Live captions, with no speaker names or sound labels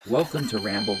Welcome to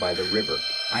Ramble by the River.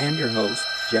 I am your host,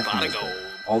 Jeff Gotta Nisbet. go.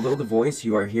 Although the voice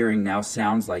you are hearing now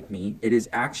sounds like me, it is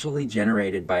actually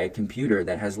generated by a computer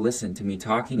that has listened to me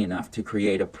talking enough to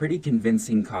create a pretty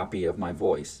convincing copy of my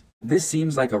voice. This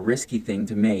seems like a risky thing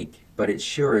to make, but it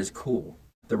sure is cool.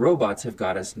 The robots have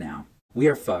got us now. We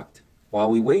are fucked. While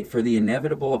we wait for the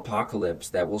inevitable apocalypse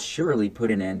that will surely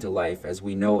put an end to life as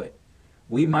we know it,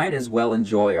 we might as well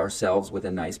enjoy ourselves with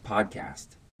a nice podcast.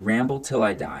 Ramble till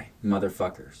I die,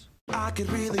 motherfuckers. I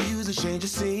could really use a change of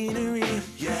scenery.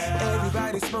 Yeah.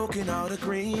 Everybody smoking all the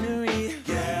greenery.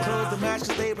 Yeah. Close the match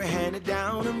cause they were handed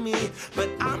down to me. But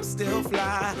I'm still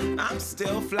fly,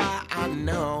 I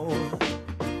know.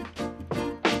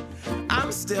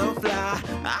 I'm still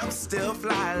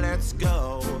fly, let's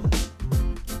go.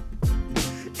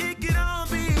 It could all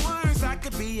be worse, I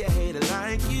could be a hater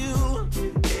like you.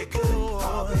 It could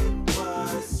all be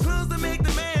worse. Clothes to make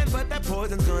the man, but that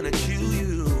poison's gonna chew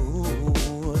you.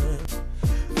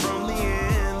 From the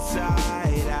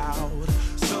inside out.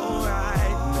 So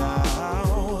right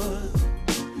now,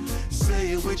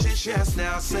 say it with your chest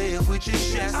now, say it with your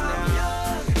chest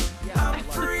now. I'm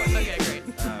free. Okay,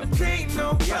 great. Can't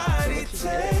nobody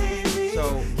take me.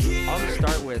 So I'll just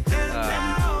start with,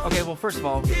 okay, well, first of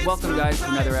all, welcome guys to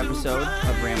another episode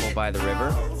of Ramble by the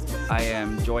River. I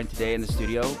am joined today in the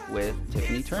studio with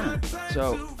Tiffany Turner.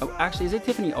 So, actually, is it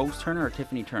Tiffany Oaks Turner or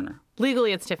Tiffany Turner?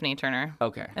 Legally, it's Tiffany Turner.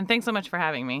 Okay. And thanks so much for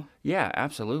having me. Yeah,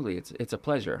 absolutely. It's a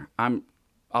pleasure.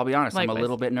 I'll be honest, I'm Likewise. a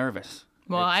little bit nervous.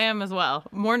 Well, I am as well.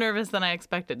 More nervous than I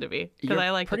expected to be because You're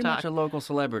I like to pretty talk. much a local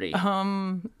celebrity.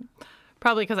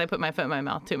 Probably because I put my foot in my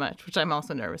mouth too much, which I'm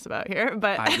also nervous about here.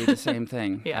 But I do the same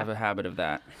thing. Yeah. I have a habit of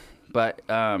that. But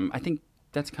I think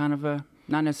that's kind of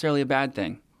not necessarily a bad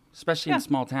thing, especially in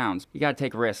small towns. You got to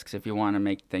take risks if you want to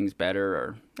make things better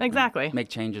or Exactly. make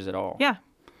changes at all. Yeah.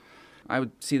 I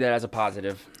would see that as a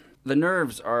positive. The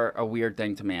nerves are a weird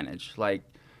thing to manage. Like,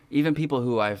 even people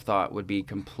who I've thought would be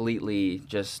completely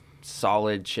just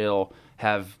solid, chill,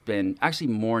 have been actually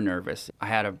more nervous. I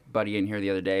had a buddy in here the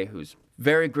other day who's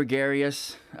very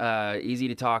gregarious, easy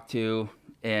to talk to,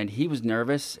 and he was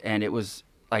nervous, and it was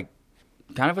like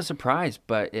kind of a surprise,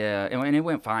 but and it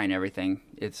went fine. Everything.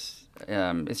 It's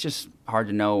just hard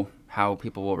to know how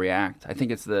people will react. I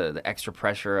think it's the extra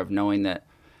pressure of knowing that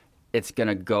it's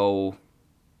gonna go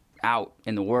out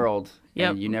in the world,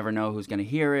 Yep. and you never know who's gonna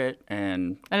hear it,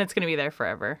 and And it's going to be there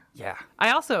forever. yeah.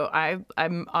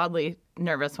 I'm oddly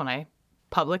nervous when I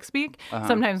public speak.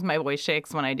 Sometimes my voice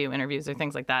shakes when I do interviews or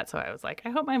things like that. So I was like, I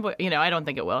hope my voice, I don't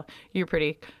think it will. You're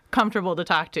pretty comfortable to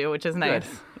talk to, which is nice.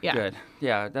 Good. Yeah. Good.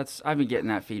 Yeah, I've been getting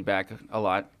that feedback a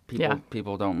lot.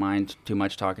 People don't mind too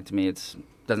much talking to me. It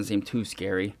doesn't seem too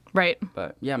scary. Right.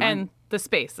 But yeah, And the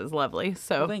space is lovely.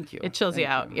 So thank you. it chills you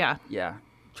Thank out. Yeah. Yeah.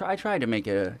 I tried to make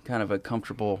it a kind of a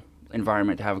comfortable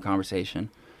environment to have a conversation,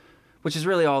 which is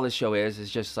really all this show is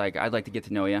just like I'd like to get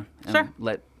to know you and Sure.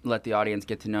 let the audience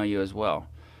get to know you as well.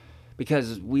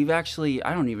 Because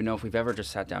I don't even know if we've ever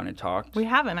just sat down and talked. We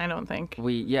haven't, I don't think.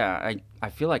 I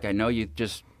feel like I know you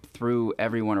just through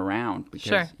everyone around because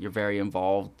Sure. you're very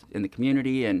involved in the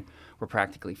community and we're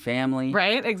practically family,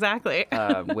 Right? Exactly.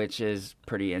 which is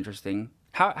pretty interesting.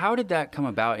 How did that come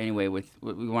about anyway? We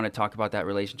want to talk about that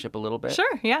relationship a little bit?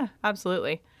 Sure. Yeah,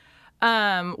 absolutely.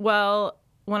 Well,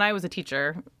 when I was a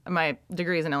teacher, my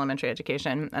degree is in elementary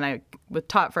education, and I was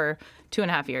taught for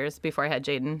 2.5 years before I had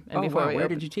Jaden. And Oh, before wow. we Where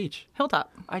opened- did you teach?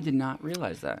 Hilltop. I did not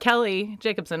realize that. Kelly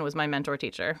Jacobson was my mentor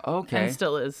teacher. Okay. And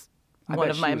still is I one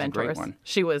bet of my she was a great mentors. one.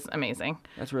 She was amazing.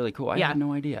 That's really cool. I Yeah. had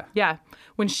no idea. Yeah.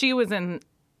 When she was in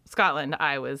Scotland,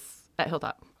 I was at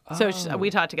Hilltop. So we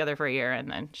taught together for a year,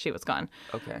 and then she was gone.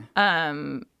 Okay.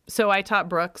 So I taught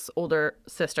Brooke's older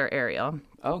sister, Ariel,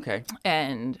 Okay.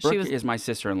 and Brooke she was is my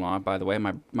sister-in-law, by the way,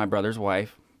 my brother's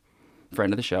wife,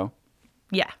 friend of the show.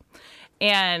 Yeah.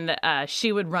 And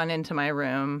she would run into my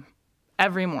room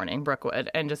every morning, Brooke would,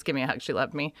 and just give me a hug. She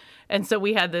loved me. And so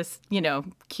we had this,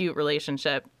 cute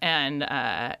relationship. And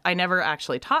I never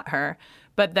actually taught her.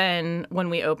 But then when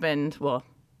we opened,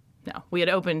 no, we had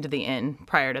opened the inn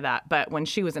prior to that. But when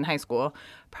she was in high school,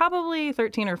 probably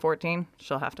 13 or 14,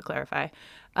 she'll have to clarify,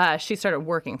 she started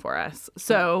working for us.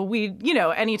 So we,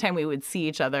 anytime we would see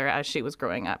each other as she was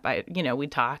growing up,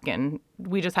 we'd talk and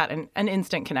we just had an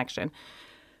instant connection.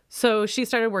 So she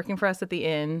started working for us at the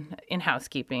inn in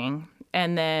housekeeping.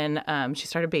 And then she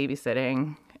started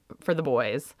babysitting for the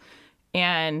boys.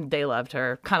 And they loved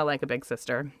her, kind of like a big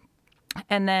sister.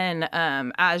 And then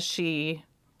as she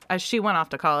went off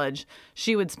to college,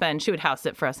 she would house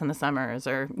sit for us in the summers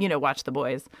or, watch the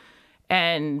boys.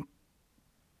 And,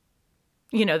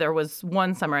 there was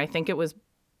one summer, I think it was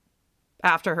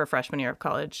after her freshman year of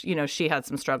college, you know, she had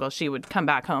some struggles. She would come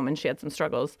back home and she had some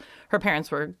struggles. Her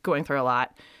parents were going through a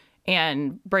lot.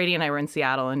 And Brady and I were in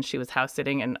Seattle and she was house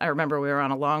sitting. And I remember we were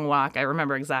on a long walk. I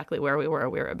remember exactly where we were.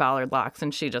 We were at Ballard Locks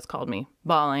and she just called me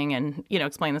bawling and, you know,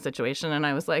 explained the situation. And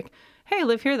I was like, hey,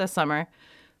 live here this summer.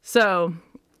 So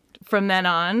from then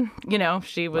on, you know,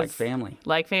 she was Like family.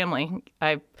 Like family.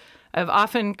 I've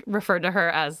often referred to her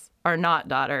as our not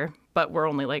daughter, but we're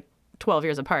only like 12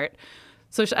 years apart.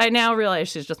 So I now realize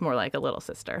she's just more like a little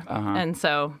sister. And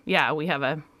so, yeah, we have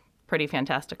a pretty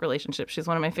fantastic relationship. She's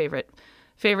one of my favorite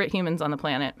humans on the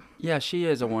planet. Yeah, she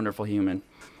is a wonderful human.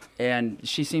 And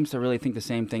she seems to really think the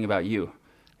same thing about you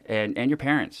and your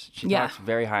parents. She Yeah. talks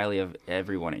very highly of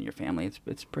everyone in your family.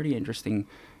 It's pretty interesting,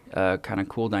 kind of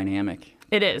cool dynamic.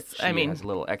 It is. She I mean, has a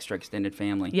little extra extended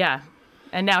family. yeah.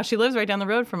 And now she lives right down the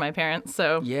road from my parents.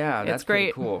 So Yeah, that's it's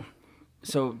great. pretty cool.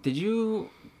 So did you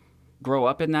grow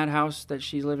up in that house that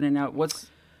she's living in now?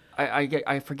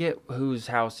 I forget whose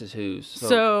house is whose.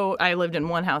 So I lived in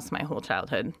one house my whole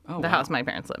childhood. Oh, the wow. house my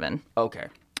parents live in. Okay.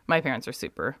 My parents are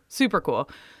super, super cool.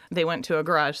 They went to a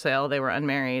garage sale. They were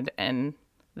unmarried and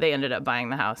they ended up buying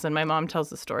the house. And my mom tells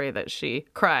the story that she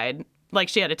cried. Like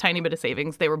she had a tiny bit of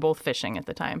savings. They were both fishing at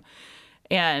the time.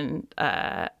 And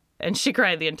she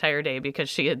cried the entire day because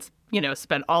she had, you know,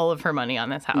 spent all of her money on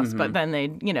this house. But then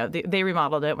they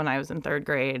remodeled it when I was in third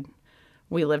grade.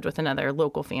 We lived with another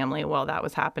local family while that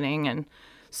was happening. And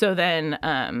so then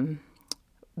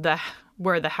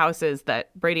where the house is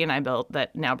that Brady and I built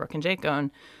that now Brooke and Jake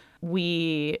own,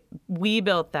 we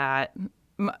built that.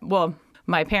 Well,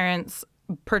 my parents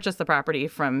purchased the property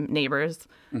from neighbors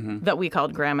that we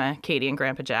called Grandma Katie and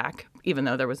Grandpa Jack, even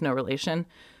though there was no relation.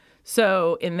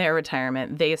 So in their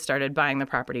retirement, they started buying the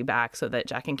property back so that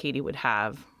Jack and Katie would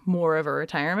have more of a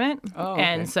retirement. Oh, okay.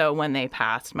 And so when they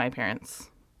passed, my parents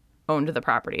owned the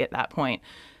property at that point.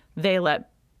 They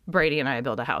let Brady and I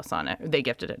build a house on it. They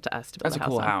gifted it to us to build That's a a house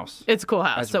cool on. house. It's a cool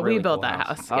house. That's a So really we built cool that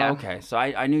house. Oh, Yeah. okay. So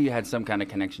I knew you had some kind of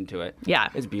connection to it. Yeah.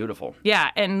 It's beautiful. Yeah,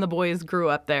 and the boys grew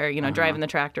up there, you know, driving the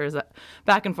tractors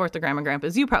back and forth to Grandma and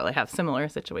Grandpa's. You probably have similar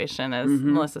situation as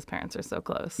Melissa's parents are so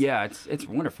close. Yeah, it's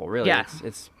wonderful, really. Yeah.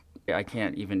 It's I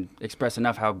can't even express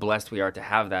enough how blessed we are to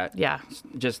have that. Yeah.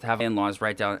 Just have in-laws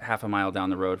right down half a mile down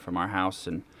the road from our house,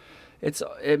 and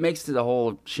it makes the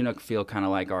whole Chinook feel kind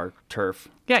of like our turf.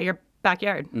 Yeah, your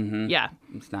backyard. Mm-hmm. Yeah.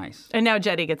 It's nice. And now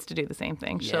Jetty gets to do the same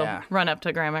thing. She'll Yeah. run up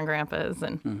to Grandma and Grandpa's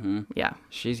and yeah,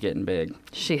 She's getting big.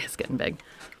 she is getting big.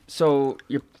 So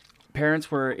your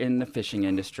parents were in the fishing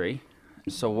industry.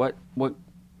 So what were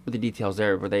the details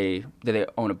there? Did they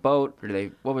own a boat, or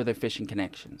what were their fishing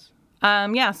connections?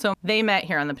 Yeah, so they met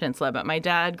here on the peninsula, but my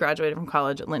dad graduated from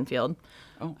college at Linfield.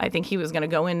 Oh. I think he was going to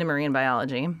go into marine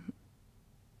biology.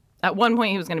 At one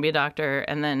point, he was going to be a doctor,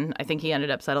 and then I think he ended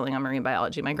up settling on marine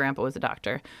biology. My grandpa was a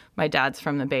doctor. My dad's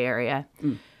from the Bay Area.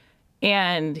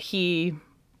 And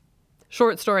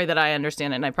short story that I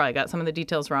understand, and I probably got some of the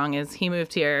details wrong, is he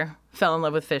moved here, fell in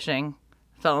love with fishing,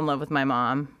 fell in love with my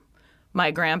mom. My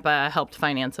grandpa helped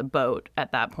finance a boat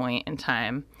at that point in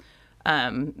time.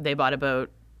 They bought a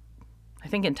boat, I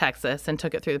think in Texas, and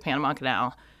took it through the Panama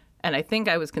Canal. And I think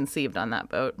I was conceived on that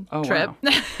boat trip.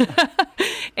 Wow.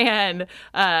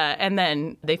 And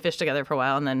then they fished together for a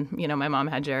while. And then, you know, my mom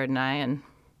had Jared and I, and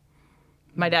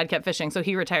my dad kept fishing. So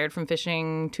he retired from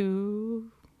fishing 2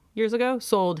 years ago,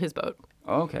 sold his boat,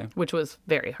 Oh, okay. which was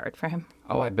very hard for him.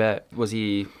 Oh, I bet. Was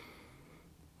it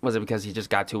because he just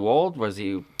got too old? Did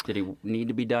he need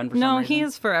to be done for some No, reason? he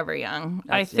is forever young.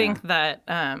 I think that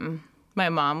my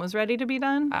mom was ready to be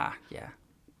done. Ah, yeah.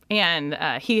 And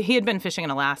he had been fishing in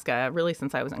Alaska really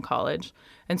since I was in college.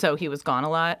 And so he was gone a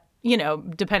lot, you know,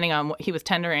 depending on what he was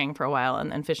tendering for a while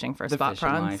and then fishing for spot fishing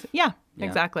prawns. life. Yeah, Yeah.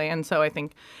 exactly. And so I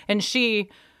think, and she,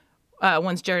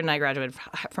 once Jared and I graduated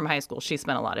from high school, she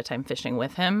spent a lot of time fishing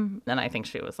with him. And I think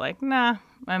she was like, nah,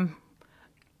 I'm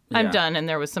Yeah. done. And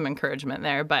there was some encouragement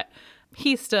there. But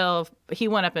he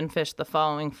went up and fished the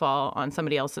following fall on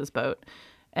somebody else's boat.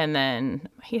 And then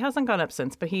he hasn't gone up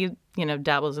since, but he, you know,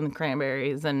 dabbles in the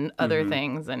cranberries and other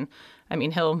things. And I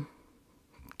mean, he'll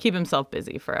keep himself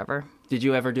busy forever. Did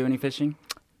you ever do any fishing?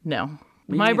 No,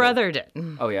 Me my neither. brother did.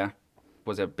 Oh, yeah.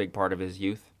 Was it a big part of his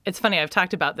youth? It's funny. I've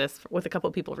talked about this with a couple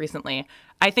of people recently.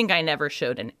 I think I never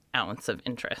showed an ounce of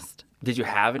interest. Did you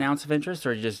have an ounce of interest,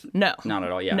 or just No. not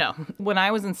at all? Yeah. No. When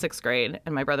I was in 6th grade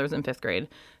and my brother was in 5th grade,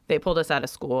 they pulled us out of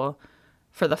school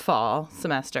for the fall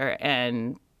semester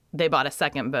and they bought a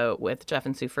second boat with Jeff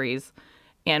and Sue Freeze.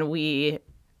 And we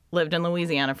lived in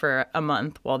Louisiana for a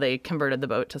month while they converted the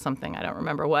boat to something, I don't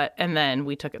remember what. And then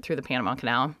we took it through the Panama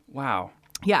Canal. Wow.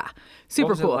 Yeah. Super What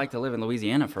was cool. it like to live in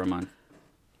Louisiana for a month?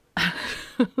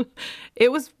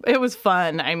 It was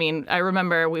fun. I mean, I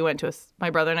remember my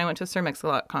brother and I went to a Sir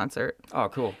Mix-a-Lot concert, Oh,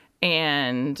 cool.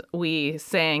 and we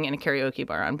sang in a karaoke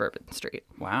bar on Bourbon Street.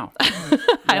 Wow. Yeah,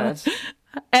 that's,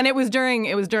 And it was during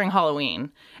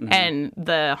Halloween, and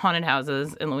the haunted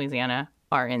houses in Louisiana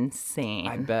are insane.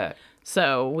 I bet.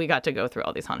 So we got to go through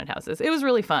all these haunted houses. It was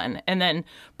really fun. And then,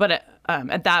 but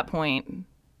at that point,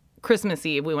 Christmas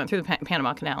Eve, we went through the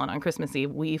Panama Canal, and on Christmas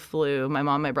Eve, my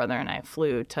mom, my brother, and I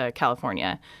flew to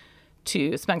California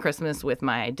to spend Christmas with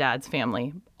my dad's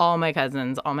family. All my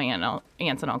cousins, all my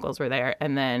aunts and uncles were there.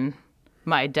 And then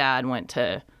my dad went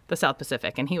to the South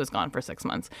Pacific, and he was gone for 6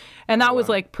 months. And that was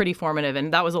like pretty formative.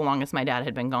 And that was the longest my dad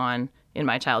had been gone in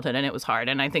my childhood, and it was hard.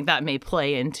 And I think that may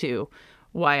play into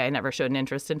why I never showed an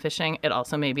interest in fishing. It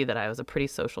also may be that I was a pretty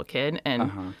social kid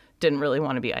and didn't really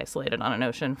want to be isolated on an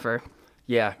ocean for...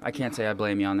 Yeah, I can't say I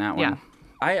blame you on that one.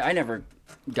 Yeah. I never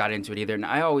got into it either. And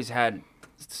I always had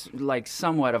like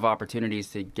somewhat of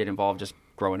opportunities to get involved just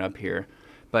growing up here.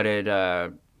 But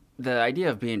the idea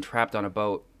of being trapped on a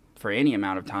boat for any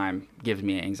amount of time gives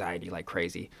me anxiety like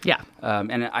crazy. Yeah.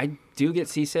 And I do get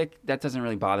seasick. That doesn't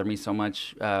really bother me so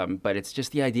much. But it's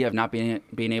just the idea of not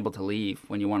being able to leave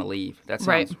when you want to leave. That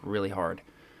sounds really hard.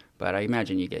 But I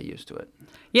imagine you get used to it.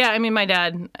 Yeah, I mean, my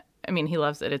dad... he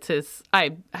loves it. It's his...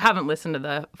 I haven't listened to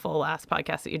the full last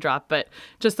podcast that you dropped, but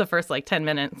just the first, 10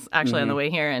 minutes actually on the way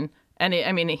here. And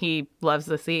he loves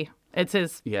the sea. It's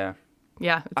his... Yeah.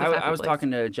 Yeah. It's his happy I was place.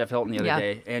 talking to Jeff Hilton the other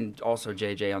day, and also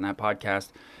JJ on that podcast,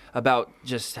 about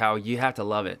just how you have to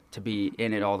love it to be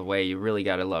in it all the way. You really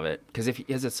got to love it because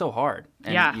it's so hard,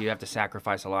 and you have to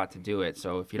sacrifice a lot to do it.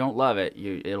 So if you don't love it,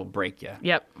 it'll break you.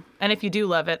 Yep. And if you do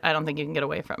love it, I don't think you can get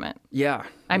away from it. Yeah.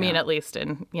 I mean, at least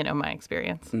in my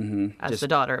experience as Just the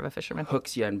daughter of a fisherman.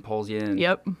 Hooks you and pulls you in.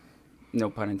 Yep. No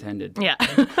pun intended. Yeah.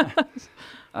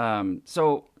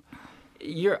 So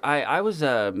I was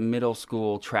a middle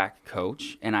school track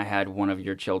coach, and I had one of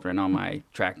your children on my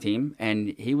track team,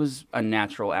 and he was a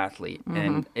natural athlete.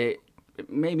 And it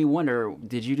made me wonder,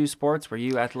 did you do sports? Were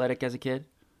you athletic as a kid?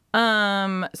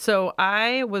 So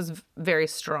I was very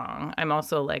strong. I'm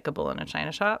also like a bull in a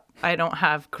china shop. I don't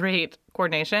have great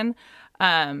coordination.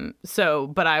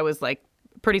 But I was like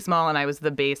pretty small, and I was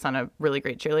the base on a really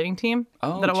great cheerleading team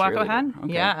that Awaco had.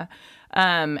 Okay. Yeah.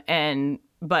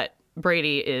 But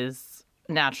Brady is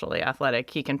naturally athletic.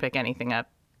 He can pick anything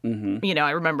up. Mm-hmm.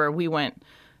 I remember we went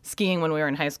skiing when we were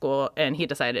in high school, and he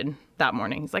decided that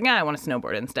morning, he's like, I want to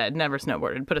snowboard instead. Never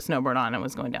snowboarded, put a snowboard on, and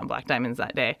was going down Black Diamonds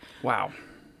that day. Wow.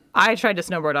 I tried to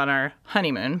snowboard on our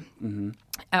honeymoon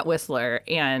at Whistler,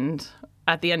 and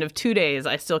at the end of 2 days,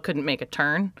 I still couldn't make a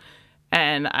turn,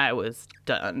 and I was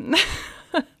done.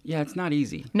 Yeah, it's not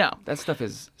easy. No. That stuff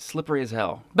is slippery as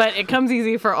hell. But it comes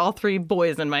easy for all three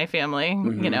boys in my family,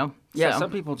 Yeah, so.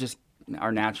 some people just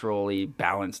are naturally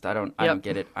balanced. I don't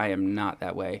get it. I am not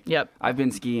that way. Yep. I've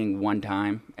been skiing one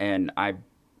time, and I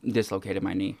dislocated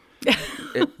my knee.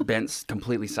 It bent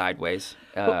completely sideways.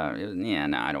 I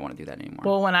don't want to do that anymore.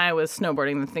 Well, when I was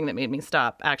snowboarding, the thing that made me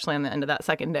stop, actually, on the end of that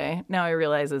second day, now I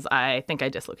realize is I think I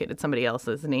dislocated somebody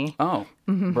else's knee. Oh,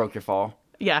 broke your fall.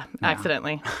 Yeah,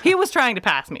 accidentally. He was trying to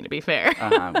pass me, to be fair.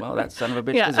 Well, that son of a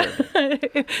bitch deserved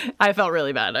it. I felt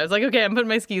really bad. I was like, okay, I'm putting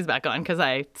my skis back on because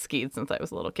I skied since I was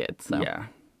a little kid. So.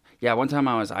 Yeah. One time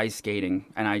I was ice skating,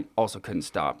 and I also couldn't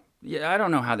stop. Yeah, I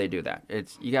don't know how they do that.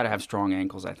 You got to have strong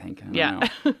ankles, I think. I don't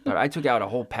know. But I took out a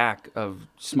whole pack of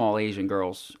small Asian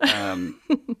girls,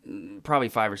 probably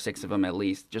 5 or 6 of them at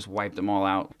least. Just wiped them all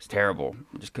out. It's terrible.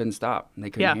 I just couldn't stop.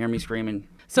 They couldn't hear me screaming.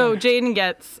 So Jaden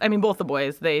gets, both the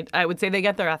boys, I would say they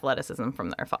get their athleticism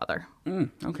from their father.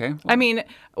 Okay.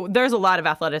 Well, There's a lot of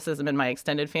athleticism in my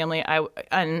extended family.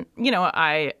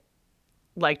 I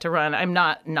like to run. I'm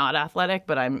not athletic,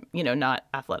 but I'm, not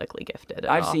athletically gifted at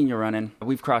all. I've seen you running.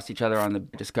 We've crossed each other on the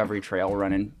Discovery Trail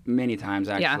running many times,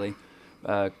 actually.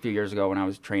 Yeah. A few years ago when I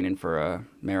was training for a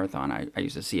marathon, I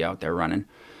used to see you out there running.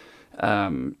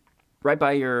 Right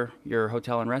by your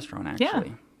hotel and restaurant,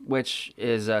 actually. Yeah. Which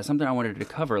is something I wanted to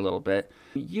cover a little bit.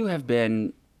 You have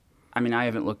been, I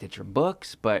haven't looked at your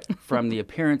books, but from the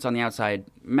appearance on the outside,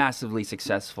 massively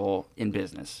successful in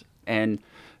business. And,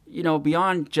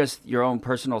 beyond just your own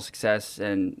personal success,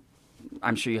 and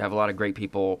I'm sure you have a lot of great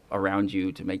people around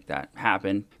you to make that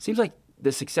happen, seems like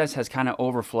the success has kind of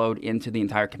overflowed into the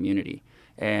entire community.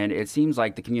 And it seems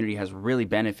like the community has really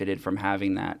benefited from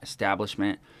having that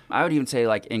establishment. I would even say,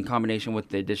 in combination with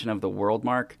the addition of the World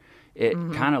Mark, it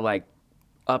kind of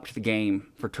upped the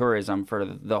game for tourism for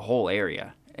the whole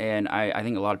area. And I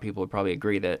think a lot of people would probably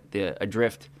agree that the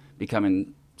Adrift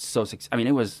becoming so successful.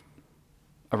 It was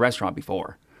a restaurant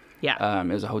before. Yeah. It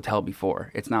was a hotel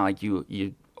before. It's not like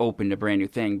you opened a brand new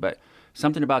thing, but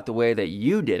something about the way that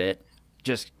you did it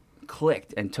just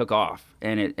clicked and took off,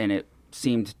 and it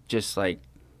seemed just like,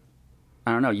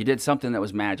 I don't know, you did something that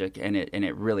was magic, and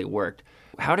it really worked.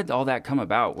 How did all that come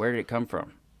about? Where did it come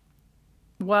from?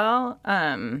 Well,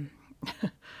 I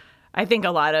think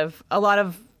a lot of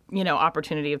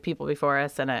opportunity of people before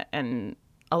us, and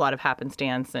a lot of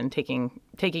happenstance and taking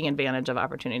advantage of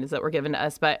opportunities that were given to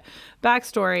us. But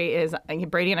backstory is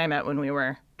Brady and I met when we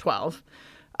were 12.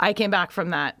 I came back from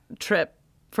that trip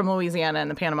from Louisiana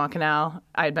and the Panama Canal.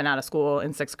 I had been out of school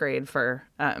in 6th grade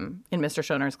in Mr.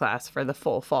 Schoner's class for the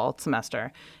full fall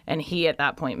semester. And he at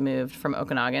that point moved from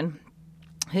Okanagan.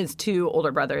 His 2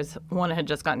 older brothers, one had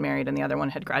just gotten married and the other one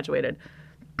had graduated,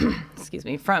 excuse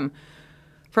me, from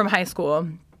high school.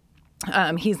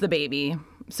 He's the baby.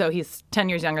 So he's 10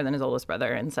 years younger than his oldest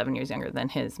brother and 7 years younger than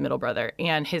his middle brother.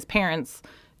 And his parents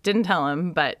didn't tell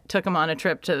him, but took him on a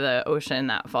trip to the ocean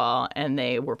that fall, and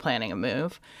they were planning a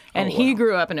move. And he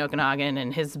grew up in Okanagan,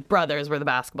 and his brothers were the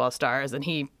basketball stars, and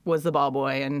he was the ball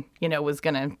boy and, was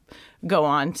going to go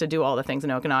on to do all the things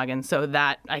in Okanagan. So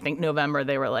that, I think November,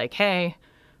 they were like, hey,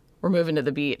 we're moving to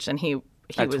the beach. And he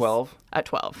at was 12? At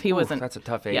 12. He wasn't. That's a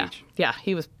tough age. Yeah,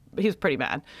 he was pretty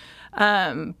bad.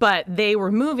 But they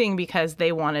were moving because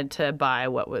they wanted to buy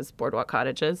what was Boardwalk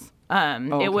Cottages.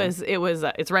 Okay.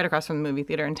 It's right across from the movie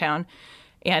theater in town,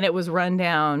 and it was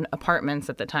rundown apartments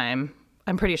at the time.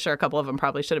 I'm pretty sure a couple of them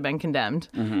probably should have been condemned,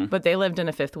 but they lived in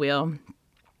a fifth wheel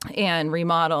and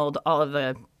remodeled all of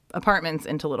the apartments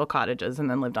into little cottages and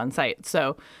then lived on site.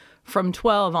 So from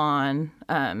 12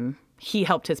 on, he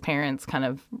helped his parents kind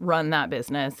of run that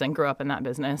business and grew up in that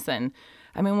business. And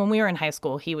I mean, when we were in high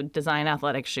school, he would design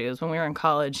athletic shoes. When we were in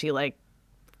college, he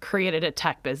created a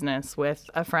tech business with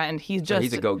a friend. He's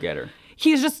a go-getter.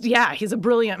 He's a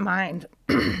brilliant mind,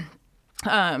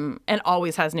 and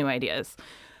always has new ideas.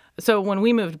 So when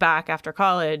we moved back after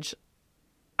college,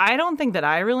 I don't think that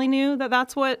I really knew that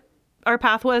that's what our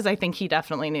path was. I think he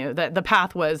definitely knew that the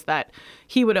path was that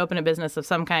he would open a business of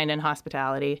some kind in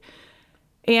hospitality.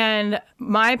 And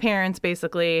my parents,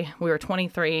 basically, we were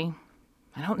 23.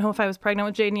 I don't know if I was pregnant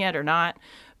with Jaden yet or not,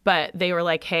 but they were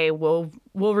like, hey, we'll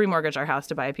remortgage our house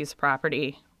to buy a piece of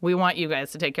property. We want you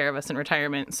guys to take care of us in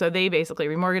retirement. So they basically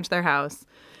remortgaged their house,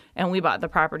 and we bought the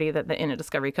property that the Inn at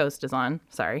Discovery Coast is on.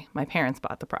 Sorry, my parents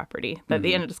bought the property that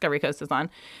the Inn at Discovery Coast is on.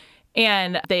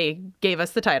 And they gave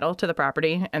us the title to the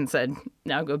property and said,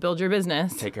 now go build your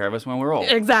business. Take care of us when we're old.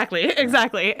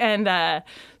 Exactly. And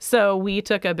so we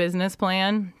took a business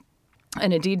plan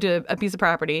and a deed to a piece of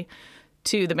property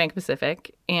to the Bank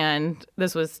Pacific, and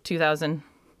this was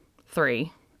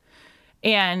 2003.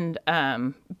 And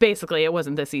basically, it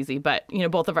wasn't this easy, but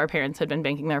both of our parents had been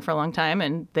banking there for a long time,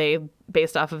 and they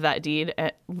based off of that deed.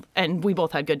 And we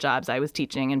both had good jobs. I was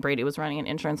teaching, and Brady was running an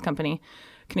insurance company,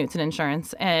 Knutson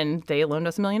Insurance, and they loaned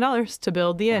us $1 million to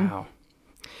build the inn. Wow.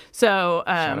 So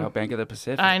shout out Bank of the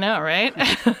Pacific. I know, right?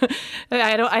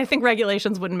 I think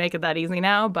regulations wouldn't make it that easy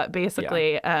now, but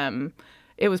basically,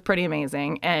 it was pretty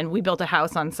amazing. And we built a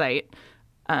house on site.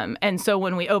 And so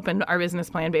when we opened, our business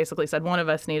plan basically said one of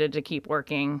us needed to keep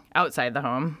working outside the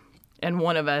home and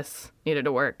one of us needed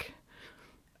to work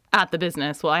at the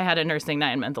business. Well, I had a nursing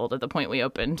 9-month-old at the point we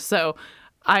opened. So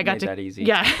I got made that easy.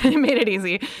 Yeah, it made it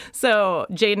easy. So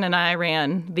Jaden and I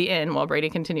ran the inn while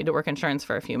Brady continued to work insurance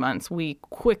for a few months. We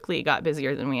quickly got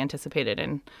busier than we anticipated.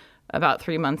 And about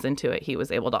 3 months into it, he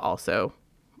was able to also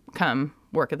come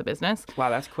work at the business. Wow,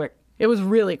 that's quick. It was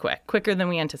really quick, quicker than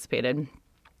we anticipated.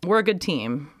 We're a good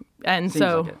team. And Seems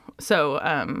like it. so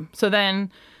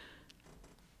then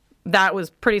that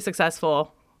was pretty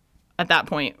successful at that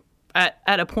point.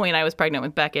 At a point, I was pregnant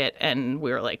with Beckett, and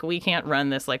we were like, we can't run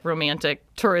this romantic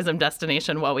tourism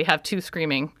destination while we have 2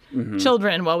 screaming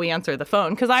children while we answer the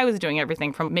phone. Because I was doing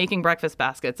everything from making breakfast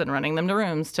baskets and running them to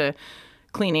rooms to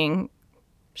cleaning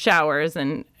showers.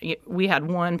 And we had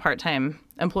one part-time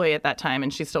employee at that time,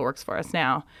 and she still works for us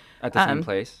now. At the same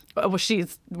place? Well, she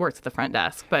works at the front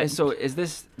desk. But So is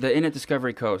this the Inn at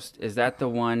Discovery Coast? Is that the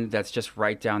one that's just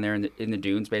right down there in the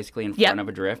dunes, basically in front of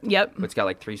a drift? Yep. It's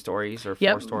got 3 stories or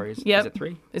 4 stories? Yep. Is it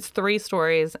 3? It's 3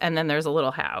 stories, and then there's a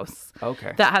little house.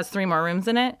 Okay. That has 3 more rooms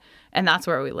in it, and that's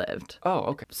where we lived. Oh,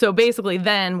 okay. So basically,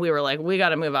 then we were like, we got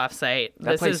to move off site.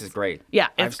 That place is great. Yeah,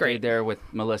 it's I've great. stayed there with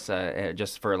Melissa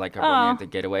just for a romantic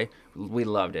getaway. We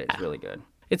loved it. It's really good.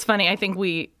 It's funny. I think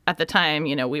at the time,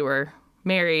 we were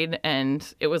married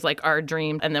and it was our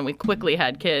dream. And then we quickly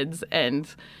had kids and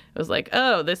it was like,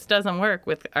 oh, this doesn't work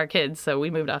with our kids. So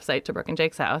we moved off site to Brooke and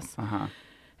Jake's house. Uh-huh.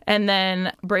 And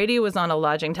then Brady was on a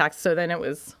lodging tax. So then that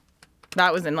was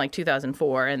in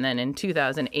 2004. And then in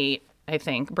 2008, I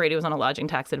think Brady was on a lodging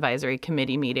tax advisory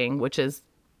committee meeting, which is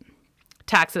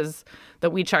taxes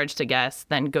that we charge to guests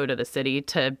then go to the city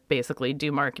to basically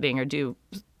do marketing or do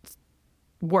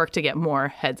work to get more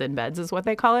heads in beds is what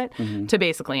they call it, to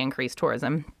basically increase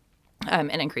tourism and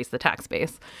increase the tax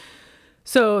base.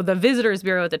 So the Visitors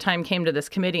Bureau at the time came to this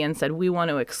committee and said, we want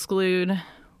to exclude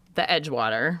the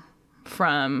Edgewater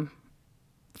from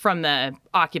the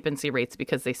occupancy rates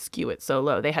because they skew it so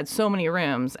low. They had so many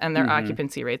rooms and their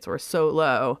occupancy rates were so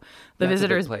low. The That's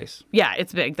visitors a big place. Yeah,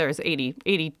 it's big. There's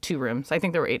 82 rooms. I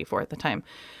think there were 84 at the time.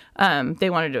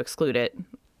 They wanted to exclude it.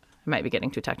 I might be getting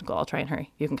too technical. I'll try and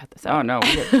hurry. You can cut this out. Oh, no.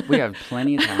 We have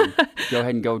plenty of time. Go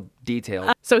ahead and go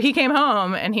detailed. So he came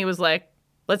home and he was like,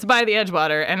 let's buy the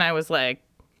Edgewater. And I was like,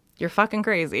 you're fucking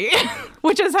crazy,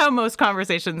 which is how most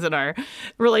conversations in our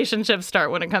relationship start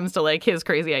when it comes to like his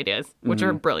crazy ideas, which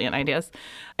are brilliant ideas.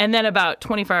 And then about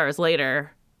 24 hours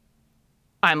later,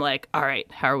 I'm like, all right,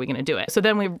 how are we going to do it? So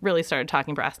then we really started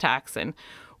talking brass tacks. And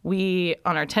we,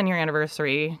 on our 10-year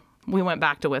anniversary, we went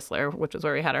back to Whistler, which is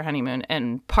where we had our honeymoon.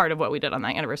 And part of what we did on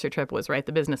that anniversary trip was write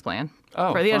the business plan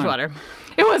for the fun. Edgewater.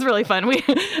 It was really fun.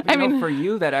 I mean, for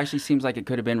you, that actually seems like it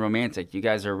could have been romantic. You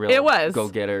guys are real It was.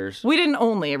 go-getters. we didn't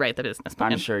only write the business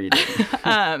plan. I'm sure you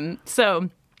did. So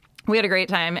we had a great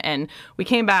time and we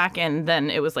came back and then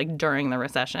it was like during the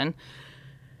recession.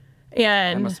 That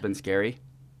And must have been scary.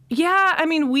 yeah, I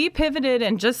mean, we pivoted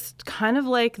and just kind of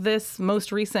like this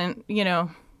most recent,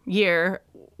 year,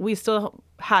 we still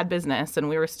had business and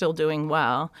we were still doing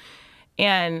well.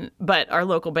 But our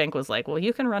local bank was like, well,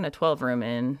 you can run a 12-room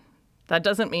inn. That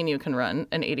doesn't mean you can run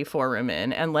an 84-room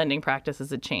inn, and lending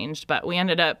practices had changed. But we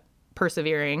ended up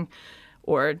persevering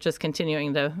or just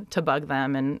continuing to bug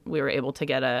them, and we were able to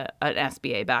get an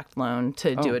SBA-backed loan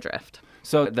to do Adrift.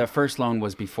 So the first loan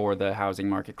was before the housing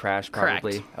market crash,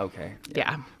 probably? Correct. Okay.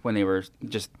 Yeah. When they were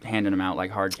just handing them out like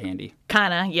hard candy.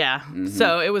 Kind of, yeah.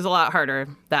 So it was a lot harder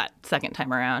that second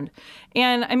time around.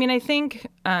 And I mean, I think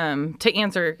to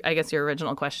answer, I guess, your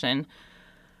original question,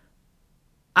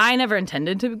 I never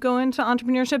intended to go into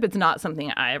entrepreneurship. It's not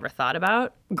something I ever thought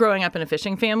about. Growing up in a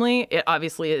fishing family, it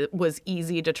obviously was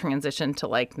easy to transition to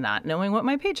like not knowing what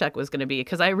my paycheck was going to be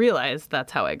because I realized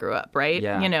that's how I grew up, right?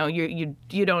 Yeah.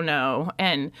 You don't know.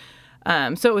 And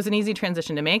so it was an easy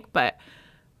transition to make, but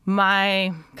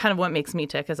my kind of what makes me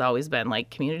tick has always been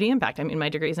like community impact. I mean, my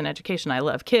degree is in education. I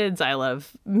love kids. I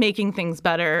love making things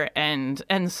better. And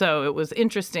so it was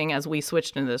interesting as we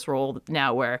switched into this role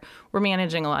now where we're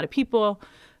managing a lot of people.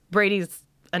 Brady's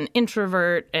an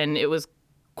introvert, and it was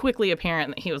quickly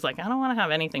apparent that he was like, I don't want to have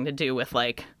anything to do with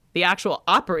like the actual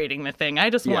operating the thing. I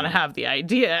just want to have the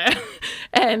idea.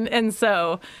 and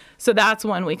so that's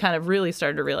when we kind of really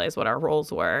started to realize what our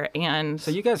roles were. And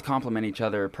So you guys complement each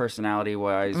other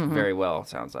personality-wise very well, it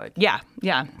sounds like. yeah,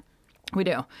 we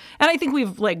do. And I think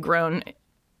we've like grown,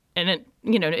 and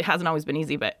it hasn't always been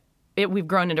easy, but we've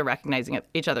grown into recognizing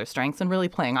each other's strengths and really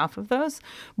playing off of those,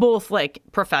 both like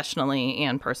professionally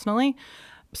and personally.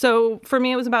 So for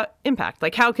me, it was about impact.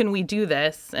 Like, how can we do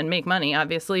this and make money,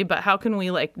 obviously, but how can we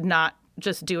like not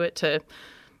just do it to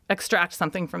extract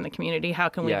something from the community? How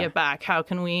can we give back? How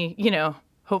can we,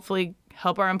 hopefully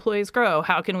help our employees grow?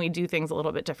 How can we do things a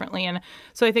little bit differently? And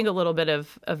so I think a little bit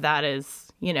of that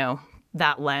is,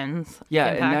 that lens.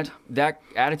 Yeah, impact. and that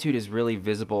attitude is really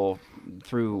visible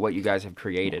through what you guys have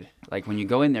created. Like when you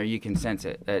go in there, you can sense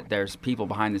it. That there's people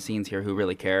behind the scenes here who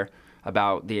really care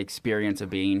about the experience of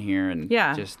being here and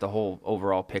just the whole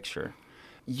overall picture.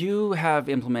 You have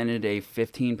implemented a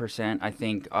 15%, I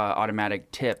think,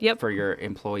 automatic tip for your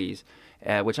employees,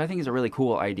 which I think is a really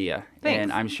cool idea. Thanks.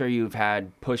 And I'm sure you've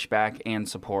had pushback and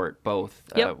support both.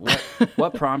 Yep.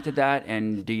 What prompted that,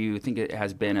 and do you think it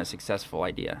has been a successful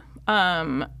idea?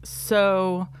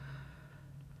 So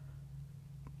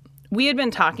we had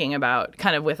been talking about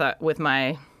kind of with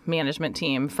my management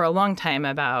team for a long time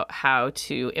about how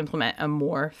to implement a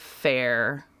more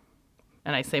fair,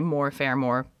 and I say more fair,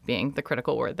 more being the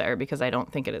critical word there because I don't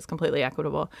think it is completely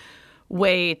equitable,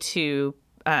 way to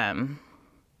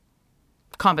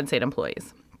compensate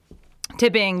employees.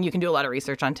 Tipping, you can do a lot of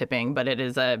research on tipping, but it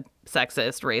is a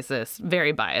sexist, racist,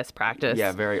 very biased practice.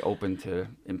 Yeah, very open to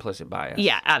implicit bias.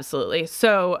 Yeah, absolutely.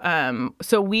 So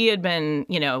we had been,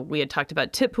 we had talked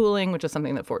about tip pooling, which is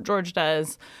something that Fort George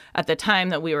does. At the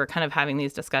time that we were kind of having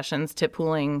these discussions, tip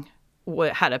pooling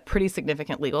had a pretty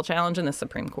significant legal challenge in the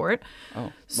Supreme Court.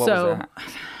 Oh, what was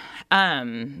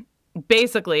that?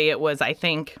 Basically, it was, I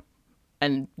think,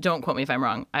 and don't quote me if I'm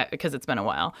wrong, because it's been a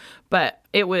while, but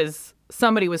it was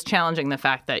somebody was challenging the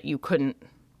fact that you couldn't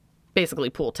basically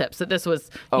pool tips. That this was,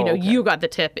 you got the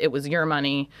tip, it was your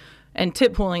money. And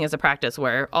tip pooling is a practice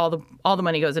where all the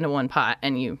money goes into one pot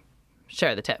and you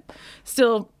share the tip.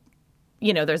 Still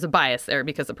there's a bias there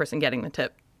because the person getting the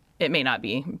tip, it may not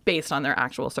be based on their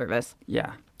actual service.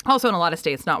 Yeah. Also, in a lot of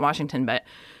states, not Washington, but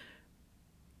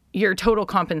your total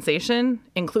compensation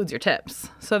includes your tips.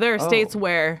 So there are states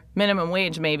where minimum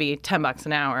wage may be $10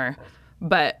 an hour,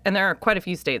 and there are quite a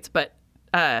few states, but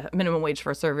minimum wage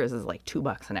for servers is like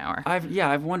 $2 an hour.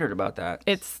 I've wondered about that.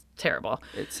 It's terrible.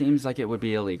 It seems like it would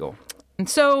be illegal. And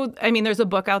so, I mean, there's a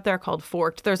book out there called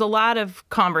Forked. There's a lot of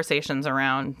conversations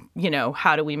around,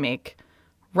 how do we make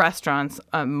restaurants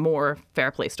a more fair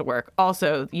place to work.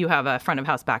 Also, you have a front of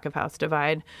house, back of house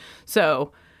divide.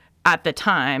 So at the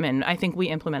time, and I think we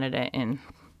implemented it in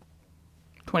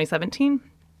 2017,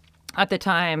 at the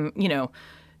time,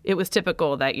 it was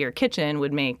typical that your kitchen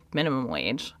would make minimum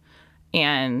wage.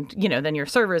 And, then your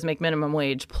servers make minimum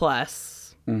wage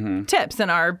plus tips.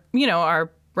 And our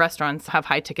restaurants have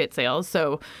high ticket sales.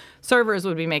 So servers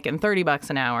would be making $30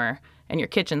 an hour and your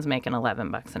kitchen's making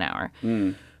 $11 an hour.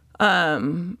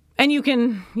 And you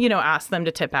can, ask them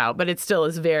to tip out, but it still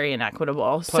is very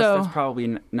inequitable. Plus, that's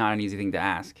probably not an easy thing to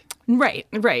ask. Right.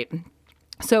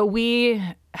 So we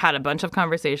had a bunch of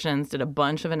conversations, did a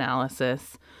bunch of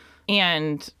analysis,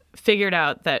 and figured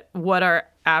out that what our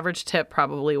average tip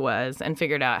probably was, and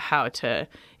figured out how to,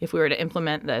 if we were to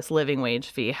implement this living wage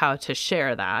fee, how to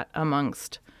share that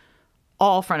amongst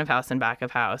all front of house and back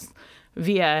of house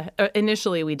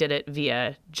initially we did it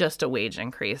via just a wage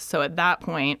increase. So at that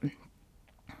point,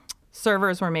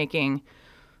 servers were making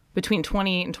between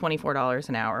 $20 and $24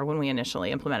 an hour when we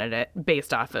initially implemented it,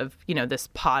 based off of, this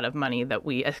pot of money that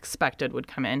we expected would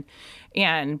come in.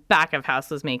 And back of house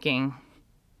was making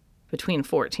between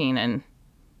 $14 and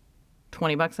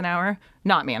 $20 an hour,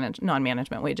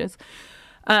 non-management wages.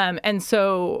 And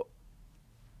so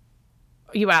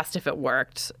you asked if it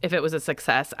worked, if it was a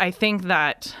success. I think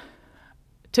that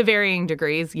to varying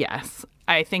degrees, yes.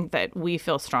 I think that we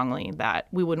feel strongly that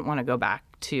we wouldn't want to go back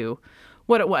to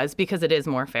what it was because it is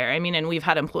more fair. I mean, and we've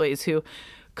had employees who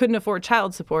couldn't afford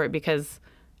child support because,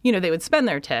 they would spend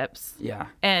their tips. Yeah.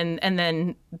 And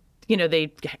then,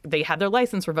 they had their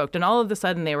license revoked, and all of a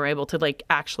sudden they were able to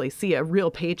actually see a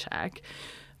real paycheck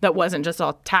that wasn't just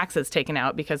all taxes taken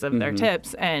out because of their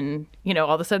tips. And, all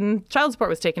of a sudden child support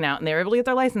was taken out and they were able to get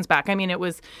their license back. I mean, it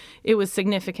was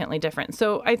significantly different.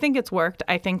 So I think it's worked.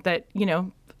 I think that,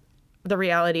 the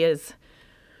reality is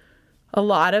a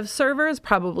lot of servers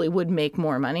probably would make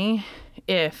more money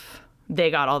if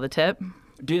they got all the tip.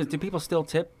 Do people still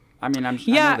tip? I mean, I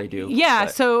know they do. Yeah.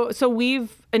 But... So we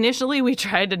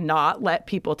tried to not let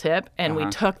people tip, and we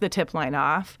took the tip line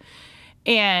off.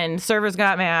 And servers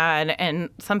got mad, and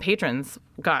some patrons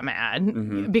got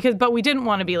mad but we didn't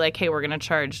want to be like, hey, we're going to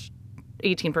charge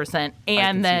 18%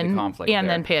 and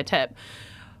then pay a tip.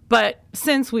 But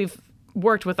since we've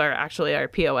worked with our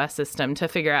POS system to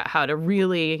figure out how to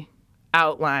really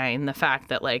outline the fact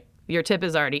that your tip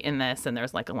is already in this, and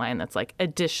there's a line that's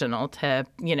additional tip,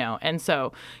 and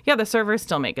so the servers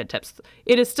still make good tips.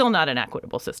 It is still not an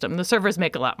equitable system. The servers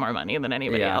make a lot more money than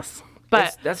anybody else.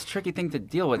 But that's a tricky thing to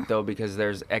deal with, though, because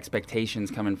there's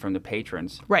expectations coming from the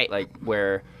patrons. Right.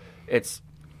 Where it's,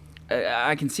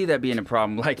 I can see that being a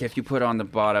problem. If you put on the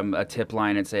bottom a tip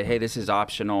line and say, hey, this is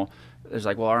optional. There's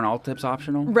well, aren't all tips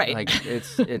optional? Right.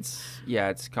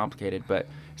 It's complicated, but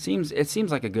it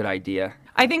seems like a good idea.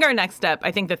 I think our next step,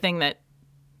 I think the thing that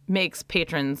makes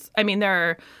patrons, I mean,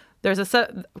 there's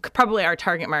probably our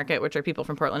target market, which are people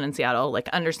from Portland and Seattle,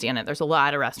 understand it. There's a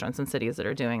lot of restaurants and cities that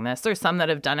are doing this. There's some that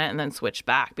have done it and then switched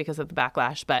back because of the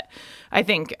backlash. But I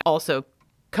think also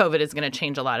COVID is going to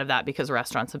change a lot of that because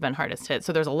restaurants have been hardest hit.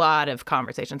 So there's a lot of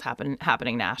conversations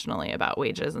happening nationally about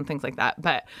wages and things like that.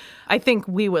 But I think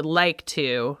we would like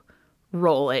to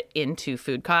roll it into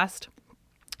food cost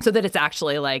so that it's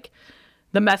actually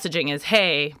the messaging is,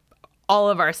 hey, all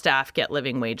of our staff get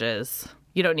living wages.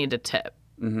 You don't need to tip.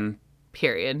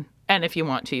 Period. And if you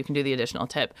want to, you can do the additional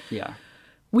tip. Yeah.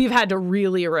 We've had to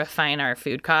really refine our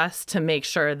food costs to make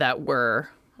sure that we're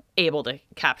able to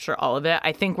capture all of it.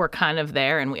 I think we're kind of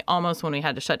there, and we almost, when we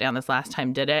had to shut down this last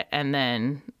time, did it. And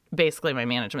then basically my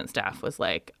management staff was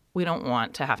like, we don't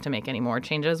want to have to make any more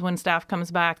changes when staff comes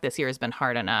back. This year has been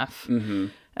hard enough.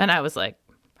 And I was like,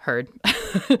 heard.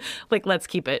 Let's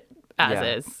keep it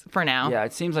as is for now. Yeah,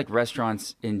 it seems like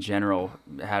restaurants in general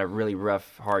had a really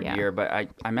rough, hard year. But I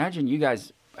imagine you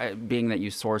guys, being that you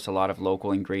source a lot of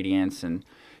local ingredients and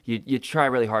you try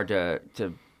really hard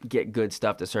to get good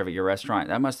stuff to serve at your restaurant.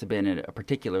 That must have been a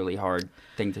particularly hard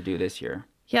thing to do this year.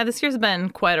 Yeah, this year's been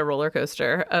quite a roller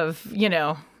coaster of,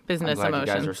 business I'm glad emotions.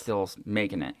 You guys are still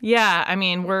making it. Yeah, I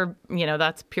mean, we're,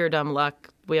 that's pure dumb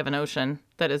luck. We have an ocean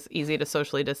that is easy to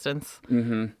socially distance.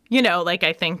 Mm-hmm. You know, like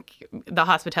I think the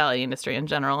hospitality industry in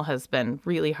general has been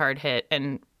really hard hit,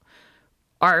 and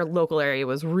our local area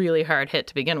was really hard hit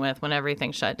to begin with when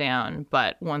everything shut down.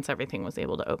 But once everything was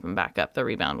able to open back up, the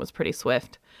rebound was pretty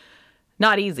swift.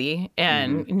 Not easy,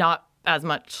 and not as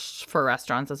much for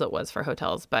restaurants as it was for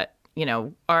hotels. But, you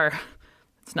know,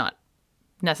 it's not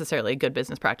necessarily good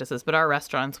business practices, but our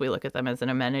restaurants, we look at them as an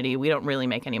amenity. We don't really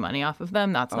make any money off of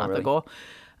them. That's not really? the goal.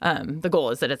 The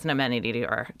goal is that it's an amenity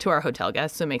to our hotel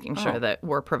guests, so making sure that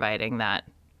we're providing that.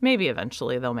 Maybe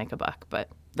eventually they'll make a buck, but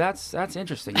That's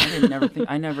interesting.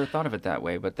 I never thought of it that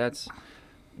way, but that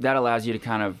allows you to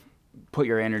kind of put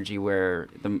your energy to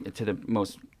the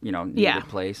most, needed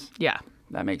place. yeah.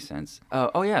 That makes sense.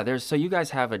 Oh yeah, so you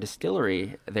guys have a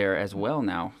distillery there as well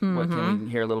now. Can we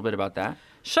hear a little bit about that?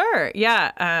 Sure.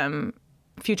 Yeah.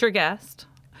 Future guest,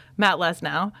 Matt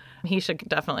Lesnow. He should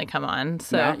definitely come on.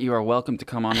 So Matt, you are welcome to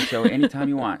come on the show anytime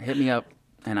you want. Hit me up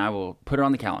and I will put it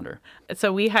on the calendar.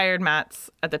 So we hired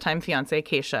Matt's, at the time, fiance,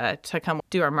 Keisha, to come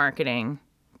do our marketing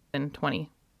in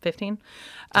 2015.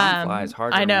 Time flies,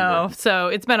 hard to I know. remember. So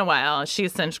it's been a while.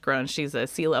 She's since grown. She's a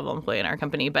C-level employee in our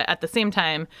company. But at the same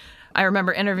time, I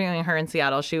remember interviewing her in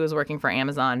Seattle. She was working for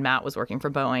Amazon. Matt was working for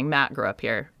Boeing. Matt grew up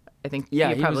here. I think Yeah,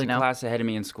 you he probably was know. a class ahead of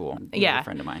me in school. He was a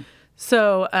friend of mine.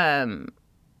 So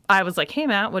I was like, hey,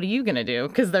 Matt, what are you going to do?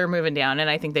 Because they're moving down. And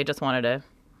I think they just wanted a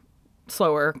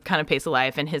slower kind of pace of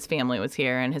life. And his family was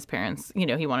here and his parents,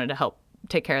 he wanted to help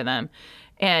take care of them.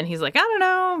 And he's like, I don't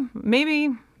know, maybe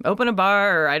open a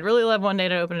bar, or I'd really love one day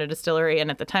to open a distillery.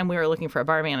 And at the time we were looking for a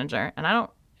bar manager. And I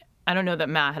don't know that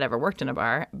Matt had ever worked in a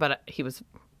bar, but he was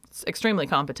extremely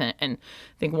competent. And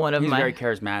I think He's very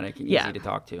charismatic and easy to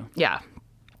talk to. Yeah.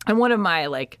 And one of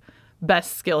my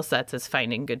best skill sets is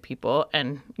finding good people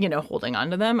and, holding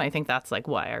on to them. I think that's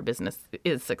why our business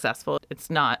is successful. It's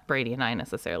not Brady and I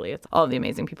necessarily. It's all the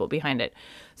amazing people behind it.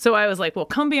 So I was like, well,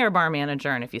 come be our bar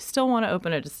manager. And if you still want to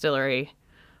open a distillery,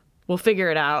 we'll figure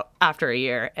it out after a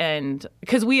year. And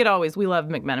because we love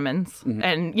McMenamins. Mm-hmm.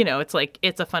 And,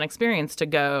 it's a fun experience to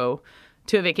go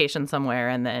to a vacation somewhere.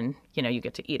 And then, you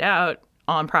get to eat out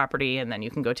on property and then you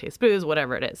can go taste booze,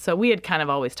 whatever it is. So we had kind of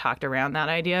always talked around that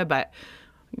idea, but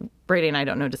Brady and I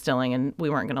don't know distilling and we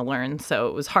weren't going to learn. So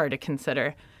it was hard to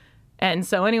consider. And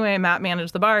so anyway, Matt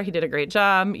managed the bar. He did a great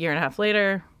job. A year and a half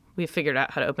later, we figured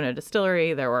out how to open a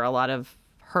distillery. There were a lot of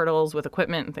hurdles with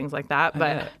equipment and things like that.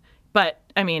 But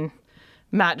I mean,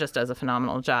 Matt just does a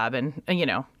phenomenal job. And,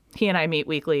 he and I meet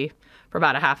weekly for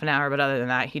about a half an hour. But other than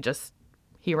that,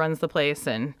 he runs the place,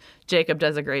 and Jacob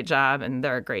does a great job, and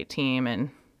they're a great team.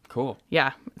 And Cool.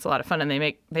 yeah, it's a lot of fun, and they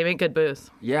make good booze.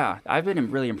 Yeah, I've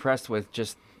been really impressed with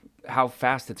just how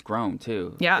fast it's grown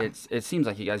too. Yeah. It seems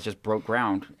like you guys just broke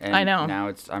ground, and I know.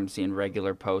 now I'm seeing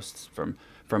regular posts from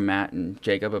Matt and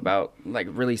Jacob about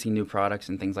releasing new products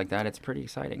and things like that. It's pretty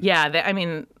exciting.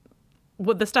 Yeah,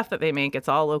 with the stuff that they make, it's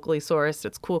all locally sourced.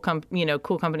 It's cool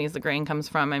companies the grain comes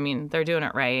from. I mean, they're doing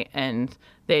it right, and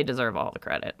they deserve all the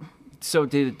credit. So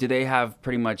do they have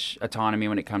pretty much autonomy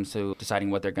when it comes to deciding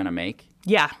what they're going to make?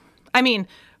 Yeah. I mean,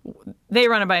 they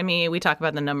run it by me. We talk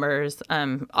about the numbers.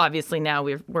 Obviously, now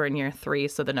we're in year 3,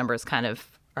 so the numbers kind of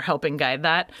are helping guide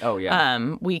that. Oh,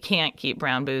 yeah. We can't keep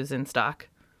brown booze in stock.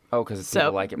 Oh, because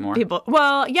people like it more?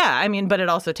 Well, yeah. But it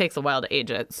also takes a while to age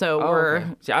it. So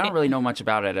okay. See, I don't really know much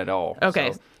about it at all.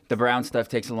 Okay. So the brown stuff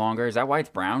takes longer. Is that why it's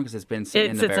brown? Because it's been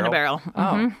sitting in the barrel? It sits in a barrel.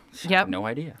 Oh, Mm-hmm. I have no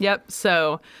idea. Yep.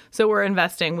 So we're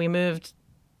investing. We moved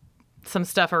some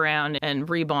stuff around and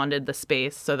rebonded the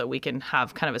space so that we can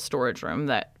have kind of a storage room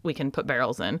that we can put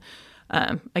barrels in.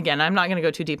 Again, I'm not going to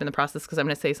go too deep in the process because I'm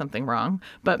going to say something wrong.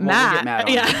 But Matt, we'll get Matt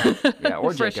on yeah, yeah,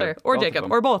 or for Jacob, sure, or both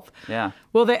Jacob, or both. Yeah.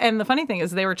 Well, and the funny thing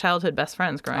is, they were childhood best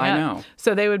friends growing up. I know.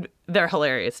 So they're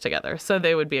hilarious together. So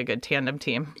they would be a good tandem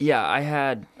team. Yeah,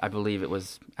 I believe it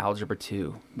was Algebra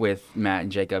 2 with Matt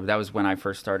and Jacob. That was when I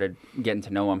first started getting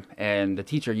to know them. And the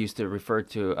teacher used to refer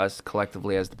to us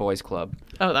collectively as the boys club.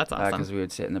 Oh, that's awesome. Because we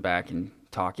would sit in the back and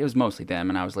talk. It was mostly them,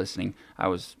 and I was listening.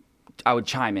 I would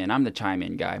chime in. I'm the chime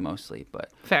in guy mostly,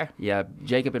 but fair. Yeah,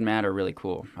 Jacob and Matt are really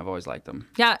cool. I've always liked them.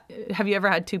 Yeah. Have you ever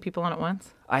had 2 people on at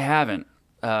once? I haven't,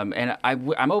 and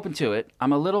I'm open to it.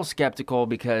 I'm a little skeptical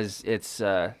because it's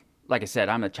like I said,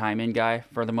 I'm a chime in guy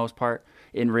for the most part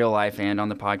in real life and on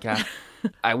the podcast.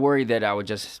 I worry that I would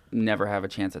just never have a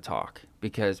chance to talk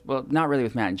because, well, not really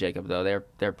with Matt and Jacob though.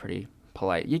 They're pretty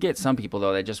polite. You get some people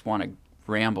though that just want to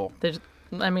ramble.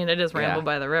 It is ramble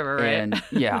by the river, right? And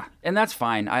yeah, and that's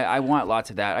fine. I want lots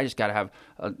of that. I just got to have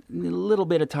a little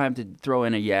bit of time to throw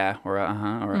in a yeah or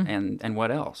a or and what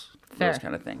else? Fair. Those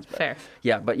kind of things. But, Fair.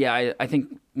 Yeah, but yeah, I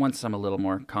think once I'm a little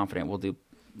more confident, we'll do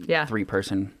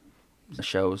 3-person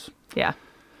shows. Yeah.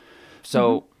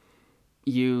 So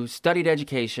you studied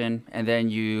education, and then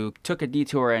you took a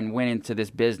detour and went into this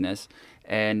business,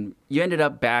 and you ended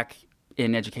up back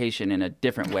in education in a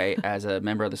different way as a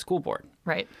member of the school board.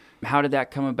 Right. How did that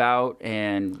come about,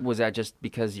 and was that just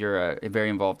because you're a very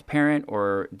involved parent,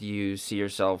 or do you see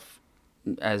yourself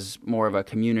as more of a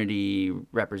community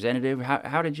representative?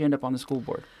 How did you end up on the school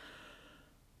board?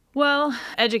 Well,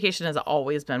 education has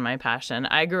always been my passion.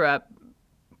 I grew up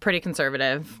pretty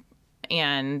conservative,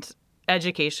 and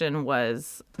education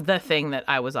was the thing that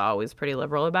I was always pretty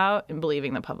liberal about, and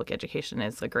believing that public education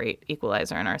is a great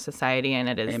equalizer in our society, and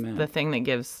it is Amen. the thing that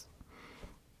gives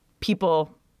people,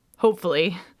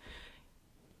 hopefully,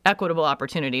 equitable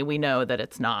opportunity. We know that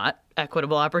it's not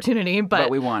equitable opportunity, but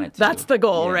we want it to. That's the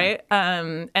goal, Yeah.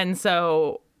 right? And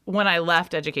so when I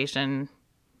left education,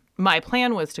 my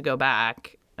plan was to go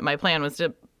back. My plan was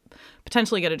to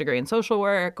potentially get a degree in social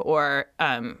work, or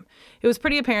it was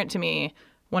pretty apparent to me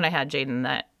when I had Jaden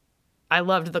that I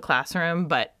loved the classroom,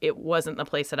 but it wasn't the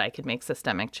place that I could make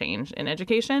systemic change in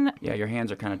education. Yeah, your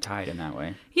hands are kind of tied in that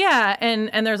way. Yeah,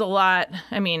 and there's a lot.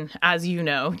 I mean, as you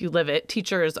know, you live it.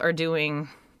 Teachers are doing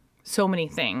so many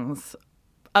things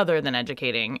other than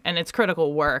educating, and it's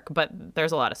critical work, but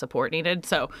there's a lot of support needed.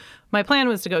 So my plan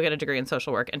was to go get a degree in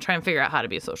social work and try and figure out how to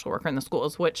be a social worker in the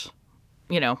schools, which,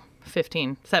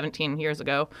 15, 17 years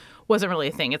ago wasn't really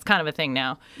a thing. It's kind of a thing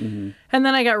now. And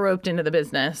then I got roped into the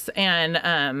business,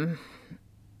 and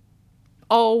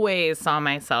always saw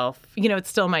myself, it's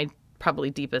still my probably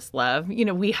deepest love.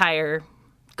 We hire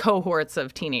cohorts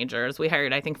of teenagers. We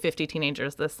hired, I think, 50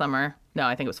 teenagers this summer. No,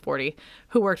 I think it was 40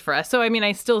 who worked for us. So,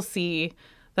 I still see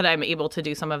that I'm able to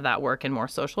do some of that work in more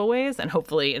social ways and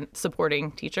hopefully in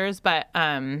supporting teachers. But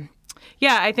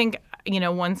I think,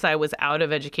 once I was out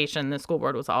of education, the school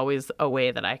board was always a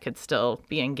way that I could still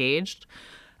be engaged.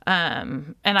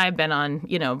 And I've been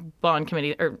on, bond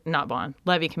committee, or not bond,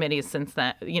 levy committees since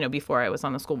then, before I was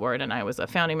on the school board, and I was a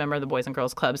founding member of the Boys and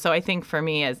Girls Club. So I think for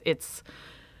me, as it's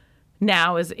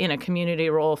now is in a community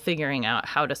role, figuring out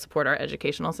how to support our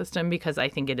educational system, because I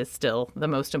think it is still the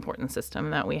most important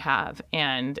system that we have.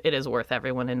 And it is worth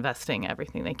everyone investing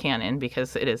everything they can in,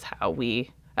 because it is how we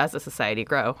as a society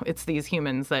grow. It's these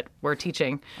humans that we're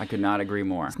teaching. I could not agree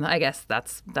more. I guess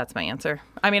that's my answer.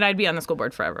 I'd be on the school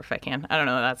board forever if I can. I don't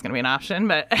know if that's going to be an option,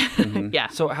 but yeah.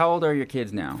 So how old are your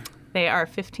kids now? They are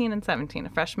 15 and 17, a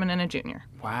freshman and a junior.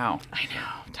 Wow. I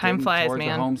know. Time Getting flies, towards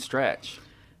man. the home stretch.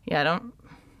 Yeah,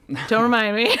 don't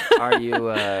remind me. Are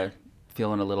you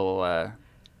feeling a little,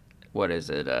 what is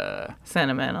it?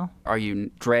 Sentimental. Are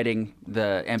you dreading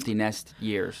the empty nest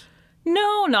years?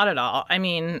 No, not at all.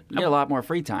 You get a lot more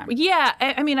free time. Yeah,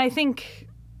 I think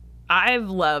I've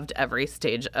loved every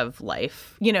stage of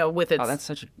life, with its that's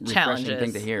such a refreshing challenges.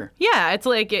 thing to hear. Yeah, it's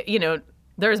like,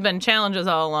 there's been challenges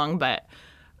all along, but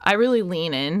I really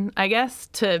lean in, I guess,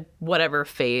 to whatever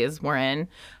phase we're in.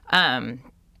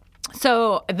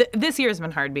 So this year has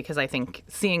been hard because I think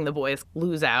seeing the boys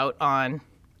lose out on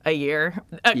a year,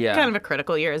 kind of a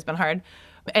critical year, has been hard.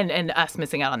 And us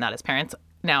missing out on that as parents.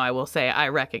 Now, I will say I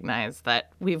recognize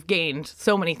that we've gained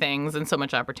so many things and so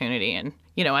much opportunity. And,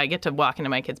 I get to walk into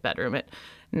my kid's bedroom at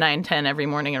 9:10 every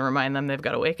morning and remind them they've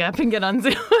got to wake up and get on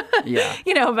Zoom. Yeah.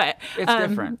 But it's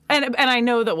different. And I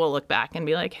know that we'll look back and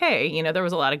be like, hey, there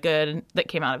was a lot of good that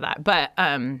came out of that. But,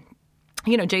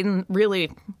 Jaden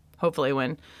really, hopefully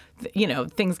when,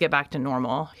 things get back to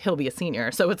normal, he'll be a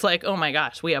senior. So it's like, oh my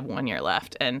gosh, we have 1 year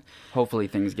left. And hopefully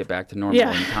things get back to normal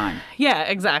in time. Yeah,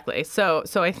 exactly. So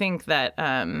I think that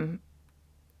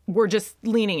we're just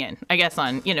leaning in, I guess,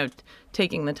 on,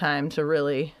 taking the time to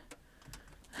really.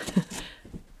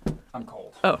 I'm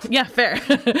cold. Oh, yeah, fair.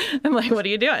 I'm like, what are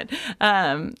you doing?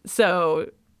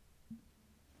 So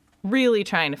really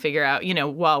trying to figure out,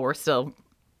 while we're still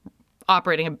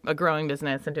operating a growing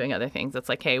business and doing other things, it's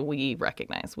like, hey, we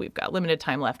recognize we've got limited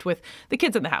time left with the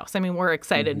kids in the house. We're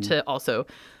excited to also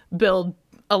build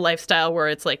a lifestyle where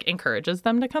it's like encourages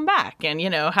them to come back and,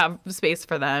 have space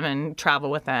for them and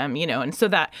travel with them, and so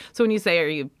when you say, are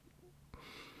you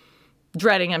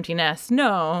dreading empty nest?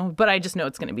 No, but I just know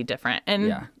it's going to be different.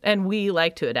 And we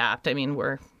like to adapt.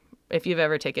 If you've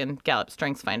ever taken Gallup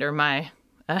Strengths Finder, my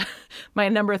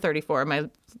number 34, my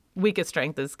weakest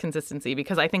strength is consistency,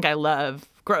 because I think I love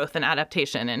growth and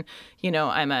adaptation. And,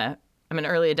 I'm an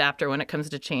early adapter when it comes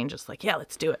to change. It's like, yeah,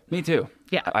 let's do it. Me too.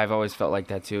 Yeah. I've always felt like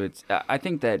that too. I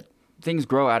think that things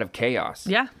grow out of chaos.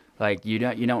 Yeah. Like you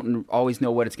don't always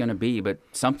know what it's going to be, but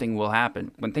something will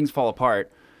happen. When things fall apart,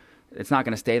 it's not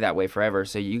going to stay that way forever.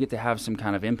 So you get to have some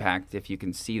kind of impact if you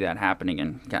can see that happening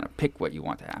and kind of pick what you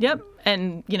want to happen. Yep.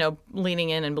 And, leaning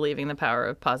in and believing the power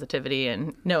of positivity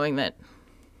and knowing that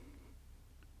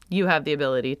you have the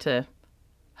ability to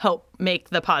help make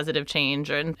the positive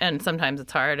change. And sometimes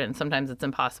it's hard and sometimes it's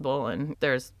impossible and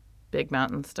there's big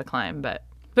mountains to climb. But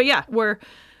yeah, we're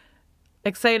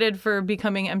excited for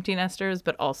becoming empty nesters,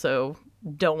 but also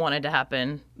don't want it to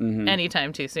happen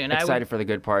anytime too soon. Excited for the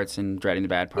good parts and dreading the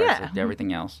bad parts, Yeah. like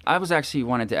everything else. I was actually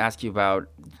wanted to ask you about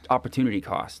opportunity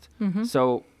cost.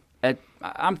 So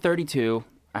I'm 32.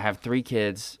 I have 3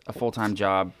 kids, a full-time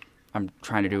job. I'm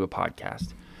trying to do a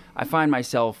podcast. I find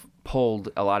myself pulled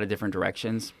a lot of different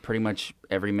directions pretty much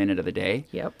every minute of the day.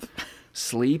 Yep.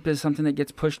 Sleep is something that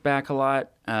gets pushed back a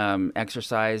lot.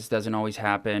 Exercise doesn't always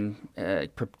happen.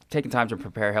 Taking time to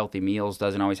prepare healthy meals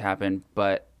doesn't always happen.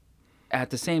 But at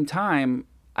the same time,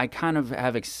 I kind of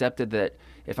have accepted that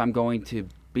if I'm going to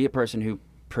be a person who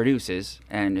produces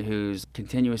and who's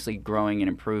continuously growing and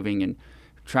improving and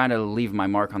trying to leave my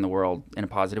mark on the world in a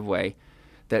positive way,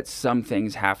 that some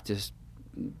things have to,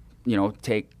 you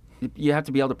have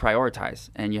to be able to prioritize,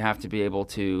 and you have to be able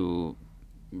to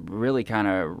really kind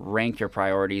of rank your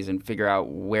priorities and figure out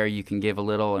where you can give a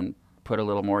little and put a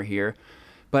little more here.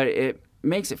 But it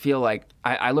makes it feel like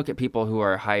I look at people who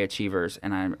are high achievers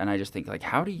and I just think, like,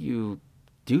 how do you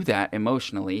do that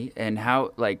emotionally? And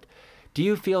how, like, do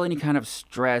you feel any kind of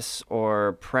stress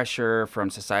or pressure from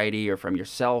society or from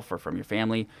yourself or from your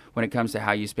family when it comes to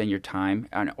how you spend your time?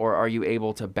 Or are you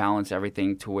able to balance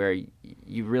everything to where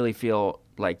you really feel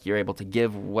like you're able to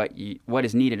give what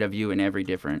is needed of you in every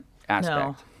different aspect?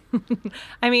 No.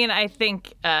 I mean, I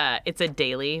think it's a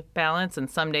daily balance.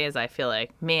 And some days I feel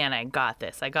like, man, I got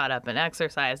this. I got up and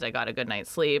exercised. I got a good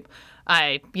night's sleep.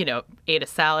 I, ate a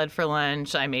salad for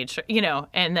lunch. I made sure,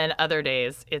 and then other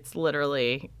days it's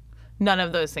literally none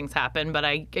of those things happen. But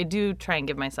I do try and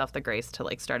give myself the grace to,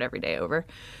 like, start every day over.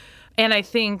 And I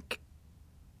think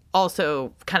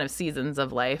also kind of seasons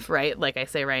of life, right? Like I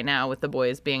say right now, with the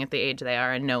boys being at the age they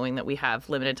are and knowing that we have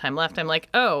limited time left, I'm like,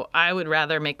 oh, I would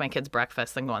rather make my kids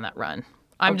breakfast than go on that run.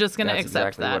 I'm just going to accept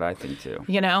exactly that. What I think too.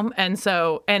 And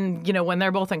so, when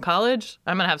they're both in college,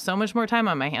 I'm going to have so much more time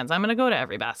on my hands. I'm going to go to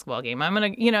every basketball game. I'm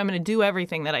going to do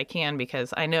everything that I can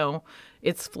because I know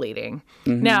it's fleeting.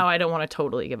 Now, I don't want to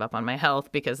totally give up on my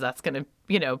health because that's going to,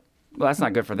 Well, that's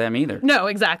not good for them either. No,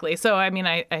 exactly. So, I mean,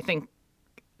 I think,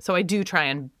 so I do try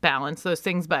and balance those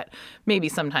things, but maybe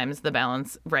sometimes the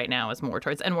balance right now is more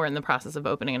towards, and we're in the process of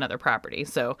opening another property.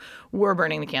 So we're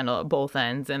burning the candle at both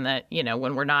ends, and that,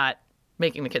 when we're not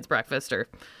making the kids breakfast or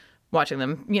watching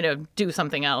them, do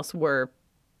something else, we're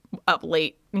up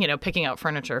late, picking out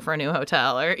furniture for a new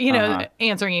hotel or,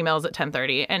 answering emails at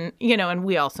 10:30. And, and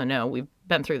we also know we've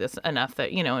been through this enough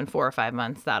that, in 4 or 5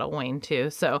 months that'll wane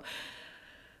too. So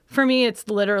for me, it's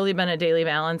literally been a daily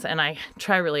balance, and I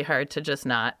try really hard to just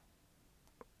not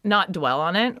dwell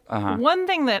on it. One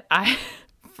thing that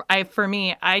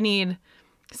I need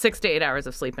 6 to 8 hours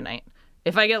of sleep a night.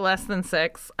 If I get less than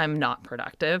 6, I'm not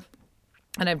productive.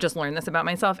 And I've just learned this about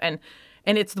myself. And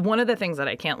it's one of the things that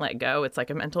I can't let go. It's like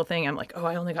a mental thing. I'm like, oh,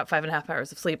 I only got 5.5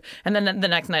 hours of sleep. And then the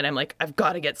next night I'm like, I've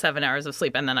got to get 7 hours of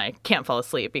sleep. And then I can't fall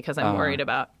asleep because I'm worried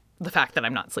about the fact that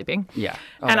I'm not sleeping. Yeah.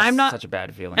 And I'm not such a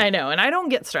bad feeling. I know. And I don't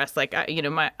get stressed. Like,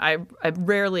 I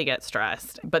rarely get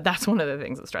stressed, but that's one of the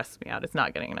things that stresses me out. It's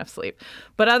not getting enough sleep.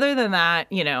 But other than that,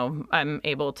 I'm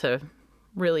able to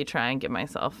really try and give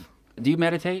myself. Do you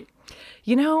meditate?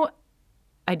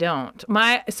 I don't.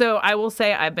 So I will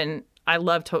say I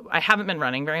haven't been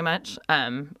running very much.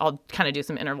 I'll kind of do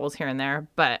some intervals here and there,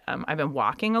 but I've been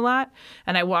walking a lot,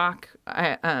 and I walk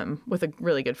with a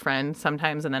really good friend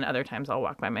sometimes, and then other times I'll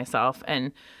walk by myself.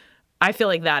 And I feel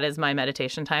like that is my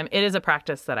meditation time. It is a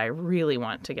practice that I really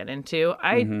want to get into.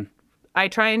 I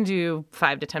try and do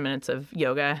 5 to 10 minutes of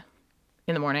yoga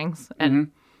in the mornings,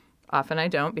 and often I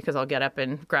don't because I'll get up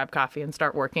and grab coffee and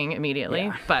start working immediately.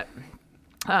 Yeah. But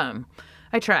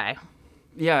I try.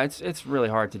 Yeah, it's really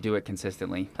hard to do it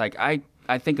consistently. Like I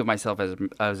think of myself as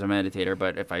a meditator,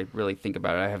 but if I really think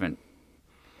about it,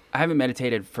 I haven't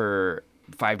meditated for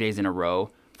 5 days in a row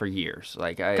for years.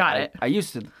 Like I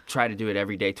used to try to do it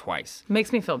every day twice.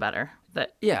 Makes me feel better.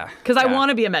 Because I I want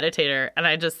to be a meditator, and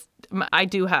I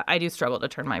do struggle to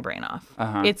turn my brain off.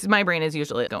 My brain is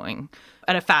usually going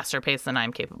at a faster pace than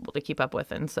I'm capable to keep up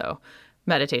with, and so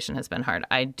meditation has been hard.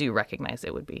 I do recognize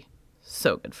it would be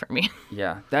so good for me.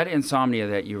 Yeah, that insomnia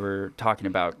that you were talking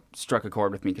about struck a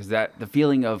chord with me, because the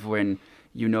feeling of when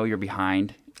you're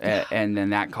behind and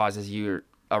then that causes your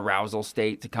arousal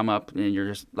state to come up, and you're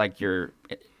just like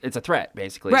it's a threat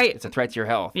basically. Right. It's a threat to your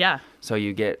health. Yeah. So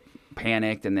you get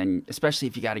panicked, and then especially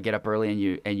if you got to get up early and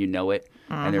you know it,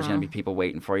 and there's going to be people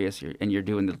waiting for you, so you're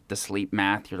doing the sleep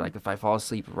math. You're like, if I fall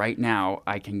asleep right now,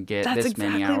 I can get That's this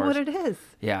many exactly hours. what it is.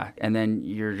 Yeah, and then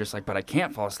you're just like, but I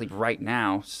can't fall asleep right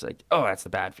now. It's like, oh, that's the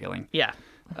bad feeling. Yeah.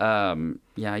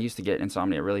 Yeah, I used to get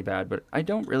insomnia really bad, but I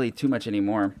don't really too much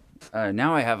anymore.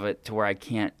 Now I have it to where I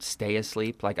can't stay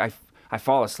asleep. Like I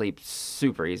fall asleep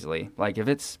super easily. Like if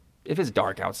it's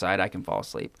dark outside, I can fall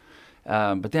asleep.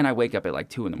 But then I wake up at like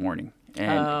 2 a.m.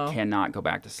 and cannot go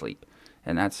back to sleep,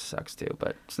 and that sucks too.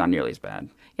 But it's not nearly as bad.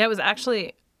 Yeah, it was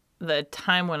actually the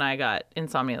time when I got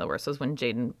insomnia the worst was when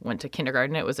Jaden went to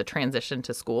kindergarten. It was a transition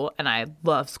to school, and I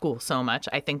love school so much.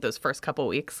 I think those first couple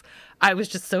weeks, I was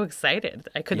just so excited.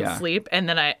 I couldn't sleep, and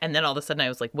then all of a sudden I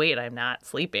was like, wait, I'm not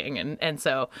sleeping, and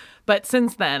so. But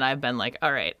since then, I've been like,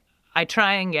 all right, I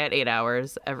try and get 8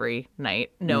 hours every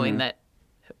night, knowing that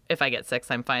if I get 6,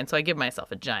 I'm fine. So I give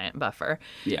myself a giant buffer.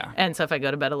 Yeah. And so if I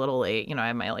go to bed a little late, I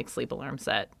have my like sleep alarm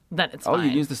set, then it's fine. Oh, you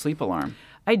use the sleep alarm.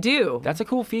 I do. That's a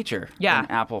cool feature. Yeah.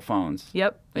 In Apple phones.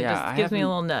 Yep. It Yeah, just gives me a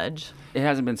little nudge. It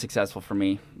hasn't been successful for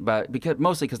me, but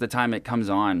mostly because the time it comes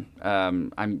on,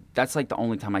 that's like the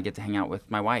only time I get to hang out with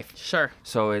my wife. Sure.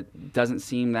 So it doesn't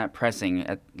seem that pressing.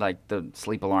 At like the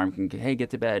sleep alarm can, hey,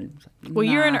 get to bed. Well,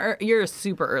 Nah. you're a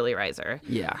super early riser.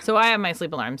 Yeah. So I have my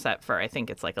sleep alarm set for I think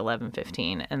it's like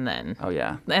 11:15, and then Oh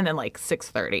yeah, like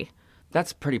 6:30.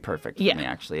 that's pretty perfect for Yeah. me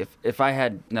actually. If I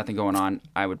had nothing going on,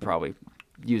 I would probably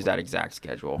use that exact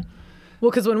schedule.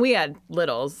 Well, because when we had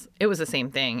littles, it was the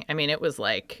same thing. I mean, it was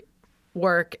like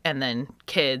work and then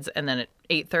kids, and then at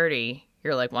 8:30,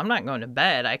 you're like, well, I'm not going to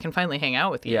bed. I can finally hang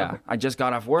out with you. Yeah, I just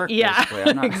got off work. Yeah, basically.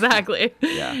 I'm not- exactly.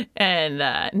 Yeah. And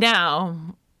now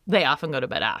they often go to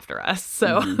bed after us,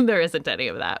 so there isn't any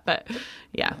of that. But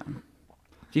yeah.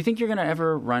 Do you think you're gonna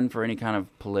ever run for any kind of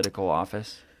political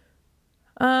office?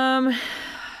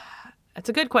 It's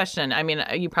a good question. I mean,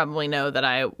 you probably know that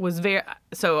I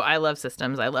love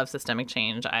systems. I love systemic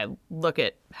change. I look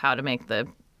at how to make the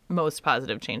most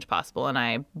positive change possible. And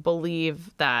I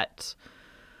believe that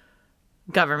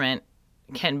government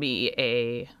can be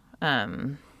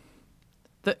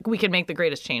we can make the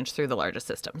greatest change through the largest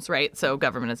systems, right? So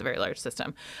government is a very large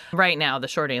system. Right now, the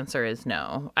short answer is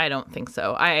no. I don't think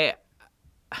so.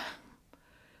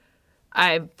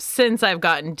 Since I've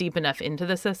gotten deep enough into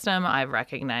the system, I've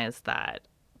recognized that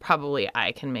probably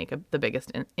I can make the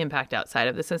biggest impact outside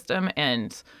of the system.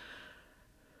 And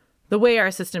the way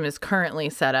our system is currently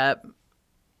set up,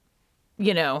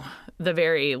 the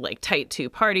very like tight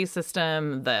two-party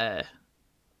system, the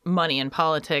money in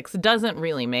politics doesn't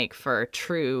really make for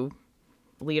true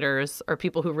leaders or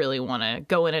people who really want to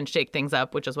go in and shake things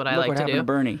up, which is what I Look like what to happened do. to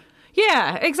Bernie.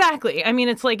 Yeah, exactly. I mean,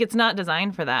 it's like it's not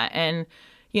designed for that. And,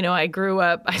 I grew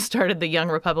up, I started the Young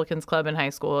Republicans Club in high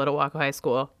school at Owaco High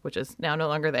School, which is now no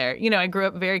longer there. I grew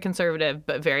up very conservative,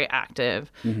 but very active.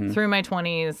 Through my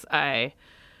 20s, I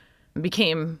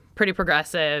became pretty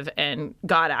progressive and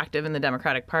got active in the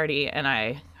Democratic Party. And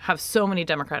I have so many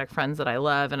Democratic friends that I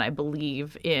love, and I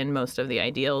believe in most of the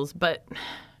ideals. But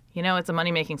it's a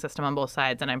money-making system on both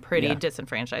sides, and I'm pretty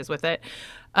disenfranchised with it.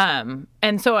 And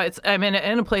so I'm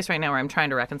in a place right now where I'm trying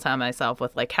to reconcile myself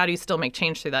with, like, how do you still make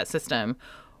change through that system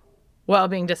while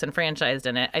being disenfranchised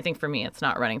in it? I think for me, it's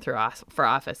not running for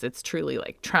office. It's truly,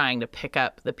 like, trying to pick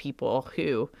up the people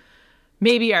who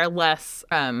maybe are less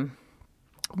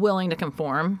willing to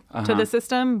conform to the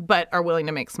system, but are willing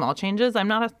to make small changes. I'm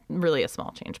not really a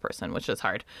small change person, which is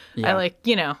hard. Yeah. I like,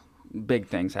 Big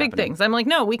things happening. big things. I'm like,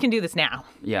 no, we can do this now.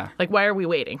 Yeah. Like, why are we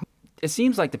waiting? It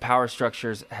seems like the power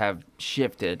structures have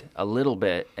shifted a little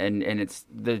bit, and it's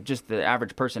the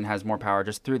average person has more power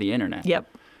just through the internet. Yep.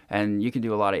 And you can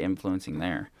do a lot of influencing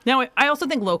there. Now, I also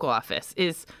think local office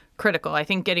is critical. I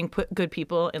think getting good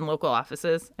people in local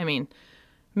offices,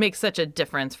 makes such a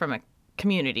difference from a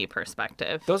community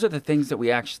perspective. Those are the things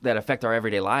that affect our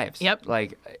everyday lives. Yep.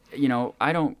 Like,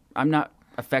 I'm not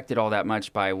affected all that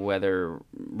much by whether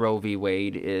Roe v.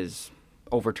 Wade is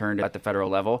overturned at the federal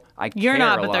level. You're care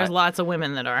not, a but lot. there's lots of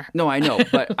women that are. No, I know,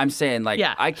 but I'm saying, like,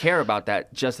 Yeah. I care about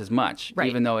that just as much, Right.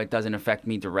 even though it doesn't affect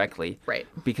me directly. Right.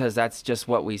 Because that's just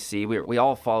what we see. We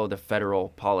all follow the federal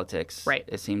politics. Right.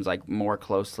 It seems like more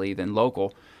closely than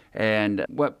local. And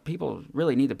what people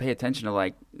really need to pay attention to,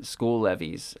 like school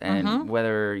levies and Mm-hmm.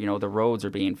 whether, the roads are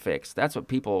being fixed. That's what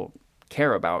people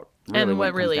care about. Really, And when what it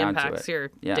comes really down to impacts it.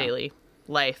 your Yeah. daily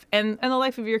life and the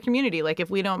life of your community. Like, if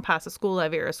we don't pass a school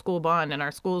levy or a school bond and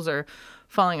our schools are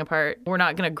falling apart, we're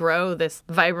not going to grow this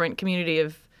vibrant community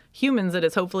of humans that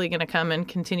is hopefully going to come and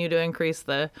continue to increase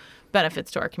the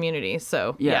benefits to our community.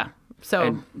 So, Yeah.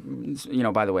 So,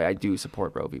 And, by the way, I do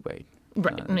support Roe v. Wade.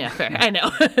 Right. Yeah, fair. I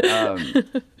know.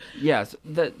 Yes,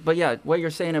 but yeah, what you're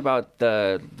saying about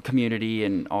the community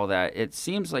and all that, it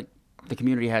seems like the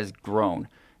community has grown,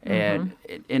 and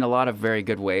in a lot of very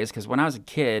good ways. Because when I was a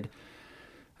kid,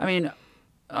 I mean,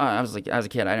 I was a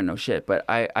kid, I didn't know shit, but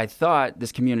I thought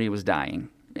this community was dying.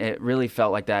 It really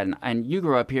felt like that, and you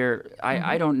grew up here.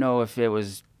 I don't know if it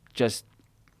was just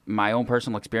my own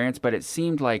personal experience, but it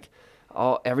seemed like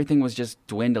everything was just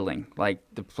dwindling. Like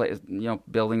the place,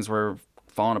 buildings were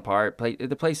falling apart.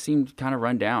 The place seemed kind of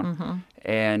run down,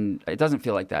 and it doesn't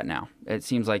feel like that now. It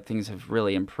seems like things have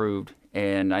really improved,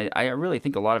 and I really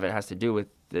think a lot of it has to do with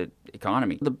the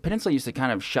economy. The peninsula used to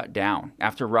kind of shut down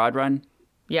after Rod Run.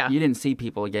 Yeah. You didn't see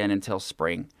people again until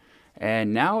spring,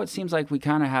 and now it seems like we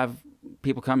kind of have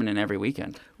people coming in every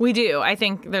weekend. We do. I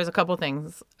think there's a couple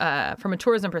things. From a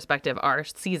tourism perspective, our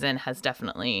season has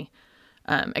definitely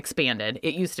expanded.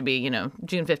 It used to be,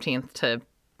 June 15th to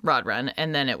Rod Run,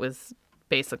 and then it was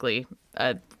basically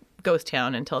a ghost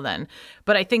town until then.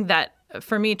 But I think that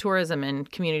for me, tourism and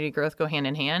community growth go hand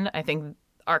in hand. I think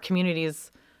our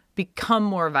communities become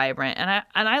more vibrant. And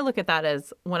I look at that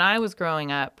as when I was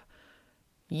growing up,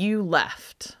 you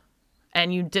left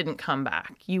and you didn't come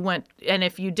back. You went, and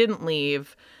if you didn't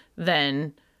leave,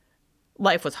 then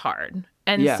life was hard.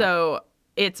 And so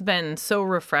it's been so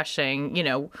refreshing,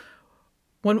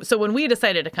 when we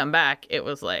decided to come back, it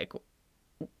was like,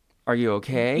 are you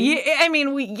okay? Yeah, I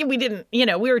mean, we didn't,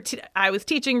 I was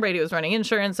teaching, Brady was running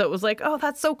insurance, so it was like, oh,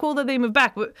 that's so cool that they moved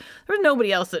back. But there was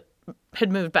nobody else that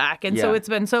had moved back. And so it's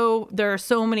been there are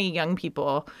so many young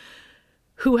people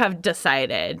who have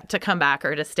decided to come back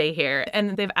or to stay here,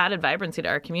 and they've added vibrancy to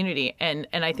our community, and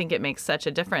I think it makes such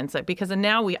a difference. Because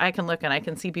now I can look and I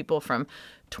can see people from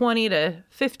 20 to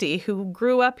 50 who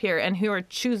grew up here and who are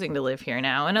choosing to live here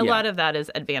now, and a lot of that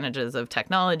is advantages of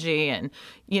technology, and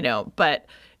but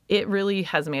it really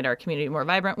has made our community more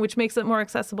vibrant, which makes it more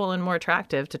accessible and more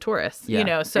attractive to tourists.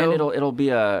 So and it'll be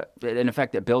an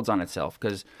effect that builds on itself,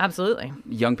 because absolutely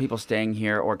young people staying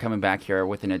here or coming back here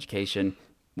with an education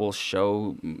will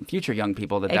show future young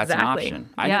people that that's an option.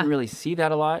 I didn't really see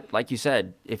that a lot. Like you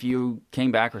said, if you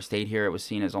came back or stayed here, it was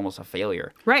seen as almost a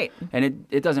failure. Right. And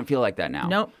it doesn't feel like that now.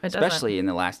 Nope, it doesn't. Especially in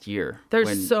the last year.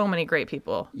 There's so many great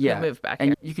people who moved back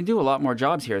here. And you can do a lot more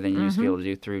jobs here than you used to be able to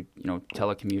do through,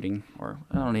 telecommuting, or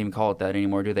I don't even call it that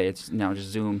anymore, do they? It's now just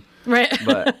Zoom. Right.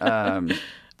 But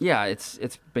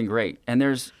it's been great. And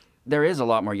there is a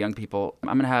lot more young people. I'm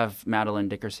going to have Madeline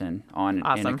Dickerson on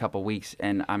in a couple weeks,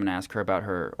 and I'm going to ask her about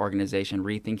her organization,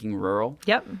 Rethinking Rural.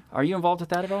 Yep. Are you involved with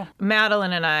that at all?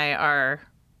 Madeline and I are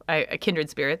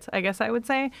kindred spirits, I guess I would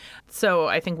say. So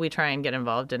I think we try and get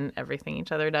involved in everything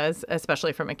each other does,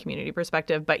 especially from a community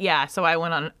perspective. But so I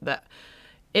went on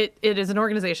It is an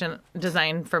organization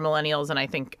designed for millennials, and I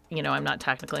think, I'm not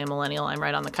technically a millennial, I'm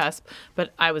right on the cusp,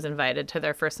 but I was invited to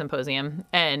their first symposium,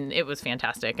 and it was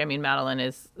fantastic. I mean, Madeline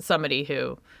is somebody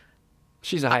who...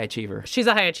 She's a high achiever. She's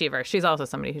a high achiever. She's also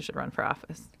somebody who should run for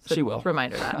office. So she will.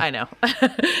 Remind her that. I know.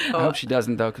 I hope she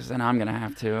doesn't, though, because then I'm going to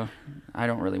have to. I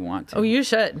don't really want to. Oh, you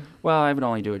should. Well, I would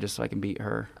only do it just so I can beat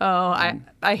her. Oh,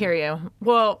 I hear you.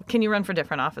 Well, can you run for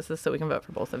different offices so we can vote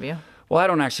for both of you? Well, I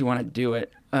don't actually want to do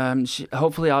it.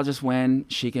 Hopefully, I'll just win.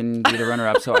 She can be the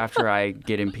runner-up. So after I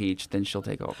get impeached, then she'll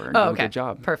take over and do a good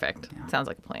job. Perfect. Yeah. Sounds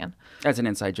like a plan. That's an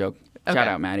inside joke. Okay. Shout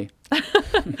out, Maddie.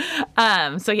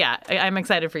 I'm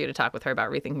excited for you to talk with her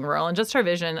about Rethinking Rural and just her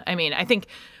vision. I mean, I think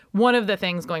one of the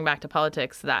things, going back to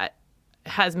politics, that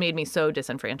has made me so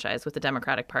disenfranchised with the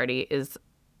Democratic Party is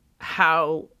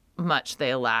how much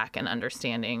they lack an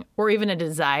understanding or even a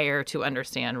desire to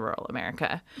understand rural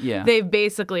America. Yeah. They've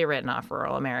basically written off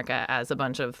rural America as a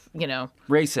bunch of,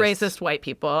 racist white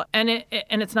people, and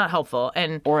it's not helpful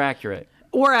or accurate.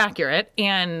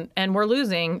 And we're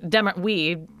losing.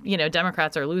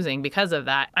 Democrats are losing because of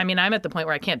that. I mean, I'm at the point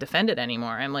where I can't defend it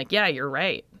anymore. I'm like, yeah, you're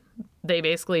right. They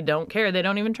basically don't care. They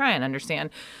don't even try and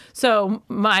understand. So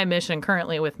my mission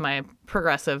currently with my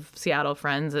progressive Seattle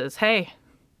friends is, hey,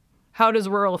 how does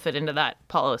rural fit into that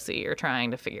policy you're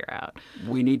trying to figure out?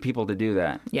 We need people to do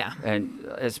that. Yeah. And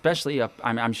especially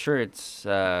I'm sure it's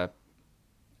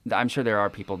I'm sure there are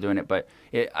people doing it, but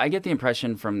I get the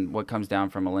impression from what comes down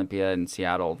from Olympia and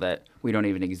Seattle that we don't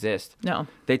even exist. No.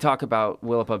 They talk about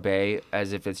Willapa Bay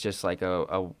as if it's just like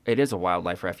it is a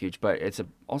wildlife refuge, but it's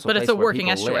also but a place it's a where working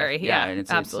people estuary. live. Yeah, and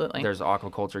absolutely. There's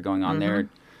aquaculture going on there.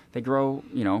 They grow,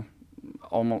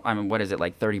 almost, what is it,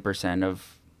 like 30%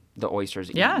 of the oysters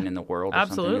eaten in the world or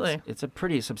absolutely. Something. It's a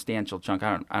pretty substantial chunk.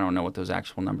 I don't know what those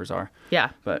actual numbers are. Yeah.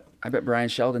 But I bet Brian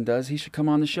Sheldon does. He should come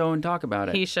on the show and talk about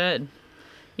it. He should.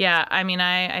 Yeah, I mean,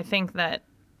 I think that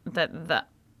the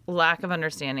lack of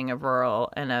understanding of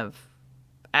rural and of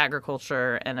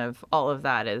agriculture and of all of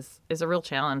that is a real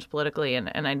challenge politically,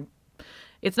 and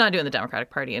it's not doing the Democratic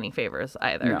Party any favors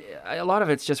either. A lot of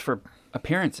it's just for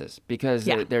appearances because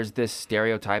Yeah. there's this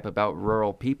stereotype about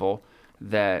rural people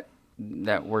that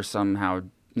we're somehow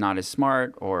not as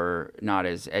smart or not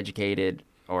as educated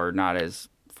or not as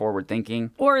forward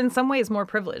thinking. Or in some ways more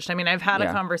privileged. I mean, I've had a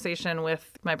Yeah. conversation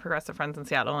with my progressive friends in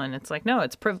Seattle, and it's like, no,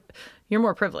 you're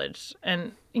more privileged.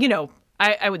 And,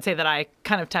 I would say that I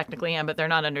kind of technically am, but they're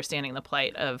not understanding the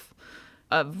plight of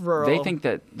rural. They think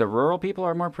that the rural people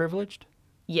are more privileged?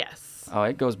 Yes. Oh,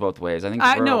 it goes both ways. I think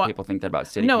the rural people think that about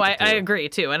city No, people I too. agree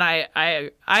too. And I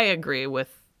agree with,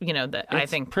 that I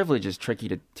think privilege is tricky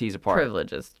to tease apart.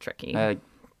 privilege is tricky.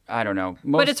 I don't know.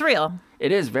 But it's real.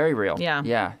 It is very real. Yeah.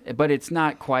 Yeah. But it's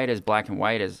not quite as black and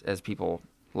white as people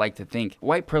like to think.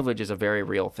 White privilege is a very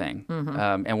real thing.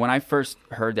 Mm-hmm. And when I first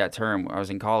heard that term, I was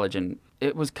in college, and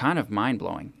it was kind of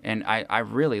mind-blowing. And I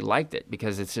really liked it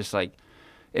because it's just like,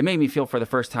 it made me feel for the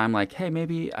first time like, hey,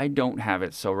 maybe I don't have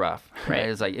it so rough. Right.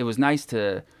 It's like, it was nice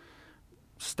to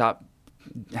stop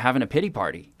having a pity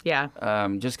party. Yeah.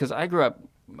 Just because I grew up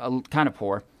kind of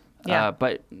poor, Yeah.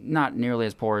 but not nearly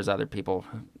as poor as other people.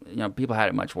 People had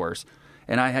it much worse.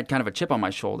 And I had kind of a chip on my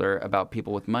shoulder about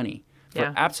people with money for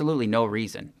Yeah. absolutely no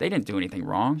reason. They didn't do anything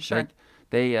wrong. Sure. Like,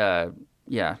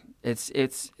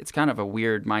 it's kind of a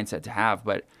weird mindset to have,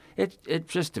 but it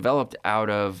just developed out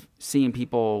of seeing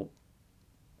people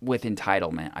with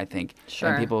entitlement, I think. Sure.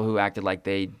 And people who acted like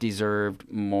they deserved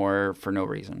more for no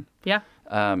reason. Yeah.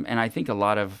 And I think a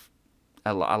lot of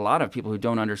people who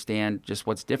don't understand just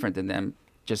what's different than them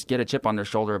just get a chip on their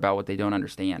shoulder about what they don't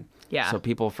understand. Yeah. So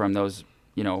people from those,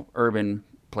 urban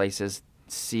places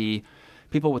see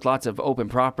people with lots of open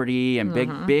property and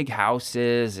big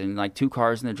houses and like 2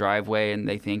 cars in the driveway, and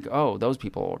they think, oh, those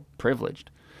people are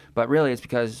privileged. But really, it's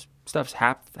because stuff's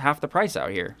half the price out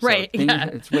here. So Right, yeah.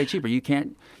 It's way cheaper. You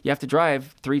have to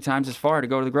drive 3 times as far to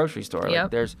go to the grocery store. Yep.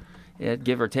 Like there's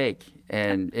give or take,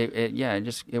 and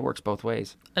it works both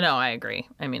ways. No, I agree.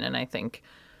 I mean, and I think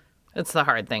it's the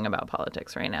hard thing about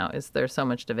politics right now is there's so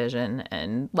much division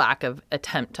and lack of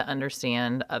attempt to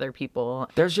understand other people.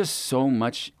 There's just so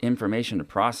much information to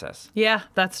process. Yeah,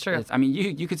 that's true. I mean,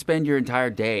 you could spend your entire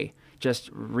day just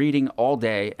reading all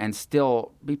day and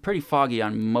still be pretty foggy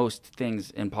on most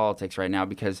things in politics right now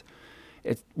because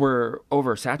we're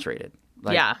oversaturated.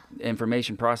 Like, Yeah.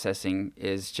 Information processing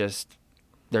is just,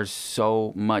 there's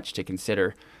so much to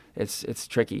consider. It's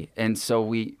tricky. And so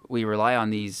we rely on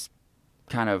these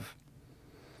kind of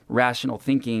rational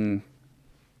thinking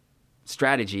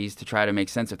strategies to try to make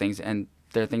sense of things. And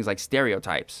there are things like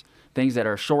stereotypes, things that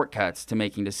are shortcuts to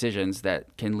making decisions that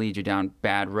can lead you down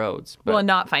bad roads. But, Well,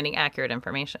 not finding accurate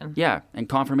information. yeah, and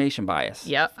confirmation bias.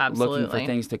 Yep, Looking absolutely. for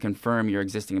things to confirm your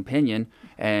existing opinion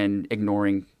and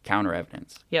ignoring counter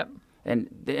evidence. Yep. And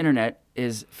the internet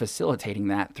is facilitating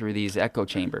that through these echo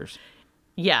chambers.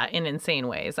 Yeah, in insane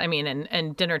ways. I mean,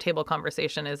 and dinner table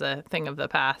conversation is a thing of the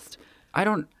past. I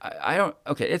don't,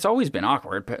 okay, it's always been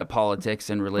awkward, politics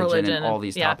and religion and all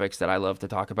these yeah. topics that I love to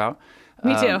talk about.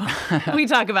 Me too. We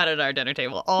talk about it at our dinner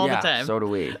table all yeah, the time. so do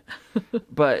we.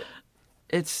 But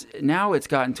it's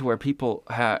gotten to where people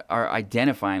are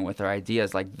identifying with their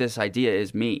ideas. Like, this idea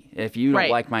is me. If you don't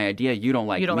Right. like my idea, you don't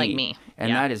like me. You don't like me. And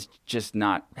Yeah. that is just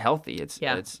not healthy.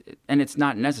 Yeah. It's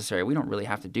not necessary. We don't really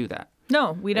have to do that.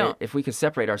 No, we don't. If we could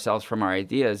separate ourselves from our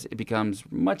ideas, it becomes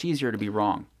much easier to be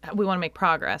wrong. We want to make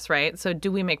progress, right? So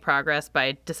do we make progress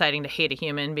by deciding to hate a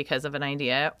human because of an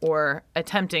idea or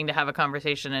attempting to have a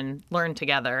conversation and learn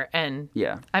together? And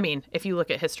Yeah. I mean, if you look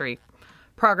at history,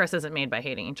 progress isn't made by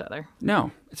hating each other.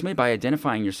 No, it's made by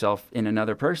identifying yourself in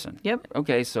another person. Yep.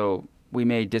 Okay, so we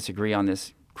may disagree on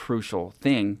this crucial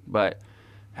thing, but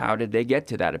how did they get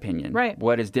to that opinion? Right.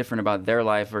 What is different about their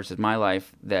life versus my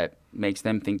life that makes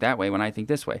them think that way when I think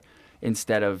this way?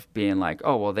 Instead of being like,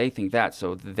 oh, well, they think that,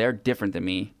 so they're different than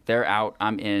me. They're out,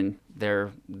 I'm in,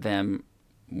 they're them,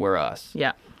 we're us.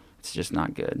 Yeah. It's just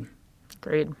not good.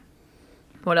 Agreed.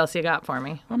 What else you got for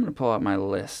me? I'm going to pull out my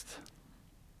list.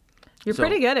 You're So-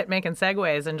 pretty good at making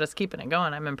segues and just keeping it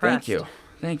going. I'm impressed.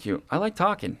 Thank you. I like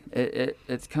talking.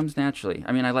 It comes naturally.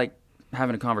 I mean, I like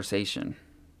having a conversation.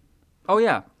 Oh,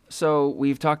 yeah. So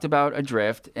we've talked about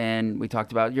Adrift, and we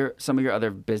talked about some of your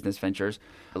other business ventures.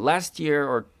 Last year,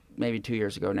 or maybe 2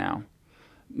 years ago now,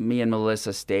 me and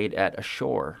Melissa stayed at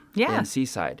Ashore in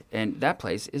Seaside, and that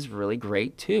place is really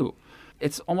great too.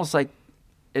 It's almost like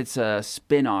it's a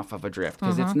spin-off of Adrift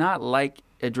because it's not like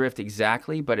Adrift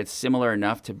exactly, but it's similar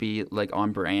enough to be like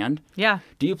on brand. Yeah.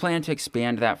 Do you plan to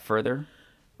expand that further?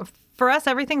 For us,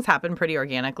 everything's happened pretty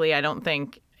organically. I don't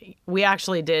think we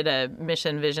actually did a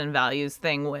mission, vision, values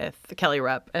thing with Kelly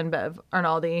Rupp and Bev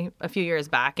Arnaldi a few years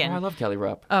back. And I love Kelly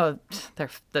Rupp. oh, they're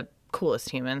the coolest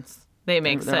humans. They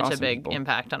make They're such awesome a big people.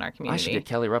 impact on our I community. should get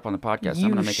Kelly Rupp on the podcast. You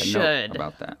I'm going to make a should, note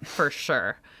about that. for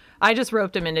sure. I just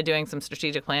roped him into doing some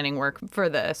strategic planning work for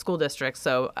the school district,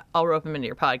 so I'll rope him into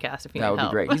your podcast if you That need would be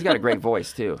help. great. He's got a great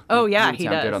voice, too. Oh, yeah, would he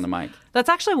sound does. good on the mic. That's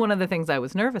actually one of the things I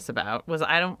was nervous about. Was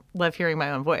I don't love hearing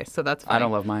my own voice, so that's fine. I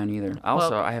don't love mine either.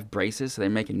 Also, I have braces, so they're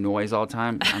making noise all the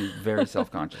time. I'm very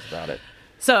self-conscious about it.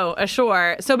 So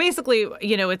Ashore. So basically,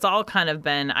 it's all kind of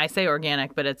been, I say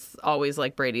organic, but it's always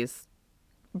like Brady's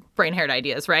brain-haired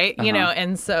ideas, right?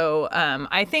 And so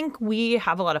I think we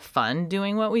have a lot of fun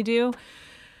doing what we do.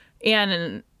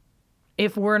 And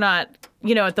if we're not,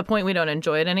 at the point we don't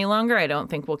enjoy it any longer, I don't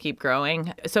think we'll keep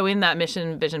growing. So in that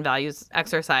mission, vision, values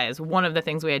exercise, one of the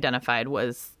things we identified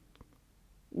was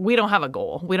we don't have a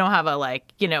goal. We don't have a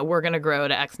we're going to grow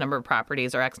to X number of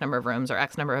properties or X number of rooms or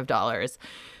X number of dollars.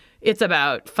 It's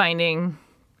about finding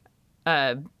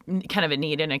kind of a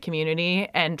need in a community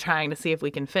and trying to see if we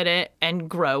can fit it and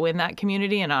grow in that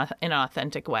community in an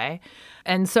authentic way.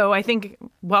 And so I think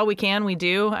while we can, we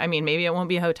do. I mean, maybe it won't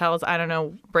be hotels. I don't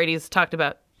know. Brady's talked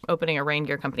about opening a rain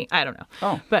gear company. I don't know.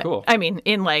 Oh, but, cool. I mean,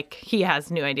 he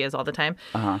has new ideas all the time.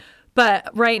 Uh-huh. But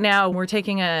right now we're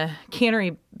taking a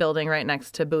cannery building right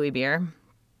next to Bowie Beer.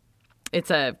 It's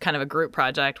a kind of a group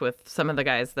project with some of the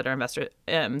guys that are investors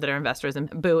in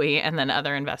Bowie and then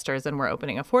other investors, and we're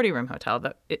opening a 40-room hotel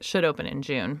that it should open in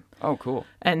June. Oh, cool.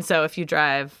 And so if you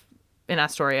drive in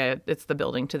Astoria, it's the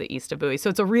building to the east of Bowie. So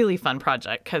it's a really fun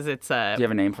project because it's a Do you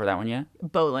have a name for that one yet?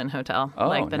 Bolin Hotel, Oh,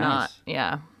 like the nice. knot.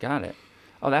 Yeah. Got it.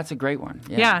 Oh, that's a great one.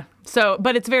 Yeah. So,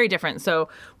 but it's very different. So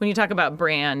when you talk about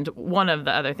brand, one of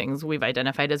the other things we've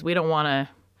identified is we don't want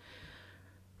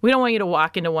you to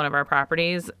walk into one of our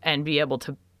properties and be able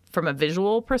to, from a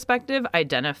visual perspective,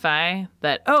 identify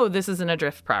that, oh, this is an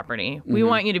Adrift property. Mm-hmm. We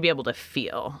want you to be able to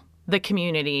feel the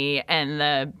community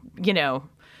and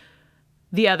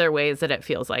the other ways that it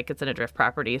feels like it's an Adrift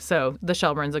property. So the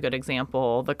Shelburne's a good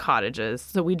example, the cottages.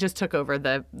 So we just took over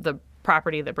the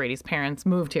property that Brady's parents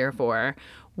moved here for.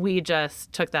 We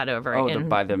just took that over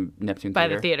by the Neptune by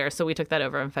Theater. the theater. So we took that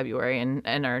over in February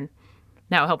and are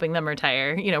now helping them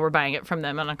retire. We're buying it from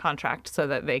them on a contract so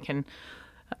that they can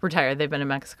retire. They've been in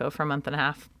Mexico for a month and a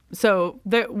half. So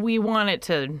we want it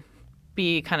to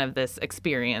be kind of this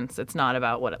experience. It's not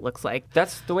about what it looks like.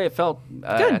 That's the way it felt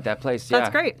at that place. That's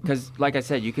Yeah. great. Because, like I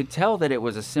said, you could tell that it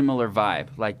was a similar vibe.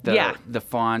 Like the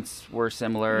fonts were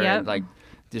similar, Yep. and like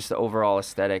just the overall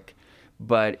aesthetic.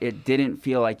 But it didn't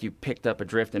feel like you picked up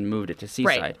Adrift and moved it to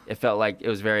Seaside. Right. It felt like it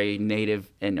was very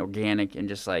native and organic, and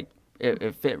just like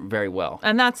it fit very well.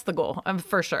 And that's the goal,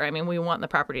 for sure. I mean, we want the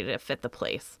property to fit the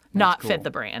place, not fit cool. the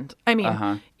brand. I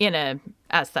mean, in a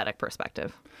aesthetic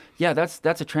perspective. Yeah, that's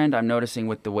a trend I'm noticing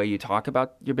with the way you talk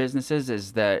about your businesses,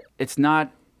 is that it's not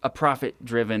a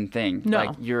profit-driven thing. No.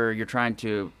 Like you're trying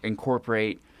to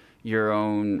incorporate your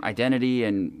own identity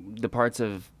and the parts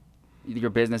of your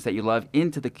business that you love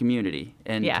into the community,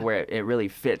 and Yeah. to where it really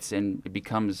fits and it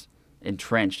becomes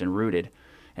entrenched and rooted.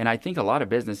 And I think a lot of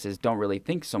businesses don't really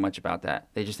think so much about that.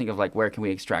 They just think of like, where can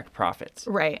we extract profits?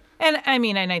 Right. And I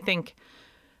mean, and I think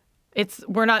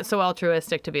we're not so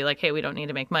altruistic to be like, hey, we don't need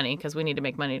to make money because we need to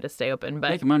make money to stay open.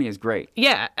 But Making money is great.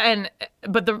 yeah,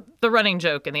 but the running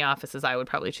joke in the office is I would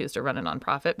probably choose to run a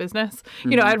nonprofit business.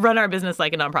 I'd run our business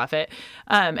like a nonprofit.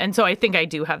 And so I think I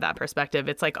do have that perspective.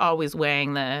 It's like always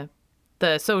weighing the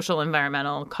social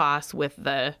environmental costs with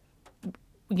the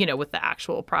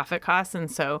actual profit costs. And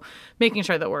so making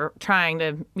sure that we're trying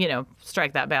to,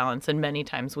 strike that balance. And many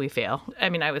times we fail. I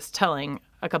mean, I was telling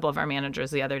a couple of our managers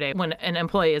the other day, when an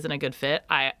employee isn't a good fit,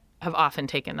 I have often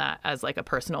taken that as like a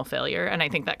personal failure. And I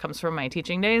think that comes from my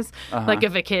teaching days. Like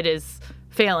if a kid is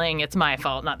failing, it's my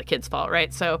fault, not the kid's fault.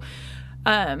 Right. So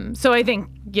I think,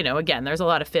 again, there's a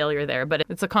lot of failure there, but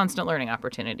it's a constant learning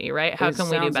opportunity, right? How It can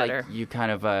we do sounds better? Like you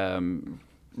kind of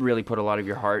really put a lot of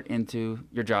your heart into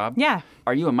your job. Yeah.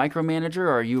 Are you a micromanager,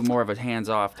 or are you more of a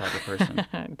hands-off type of person?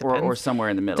 or somewhere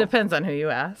in the middle? Depends on who you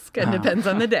ask and depends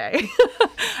on the day.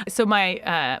 So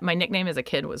my nickname as a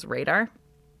kid was Radar.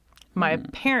 My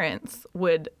parents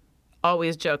would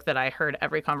always joke that I heard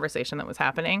every conversation that was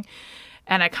happening.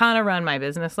 And I kind of run my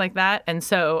business like that. And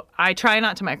so I try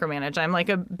not to micromanage. I'm like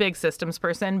a big systems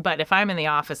person. But if I'm in the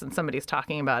office and somebody's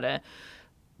talking about a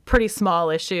pretty small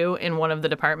issue in one of the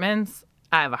departments,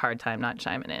 I have a hard time not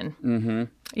chiming in.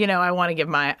 Mm-hmm. I want to give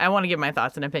my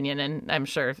thoughts and opinion. And I'm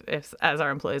sure if as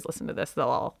our employees listen to this, they'll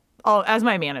all as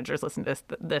my managers listen to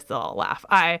this, they'll all laugh.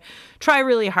 I try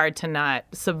really hard to not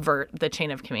subvert the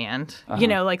chain of command.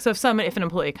 So if an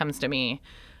employee comes to me,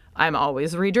 I'm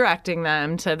always redirecting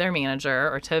them to their manager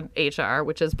or to HR,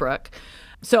 which is Brooke.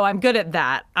 So I'm good at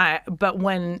that. But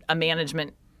when a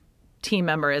management team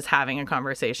member is having a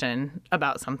conversation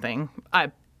about something,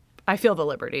 I feel the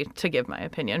liberty to give my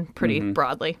opinion pretty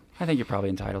broadly. I think you're probably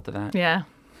entitled to that. Yeah.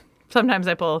 Sometimes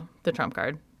I pull the trump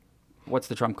card. What's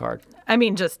the trump card? I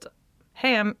mean, just,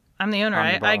 hey, I'm the owner.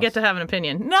 I'm the I get boss. to have an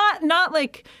opinion. Not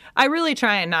like, I really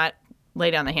try and not lay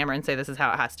down the hammer and say this is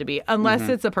how it has to be, unless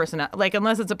it's a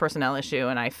personnel issue,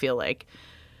 and I feel like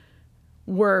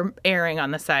we're erring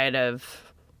on the side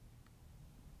of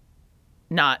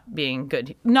not being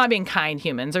kind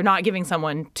humans, or not giving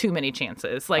someone too many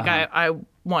chances. Like I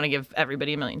want to give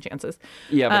everybody a million chances.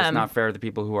 Yeah, but it's not fair to the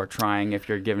people who are trying if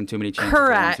you're given too many chances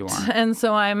Correct. to the ones who aren't. And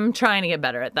so I'm trying to get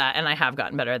better at that, and I have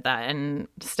gotten better at that. And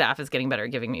staff is getting better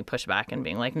at giving me pushback and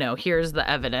being like, "No, here's the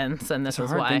evidence, and this It's a is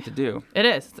hard why." thing to do. It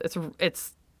is.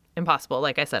 It's impossible.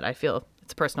 Like I said, I feel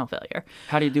it's a personal failure.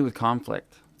 How do you do with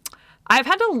conflict? I've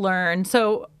had to learn.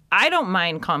 So I don't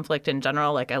mind conflict in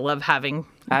general. Like I love having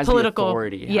As the political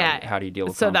authority, how do you deal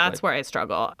with So conflict? that's where I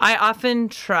struggle. I often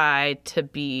try to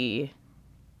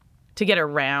get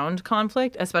around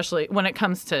conflict, especially when it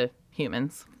comes to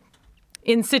humans,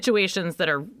 in situations that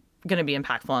are going to be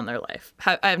impactful in their life.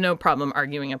 I have no problem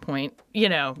arguing a point,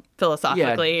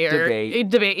 philosophically or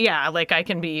debate. Yeah, like I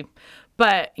can be.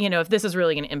 But, if this is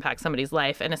really going to impact somebody's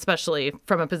life, and especially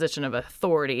from a position of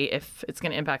authority, if it's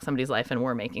going to impact somebody's life and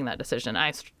we're making that decision,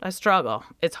 I struggle.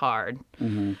 It's hard.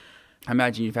 I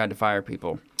imagine you've had to fire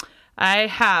people. I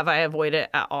have. I avoid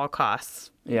it at all costs.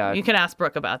 Yeah. You can ask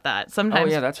Brooke about that.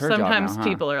 Sometimes, that's her job sometimes now, huh?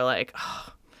 people are like,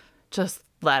 just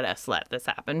let this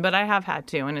happen. But I have had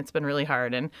to, and it's been really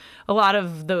hard. And a lot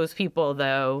of those people,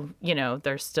 though,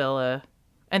 there's still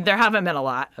and there haven't been a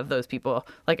lot of those people.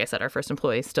 Like I said, our first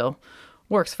employee still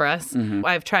works for us.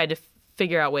 I've tried to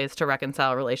figure out ways to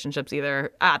reconcile relationships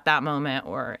either at that moment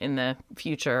or in the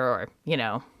future, or,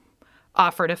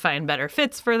 offer to find better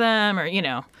fits for them, or,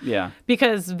 Yeah.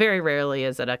 because very rarely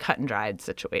is it a cut and dried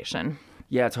situation.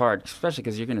 Yeah, it's hard, especially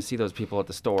because you're going to see those people at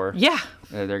the store. Yeah.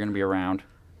 They're going to be around.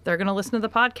 They're going to listen to the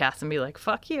podcast and be like,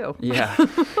 fuck you. Yeah.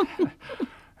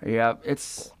 Yeah,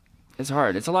 it's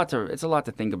hard. It's a lot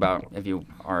to think about if you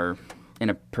are in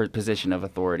a position of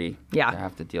authority. Yeah. To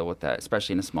have to deal with that,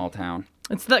 especially in a small town.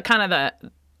 It's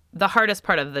the hardest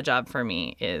part of the job for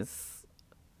me is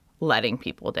letting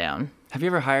people down. Have you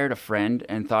ever hired a friend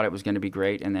and thought it was going to be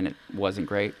great and then it wasn't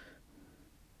great?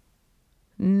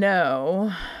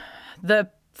 No. The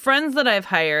friends that I've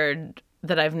hired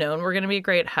that I've known were going to be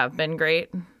great have been great.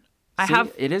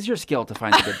 It is your skill to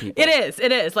find the good people.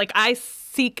 It is. Like, I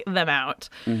seek them out.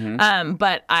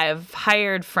 But I've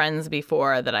hired friends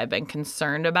before that I've been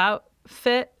concerned about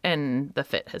fit, and the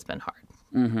fit has been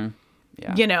hard.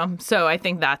 Yeah. So I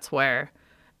think that's where,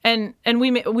 and we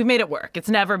made it work. It's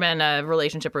never been a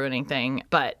relationship ruining thing,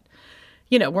 but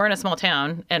we're in a small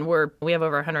town and we have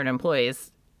over 100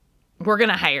 employees. We're going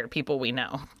to hire people we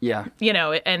know. Yeah.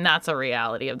 And that's a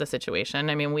reality of the situation.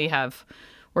 I mean,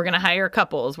 we're going to hire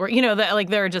couples.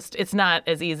 It's not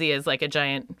as easy as like a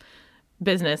giant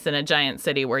business in a giant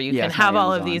city where you can it's not have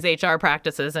all of Amazon. these HR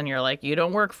practices and you're like, you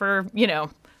don't work for,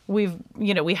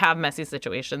 we have messy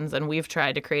situations, and we've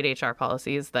tried to create HR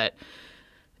policies that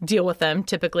deal with them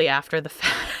typically after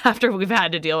we've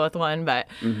had to deal with one. But,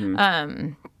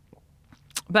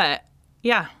 but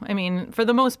yeah, I mean, for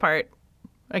the most part,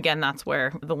 again, that's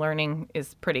where the learning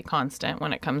is pretty constant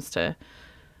when it comes to,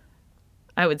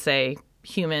 I would say,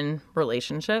 human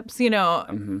relationships. HR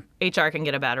can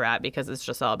get a bad rap because it's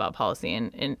just all about policy,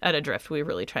 and at Adrift we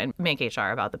really try and make HR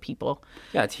about the people.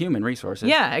 Yeah, it's human resources.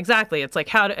 Yeah, exactly. It's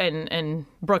like and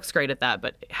Brooke's great at that,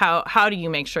 but how do you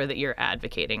make sure that you're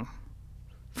advocating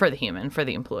for the human, for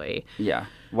the employee? Yeah,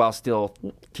 while still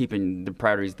keeping the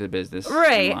priorities of the business in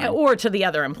Right. mind. Or to the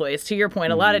other employees. To your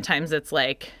point, a lot of times it's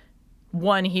like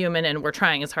one human and we're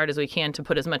trying as hard as we can to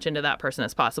put as much into that person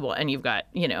as possible. And you've got,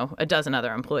 a dozen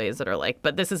other employees that are like,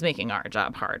 but this is making our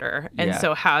job harder. And Yeah.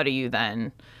 so how do you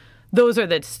then, those are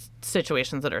the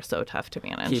situations that are so tough to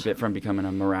manage. Keep it from becoming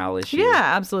a morale issue. Yeah,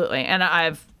 absolutely. And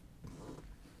I've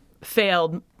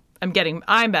failed.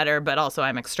 I'm better, but also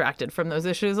I'm extracted from those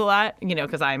issues a lot,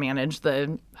 because I manage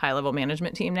the high level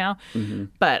management team now.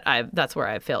 But that's where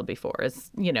I've failed before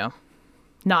is,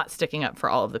 not sticking up for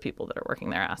all of the people that are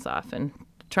working their ass off and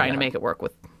trying to make it work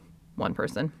with one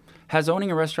person. Has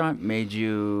owning a restaurant made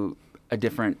you a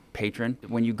different patron?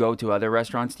 When you go to other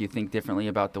restaurants, do you think differently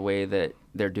about the way that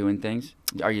they're doing things?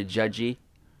 Are you judgy?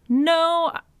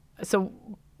 No. So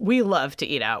we love to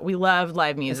eat out. We love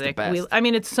live music. best.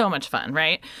 It's so much fun,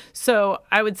 right? So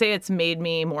I would say it's made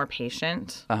me more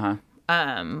patient, Uh-huh.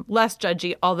 less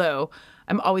judgy, although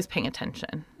I'm always paying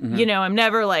attention. You know, I'm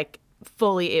never like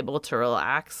fully able to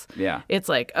relax. Yeah. It's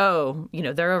like, oh, you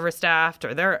know, they're overstaffed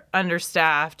or they're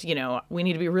understaffed. You know, we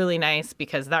need to be really nice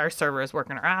because our server is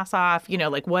working our ass off, you know,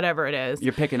 like whatever it is.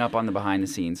 You're picking up on the behind the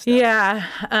scenes stuff.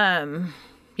 Yeah.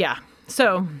 Yeah.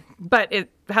 So, but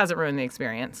it hasn't ruined the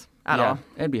experience at all.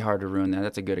 It'd be hard to ruin that.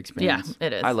 That's a good experience. Yeah,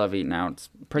 it is. I love eating out. It's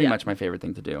pretty much my favorite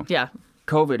thing to do. Yeah.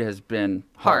 COVID has been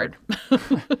hard.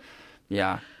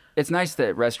 Yeah. It's nice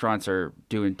that restaurants are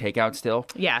doing takeout still.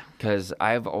 Yeah. Because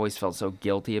I've always felt so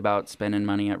guilty about spending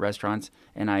money at restaurants,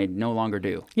 and I no longer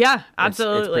do. Yeah,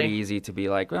 absolutely. It's pretty easy to be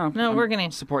like, well, No, we're gonna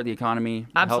support the economy,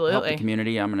 help Absolutely. the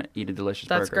community. I'm going to eat a delicious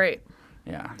burger. That's great.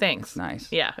 Yeah. Thanks. It's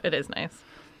nice. Yeah, it is nice.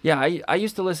 Yeah, I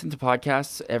used to listen to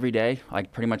podcasts every day,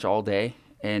 like pretty much all day,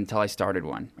 until I started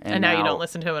one. And now you don't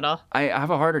listen to him at all? I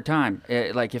have a harder time.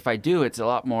 Like if I do, it's a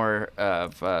lot more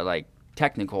of like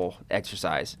technical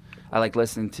exercise. I like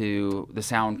listening to the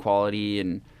sound quality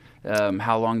and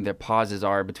how long their pauses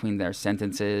are between their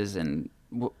sentences and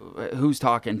who's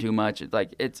talking too much.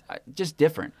 Like it's just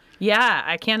different. Yeah,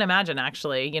 I can't imagine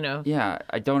actually, you know. Yeah,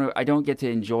 I don't get to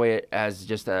enjoy it as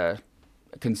just a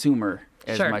consumer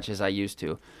as Sure. much as I used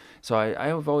to. So I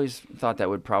have always thought that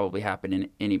would probably happen in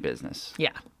any business.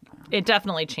 Yeah. It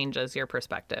definitely changes your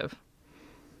perspective.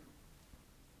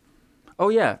 Oh,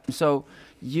 yeah. So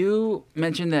you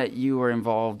mentioned that you were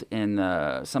involved in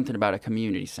something about a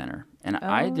community center. And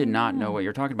I did not know what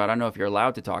you're talking about. I don't know if you're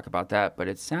allowed to talk about that, but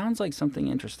it sounds like something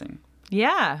interesting.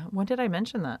 Yeah. When did I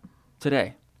mention that?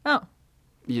 Today. Oh.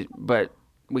 But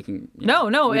we can... No,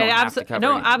 we don't have to cover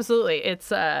anything. absolutely.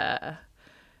 It's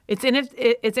in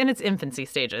its infancy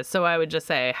stages. So I would just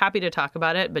say happy to talk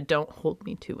about it, but don't hold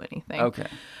me to anything. Okay.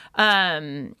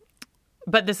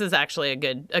 But this is actually a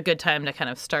good time to kind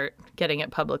of start getting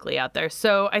it publicly out there.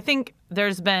 So I think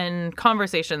there's been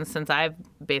conversations since I've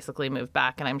basically moved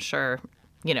back, and I'm sure,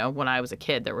 you know, when I was a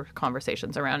kid, there were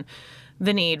conversations around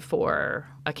the need for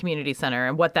a community center,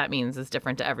 and what that means is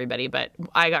different to everybody. But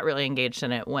I got really engaged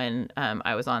in it when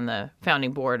I was on the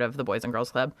founding board of the Boys and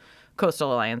Girls Club,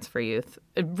 Coastal Alliance for Youth,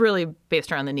 really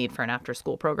based around the need for an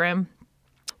after-school program.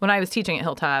 When I was teaching at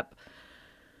Hilltop,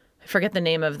 I forget the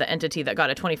name of the entity that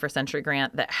got a 21st Century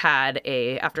grant that had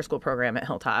a after-school program at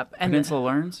Hilltop. And Peninsula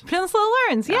Learns? Peninsula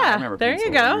Learns, I yeah. remember There you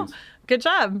Peninsula go. Learns. Good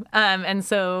job. And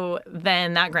so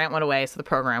then that grant went away, so the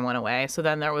program went away. So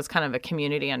then there was kind of a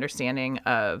community understanding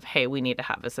of, hey, we need to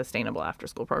have a sustainable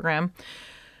after-school program.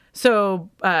 So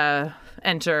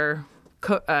enter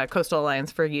Coastal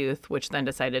Alliance for Youth, which then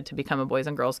decided to become a Boys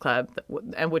and Girls Club,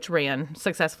 and which ran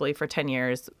successfully for 10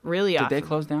 years. Really Did awesome. they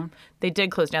close down? They did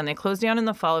close down. They closed down in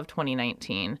the fall of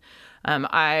 2019.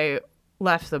 I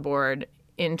left the board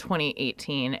in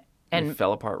 2018. And It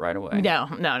fell apart right away. no,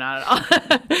 not at all.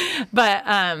 But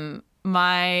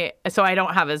so I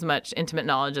don't have as much intimate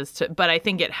knowledge but I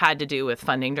think it had to do with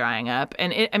funding drying up.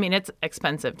 And it's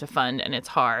expensive to fund and it's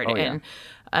hard. Oh, yeah.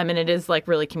 And it is like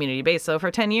really community based. So for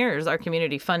 10 years, our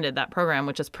community funded that program,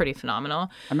 which is pretty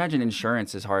phenomenal. I imagine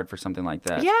insurance is hard for something like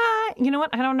that. Yeah, you know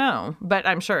what? I don't know, but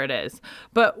I'm sure it is.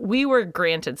 But we were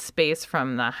granted space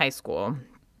from the high school,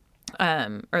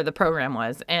 or the program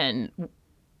was, and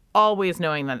always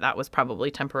knowing that was probably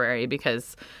temporary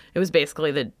because it was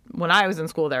basically when I was in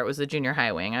school there, it was the junior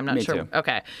high wing. I'm not Me sure. too.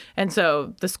 Okay. And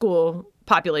so the school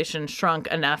population shrunk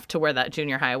enough to where that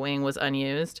junior high wing was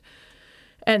unused.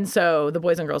 And so the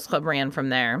Boys and Girls Club ran from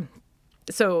there.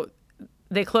 So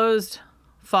they closed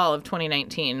fall of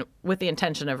 2019 with the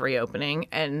intention of reopening.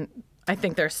 And I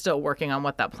think they're still working on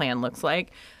what that plan looks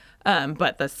like.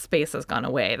 But the space has gone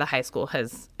away. The high school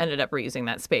has ended up reusing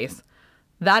that space.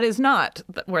 That is not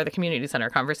where the community center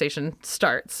conversation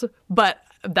starts, but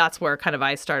that's where kind of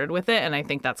I started with it. And I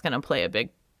think that's going to play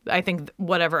I think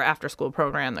whatever after school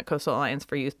program that Coastal Alliance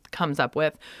for Youth comes up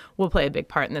with will play a big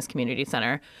part in this community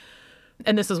center.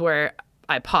 And this is where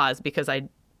I pause because I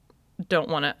don't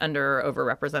want to under or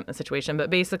overrepresent the situation. But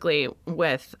basically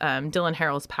with Dylan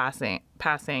Harrell's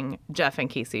passing, Jeff and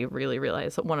Casey really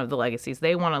realized that one of the legacies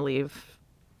they want to leave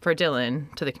for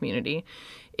Dylan to the community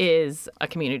is a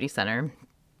community center.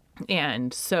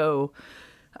 And so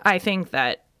I think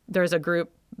that there's a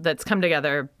group that's come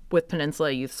together with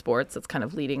Peninsula Youth Sports that's kind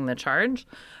of leading the charge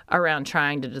around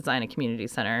trying to design a community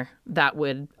center that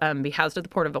would be housed at the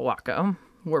Port of Owaco.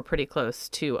 We're pretty close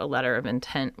to a letter of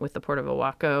intent with the Port of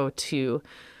Owaco to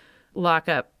lock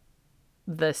up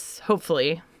this,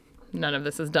 hopefully, none of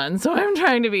this is done, so I'm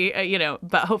trying to be,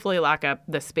 but hopefully lock up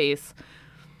the space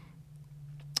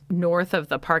north of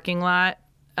the parking lot,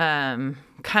 kind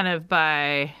of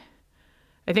by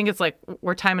I think it's like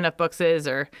where Time Enough Books is,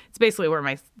 or it's basically where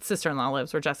my sister-in-law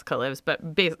lives, where Jessica lives, but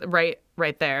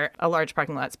right there, a large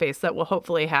parking lot space that will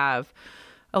hopefully have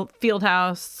a field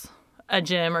house, a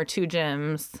gym or 2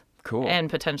 gyms, Cool. and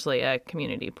potentially a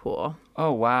community pool.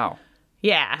 Oh, wow.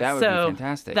 Yeah, That would be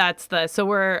fantastic. So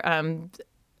we're.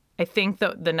 I think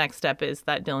the next step is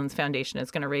that Dylan's Foundation is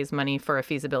going to raise money for a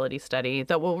feasibility study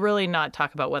that will really not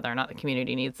talk about whether or not the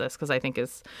community needs this, because I think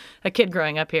as a kid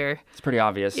growing up here, It's pretty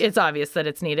obvious. it's obvious that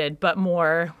it's needed, but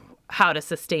more how to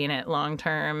sustain it long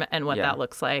term and what Yeah. that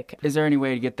looks like. Is there any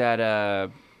way to get that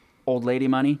old lady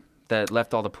money that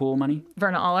left all the pool money?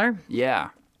 Verna Aller, Yeah.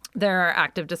 there are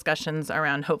active discussions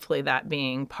around hopefully that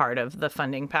being part of the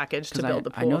funding package to 'Cause build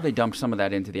the pool. I know they dumped some of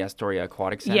that into the Astoria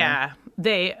Aquatic Center. Yeah,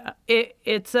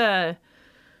 it's a.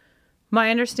 My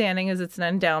understanding is it's an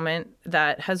endowment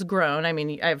that has grown. I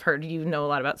mean, I've heard you know a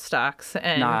lot about stocks,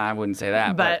 and Nah, I wouldn't say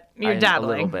that. but you're A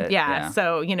dabbling. little bit. Yeah.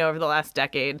 So over the last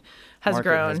decade has Market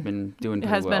grown. has been doing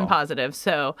pretty has been well. positive.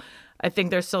 So I think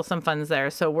there's still some funds there.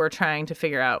 So we're trying to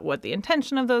figure out what the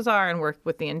intention of those are and work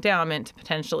with the endowment to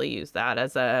potentially use that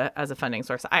as a funding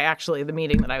source. The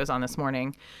meeting that I was on this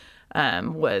morning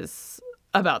was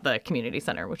about the community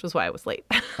center, which was why I was late.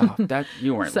 Oh, that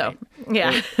you weren't So,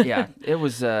 late. yeah. It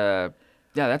was.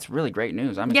 That's really great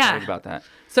news. I'm Yeah. excited about that.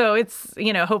 So it's,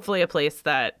 hopefully a place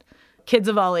that kids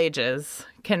of all ages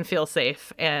can feel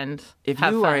safe and If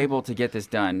have you fun. are able to get this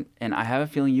done, and I have a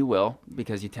feeling you will,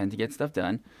 because you tend to get stuff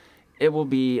done, it will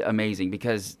be amazing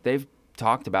because they've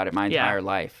talked about it my Yeah. entire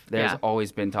life. There's Yeah.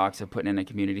 always been talks of putting in a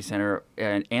community center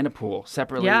and a pool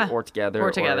separately Yeah. or together.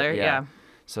 Or together, yeah.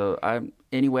 So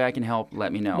any way I can help,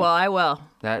 let me know. Well, I will.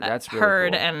 That's really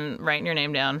Heard cool. and writing your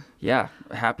name down. Yeah,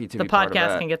 happy to The be part of podcast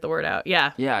that. can get the word out.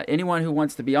 Yeah. Yeah, anyone who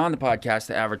wants to be on the podcast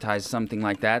to advertise something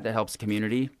like that helps the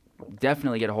community,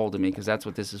 definitely get a hold of me because that's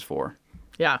what this is for.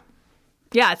 Yeah.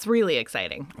 Yeah, it's really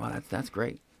exciting. Well, that's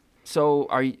great. So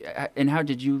and how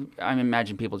did you, I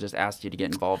imagine people just asked you to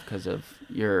get involved because of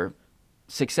your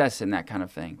success in that kind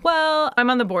of thing. Well, I'm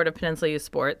on the board of Peninsula Youth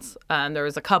Sports. There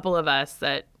was a couple of us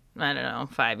that, I don't know,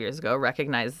 5 years ago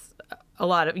recognized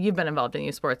you've been involved in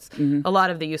youth sports. Mm-hmm. A lot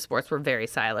of the youth sports were very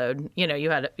siloed. You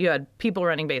had people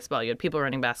running baseball, you had people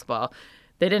running basketball.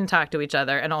 They didn't talk to each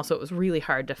other, and also it was really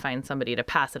hard to find somebody to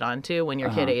pass it on to when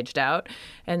your kid aged out.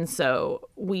 And so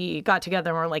we got together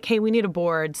and we're like, hey, we need a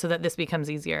board so that this becomes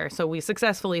easier. So we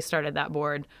successfully started that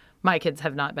board. My kids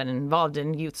have not been involved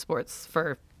in youth sports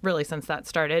for really since that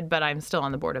started, but I'm still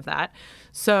on the board of that.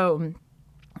 So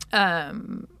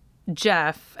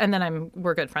Jeff, and then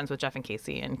we're good friends with Jeff and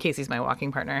Casey, and Casey's my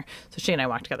walking partner. So she and I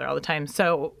walk together all the time.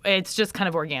 So it's just kind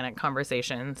of organic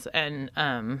conversations. And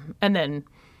then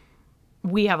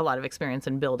we have a lot of experience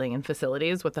in building and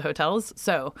facilities with the hotels.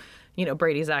 So,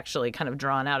 Brady's actually kind of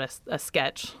drawn out a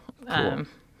sketch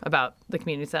about the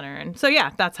community center. And so,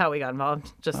 yeah, that's how we got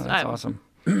involved. Just That's awesome.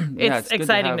 It's good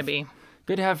exciting to be.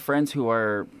 Good to have friends who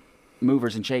are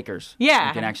movers and shakers. Yeah.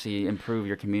 You can actually improve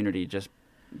your community just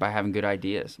by having good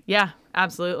ideas. Yeah,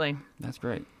 absolutely. That's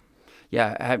great.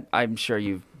 Yeah, I'm sure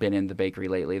you've been in the bakery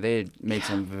lately. They made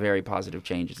some very positive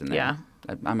changes in there.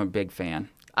 Yeah. I'm a big fan.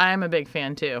 I'm a big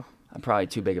fan too. I'm probably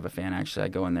too big of a fan, actually. I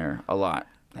go in there a lot.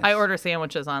 I order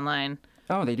sandwiches online.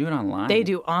 Oh, they do it online? They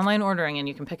do online ordering, and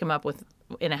you can pick them up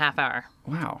in a half hour.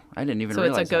 Wow, I didn't even So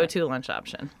realize it's a go-to lunch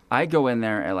option. I go in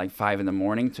there at like 5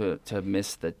 a.m. to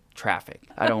miss the traffic.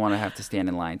 I don't want to have to stand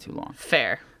in line too long.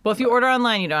 Fair. Well, if you order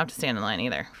online, you don't have to stand in line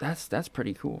either. That's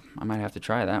pretty cool. I might have to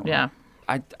try that one. Yeah.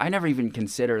 I never even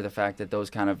consider the fact that those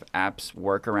kind of apps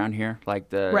work around here.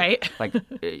 Right. Like,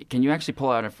 can you actually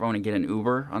pull out a phone and get an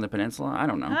Uber on the peninsula? I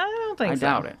don't know. I don't think I so.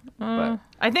 doubt it. But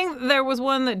I think there was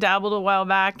one that dabbled a while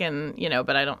back, and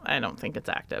but I don't think it's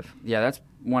active. yeah, that's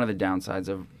one of the downsides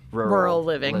of Rural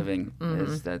living.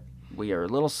 is that we are a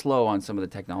little slow on some of the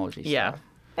technology Yeah, stuff.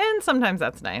 and sometimes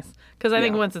that's nice because I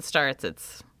think Yeah. once it starts,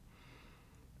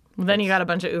 then you got a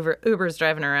bunch of Ubers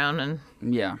driving around, and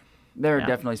Yeah. There are Yeah.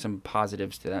 definitely some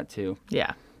positives to that too.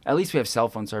 yeah, At least we have cell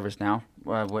phone service now.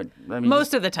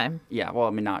 most of the time. Yeah, well, I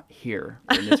mean, not here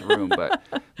in this room, but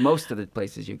most of the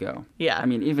places you go. Yeah. I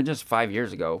mean, even just 5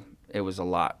 years ago, it was a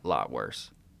lot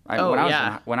worse. Oh,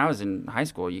 yeah. When I was in high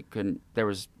school, you couldn't. There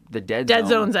was the dead Dead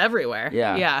zone. zones everywhere.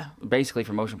 Yeah. yeah. Basically,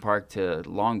 from Ocean Park to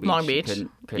Long Beach. Long Beach. You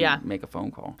couldn't Yeah. make a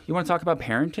phone call. You want to talk about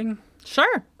parenting?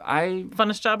 Sure, I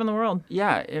funnest job in the world.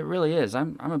 Yeah, it really is.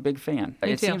 I'm a big fan.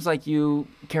 Me It too. seems like you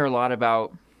care a lot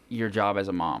about your job as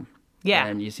a mom. Yeah.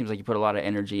 And it seems like you put a lot of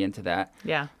energy into that.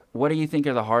 Yeah. What do you think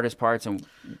are the hardest parts, and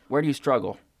where do you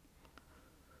struggle?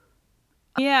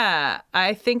 Yeah,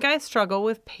 I think I struggle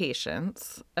with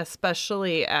patience,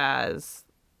 especially as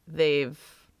they've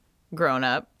grown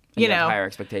up You have know, higher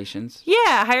expectations.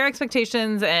 yeah, higher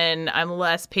expectations, and I'm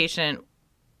less patient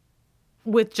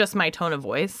with just my tone of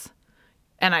voice.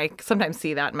 And I sometimes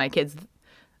see that in my kids.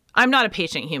 I'm not a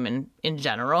patient human in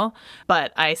general,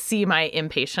 but I see my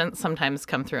impatience sometimes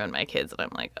come through in my kids, and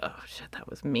I'm like, oh shit, that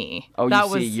was me. Oh, that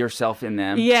you see yourself in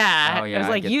them? Yeah. Oh, yeah. I was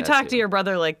like, get you that talk too. to your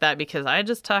brother like that because I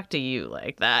just talk to you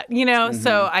like that, you know?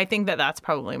 So I think that that's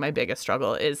probably my biggest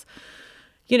struggle is,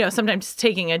 you know, sometimes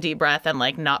taking a deep breath and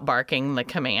like not barking the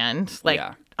command, like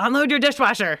Yeah. unload your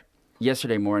dishwasher.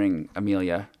 Yesterday morning,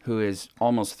 Amelia, who is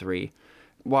almost 3,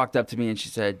 walked up to me and she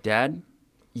said, Dad,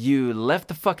 you left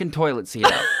the fucking toilet seat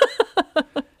up.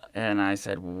 And I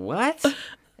said, what?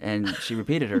 And she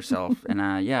repeated herself.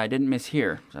 And yeah, I didn't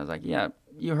mishear. So I was like, yeah,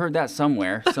 you heard that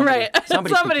somewhere. Right.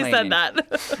 Somebody's Somebody said complaining.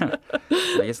 that.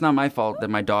 Like, it's not my fault that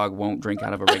my dog won't drink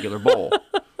out of a regular bowl.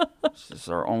 It's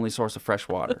our only source of fresh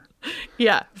water.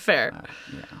 Yeah, fair.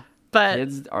 Yeah. But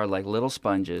Kids are like little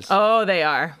sponges. oh, they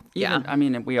are. Yeah. Even- I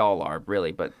mean, we all are,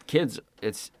 really. But kids,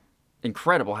 it's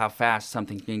incredible how fast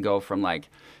something can go from like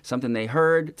something they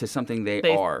heard to something they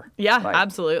are. Yeah, Like,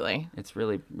 absolutely. It's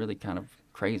really, really kind of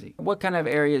crazy. What kind of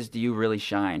areas do you really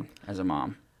shine as a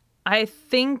mom? I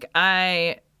think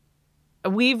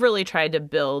we've really tried to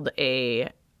build a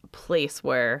place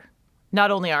where not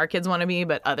only our kids want to be,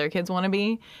 but other kids want to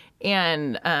be.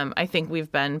 And I think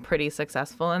we've been pretty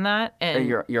successful in that. And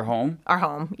Your home? our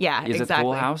home, yeah, Is exactly. it the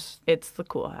Cool House? It's the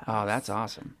Cool House. Oh, that's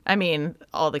awesome. I mean,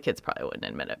 all the kids probably wouldn't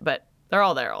admit it, but they're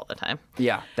all there all the time.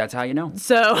 Yeah, that's how you know.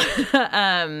 So,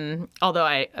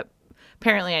 although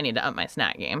apparently I need to up my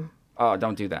snack game. Oh,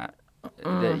 don't do that.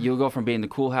 You'll go from being the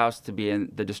cool house to being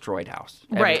the destroyed house.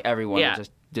 Right, Everyone yeah. will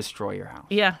just destroy your house.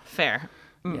 Yeah, fair.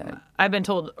 Yeah. I've been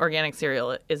told organic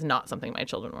cereal is not something my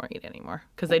children will eat anymore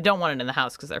because they don't want it in the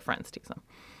house because their friends tease them.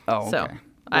 Oh, okay. So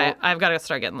I've got to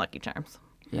start getting Lucky Charms.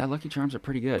 Yeah, Lucky Charms are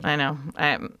pretty good. I know.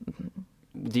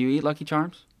 Do you eat Lucky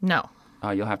Charms? No.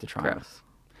 Oh, you'll have to try them. Gross.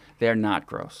 They're not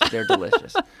gross. They're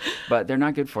delicious. But they're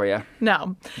not good for you.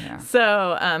 No. Yeah.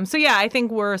 So yeah, I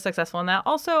think we're successful in that.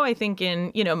 Also, I think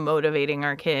in, you know, motivating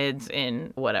our kids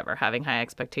in whatever, having high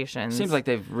expectations. Seems like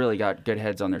they've really got good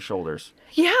heads on their shoulders.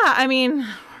 Yeah, I mean,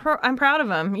 I'm proud of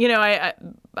them. You know, I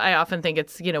often think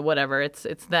it's, you know, whatever,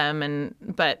 it's them,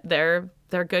 but they're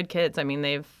good kids. I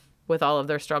mean, with all of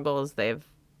their struggles, they've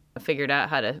figured out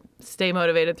how to stay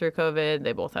motivated through COVID.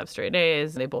 They both have straight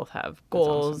A's. They both have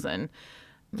goals. And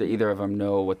Do either of them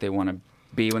know what they want to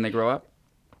be when they grow up?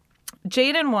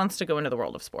 Jaden wants to go into the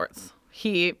world of sports.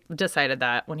 He decided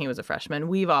that when he was a freshman.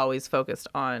 We've always focused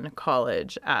on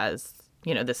college as,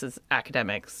 you know, this is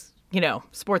academics. You know,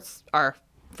 sports are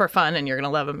for fun and you're going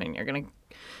to love them and you're going to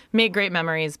make great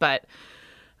memories. But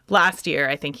last year,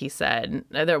 I think he said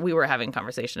that we were having a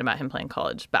conversation about him playing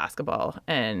college basketball,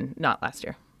 and not last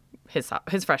year,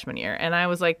 his freshman year. And I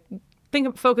was like,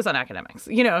 focus on academics.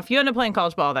 You know, if you end up playing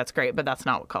college ball, that's great, but that's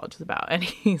not what college is about. And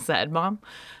he said, Mom,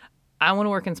 I want to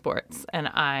work in sports and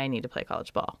I need to play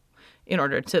college ball in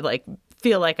order to like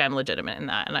feel like I'm legitimate in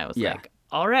that. And I was like,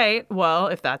 all right, well,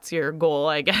 if that's your goal,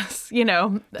 I guess, you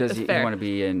know, Does he want to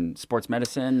be in sports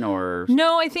medicine or?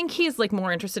 No, I think he's like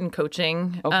more interested in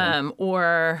coaching,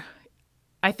 or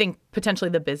I think potentially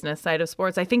the business side of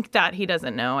sports. I think that he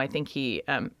doesn't know. I think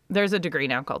there's a degree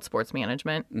now called sports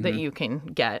management that you can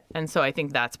get. And so I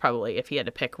think that's probably, if he had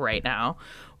to pick right now,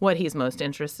 what he's most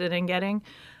interested in getting.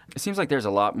 It seems like there's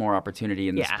a lot more opportunity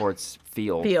in the sports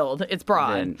field. It's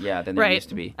broad. Than there right? used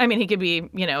to be. I mean, he could be,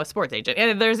 you know, a sports agent.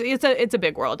 And it's a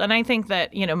big world. And I think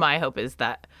that, you know, my hope is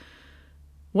that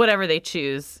whatever they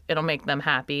choose, it'll make them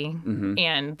happy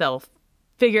and they'll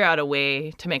figure out a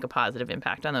way to make a positive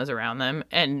impact on those around them.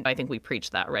 And I think we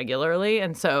preach that regularly.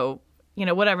 And so, you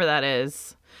know, whatever that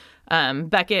is.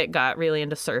 Beckett got really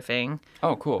into surfing.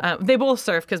 Oh, cool. They both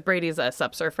surf because Brady's a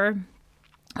SUP surfer.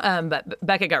 But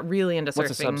Beckett got really into surfing.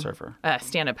 What's a SUP surfer?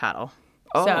 Stand-up paddle.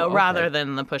 Oh, so okay. rather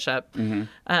than the push-up,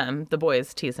 the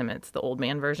boys tease him it's the old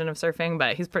man version of surfing,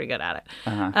 but he's pretty good at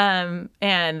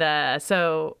it.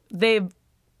 So they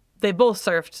both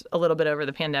surfed a little bit over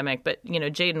the pandemic, but you know,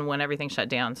 Jaden, when everything shut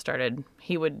down,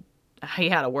 he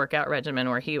had a workout regimen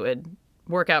where he would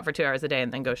work out for 2 hours a day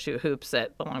and then go shoot hoops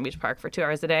at the Long Beach Park for 2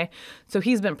 hours a day. So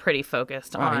he's been pretty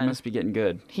focused on. He must be getting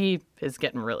good. He is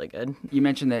getting really good. You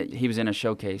mentioned that he was in a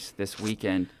showcase this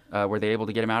weekend. Were they able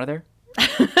to get him out of there?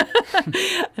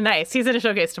 Nice. He's in a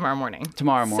showcase tomorrow morning.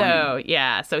 So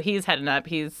yeah, so he's heading up.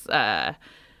 He's got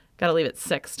to leave at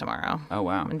 6 tomorrow. Oh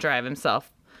wow. And drive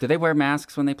himself. Do they wear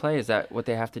masks when they play? Is that what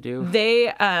they have to do?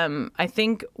 They, I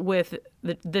think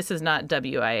this is not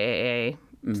WIAA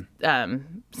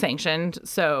sanctioned.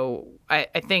 So I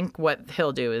think what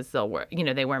he'll do is they'll wear,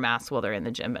 they wear masks while they're in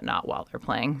the gym, but not while they're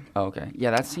playing. Oh, okay.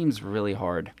 Yeah, that seems really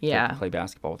hard Yeah. to play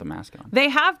basketball with a mask on. They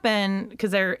have been,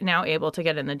 because they're now able to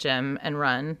get in the gym and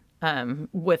run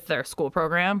with their school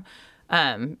program,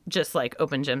 just like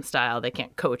open gym style. They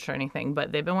can't coach or anything,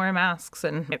 but they've been wearing masks,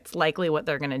 and it's likely what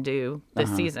they're going to do this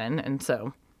season. And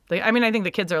so, I think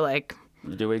the kids are like,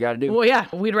 You do what you got to do. well, yeah,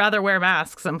 we'd rather wear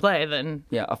masks and play than.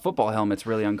 Yeah, a football helmet's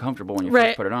really uncomfortable when you Right.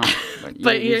 first put it on.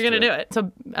 But you're going to do it.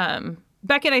 So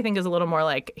Beckett, I think, is a little more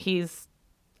like he's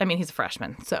a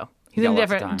freshman. So he's in a got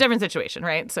lots of time. different situation,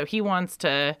 right? So he wants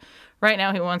to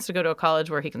go to a college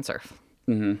where he can surf.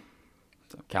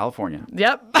 California.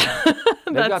 Yep.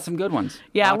 They've got some good ones.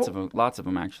 Yeah, Lots of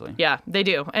them, actually. Yeah, they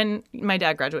do. And my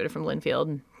dad graduated from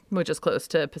Linfield, which is close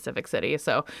to Pacific City.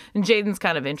 So, and Jaden's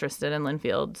kind of interested in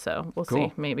Linfield. So we'll Cool.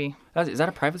 see, maybe. Is that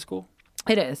a private school?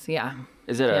 It is, yeah.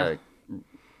 Is it Yeah. a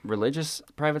religious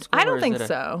private school? I don't or is think it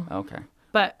so. Okay.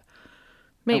 But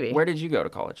maybe. Where did you go to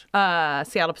college?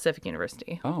 Seattle Pacific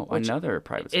University. which another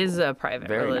private school. is a private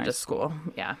Very religious nice school.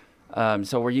 Yeah.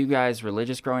 So were you guys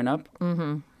religious growing up?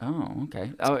 Mm-hmm. Oh,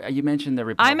 okay. Oh, you mentioned the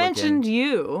Republican. I mentioned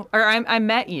you, or I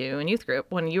met you in youth group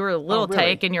when you were a little really?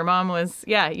 tyke, and your mom was,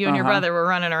 you and your brother were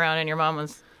running around, and your mom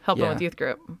was helping Yeah. with youth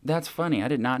group. That's funny. I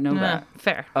did not know that.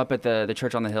 Fair. Up at the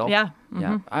church on the hill. Yeah.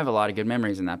 Yeah. I have a lot of good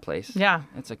memories in that place. Yeah.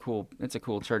 It's a cool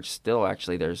church still.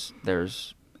 Actually,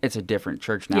 it's a different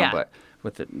church now, Yeah. but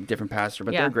with a different pastor.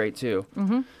 But Yeah. they're great too.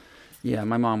 Mm-hmm. Yeah,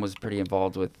 my mom was pretty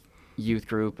involved with youth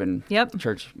group and Yep.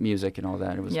 church music and all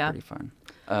that. It was Yeah. pretty fun.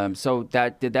 So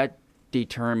did that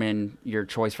determine your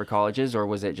choice for colleges, or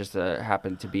was it just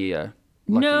happened to be a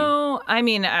lucky? No,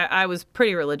 I was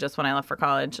pretty religious when I left for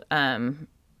college.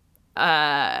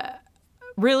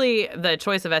 Really, the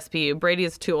choice of SPU,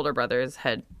 Brady's two older brothers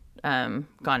had gone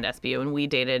to SPU, and we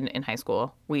dated in high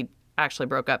school. We actually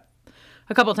broke up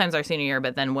a couple times our senior year,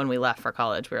 but then when we left for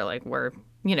college, we were like,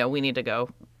 we need to go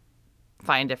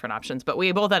find different options. But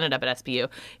we both ended up at SPU.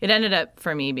 It ended up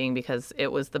for me being because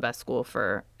it was the best school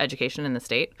for education in the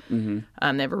state.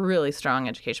 Mm-hmm. They have a really strong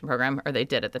education program, or they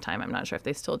did at the time. I'm not sure if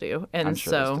they still do. And I'm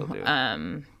sure they still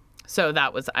do. So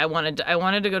that was I wanted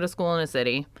to go to school in a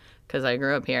city because I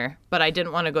grew up here, but I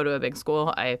didn't want to go to a big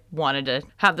school. I wanted to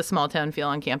have the small town feel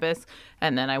on campus,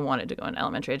 and then I wanted to go into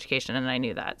elementary education, and I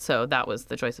knew that. So that was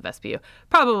the choice of SPU.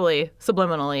 Probably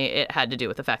subliminally, it had to do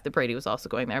with the fact that Brady was also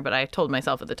going there, but I told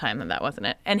myself at the time that wasn't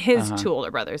it. And his two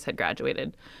older brothers had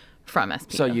graduated from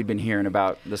SPU. So you'd been hearing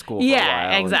about the school for a Yeah,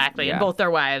 while. exactly. Yeah. And both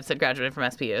their wives had graduated from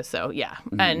SPU. So yeah,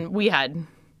 and we had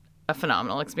a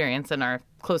phenomenal experience, and our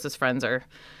closest friends are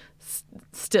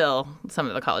still some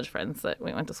of the college friends that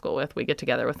we went to school with. We get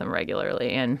together with them regularly,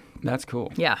 and That's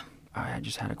cool. yeah, I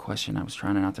just had a question. I was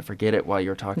trying not to forget it while you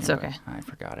were talking. It's about okay. it. I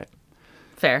forgot it.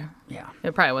 fair. Yeah.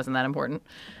 It probably wasn't that important.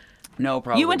 No,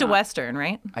 probably You went to not. Western,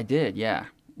 right? I did, yeah.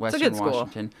 Western good school.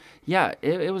 Washington. Yeah,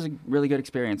 it was a really good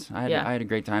experience. I had a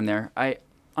great time there. I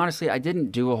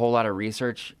didn't do a whole lot of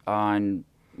research on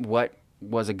what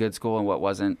was a good school and what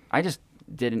wasn't. I just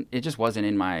didn't. It just wasn't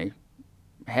in my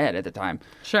head at the time.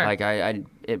 Sure. Like I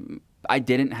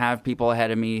didn't have people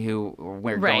ahead of me who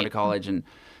were going to Right. college, and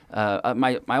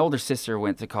my older sister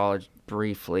went to college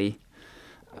briefly.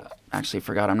 Actually,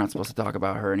 forgot I'm not supposed to talk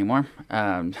about her anymore.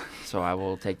 So I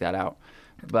will take that out.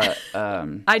 But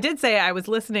I did say I was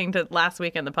listening to last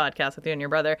week in the podcast with you and your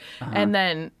brother, and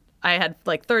then I had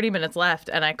like 30 minutes left,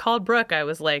 and I called Brooke. I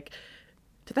was like,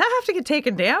 did that have to get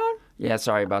taken down? yeah,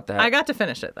 sorry about that. I got to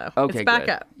finish it, though. Okay, it's back good.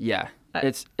 up. Yeah,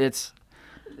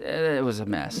 it was a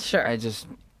mess. Sure.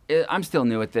 I'm still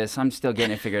new at this. I'm still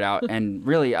getting it figured out, and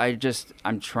really,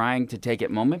 I'm trying to take it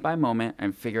moment by moment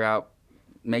and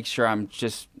make sure I'm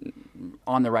just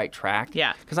on the right track.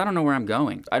 Yeah. Because I don't know where I'm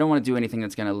going. I don't want to do anything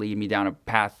that's going to lead me down a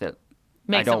path that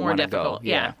Makes I it don't more want to difficult. go.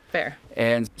 Yeah, fair.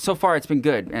 And so far, it's been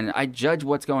good. And I judge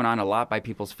what's going on a lot by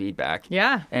people's feedback.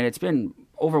 Yeah. And it's been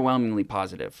overwhelmingly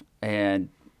positive, and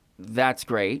that's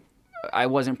great. I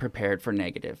wasn't prepared for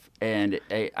negative, and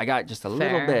I got just a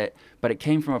little Fair. bit, but it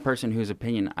came from a person whose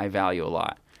opinion I value a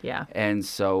lot. Yeah. And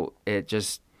so it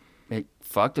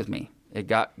fucked with me. It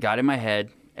got in my head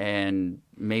and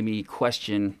made me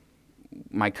question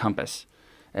my compass.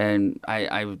 And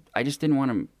I just didn't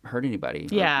want to hurt anybody.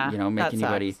 Yeah, Or, make that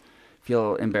anybody sucks.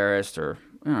 feel embarrassed, or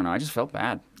I don't know. I just felt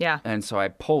bad. Yeah. And so I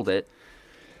pulled it.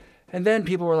 And then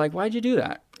people were like, "Why'd you do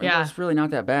that? Yeah. It's really not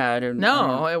that bad." And,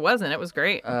 No, it wasn't. It was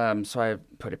great. so I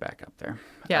put it back up there.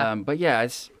 Yeah. But yeah,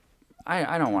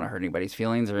 I don't want to hurt anybody's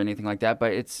feelings or anything like that,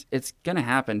 but it's gonna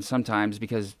happen sometimes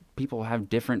because people have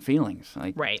different feelings.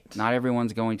 Like, Right. not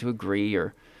everyone's going to agree,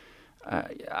 or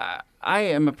I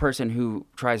am a person who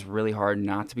tries really hard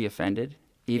not to be offended,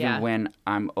 even Yeah. when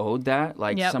I'm owed that.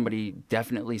 Like Yep. somebody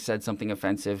definitely said something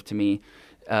offensive to me.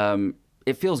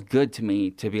 It feels good to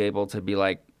me to be able to be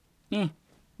like,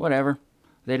 whatever.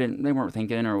 They weren't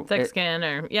thinking, or Thick skin,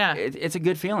 or yeah. it's a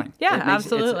good feeling. Yeah, It makes-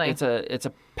 absolutely. It's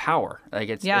a power. Like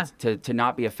it's Yeah. to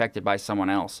not be affected by someone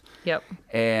else. Yep.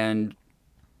 And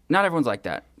not everyone's like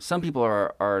that. Some people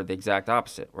are the exact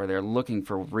opposite, where they're looking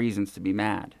for reasons to be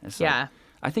mad. It's like, Yeah.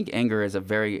 I think anger is a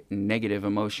very negative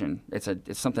emotion. It's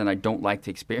something I don't like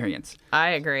to experience. I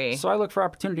agree. So I look for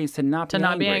opportunities to not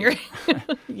be angry.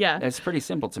 Yeah. It's pretty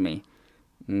simple to me.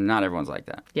 Not everyone's like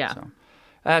that. Yeah. So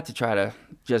I have to try to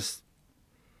just,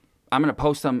 I'm going to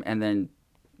post them and then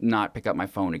not pick up my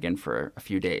phone again for a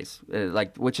few days,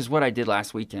 which is what I did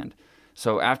last weekend.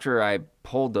 So after I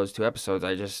pulled those 2 episodes,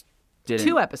 I just didn't.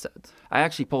 2 episodes. I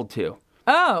actually pulled 2.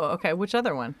 Oh, okay. Which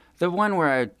other one? The one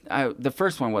where the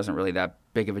first one wasn't really that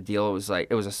big of a deal.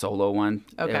 It was a solo one.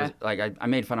 Okay. It was, like I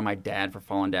made fun of my dad for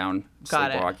falling down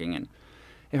Got it. sleepwalking, and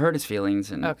it hurt his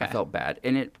feelings, and Okay. I felt bad.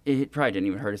 And it probably didn't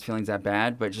even hurt his feelings that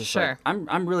bad, but just Sure. like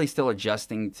I'm really still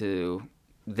adjusting to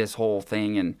this whole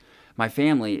thing, and my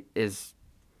family is,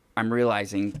 I'm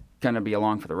realizing, gonna be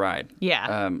along for the ride.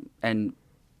 Yeah. And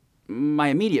my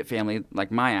immediate family,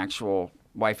 like my actual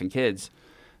wife and kids,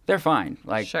 they're fine.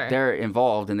 Like Sure. they're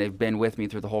involved and they've been with me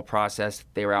through the whole process.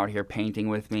 They were out here painting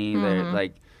with me. They're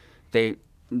like,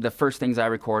 the first things I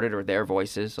recorded were their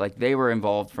voices. Like they were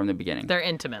involved from the beginning. They're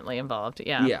intimately involved.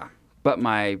 Yeah. Yeah. But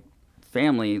my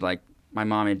family, like my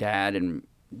mom and dad and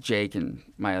Jake and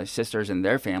my sisters and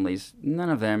their families, none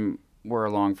of them were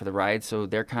along for the ride. So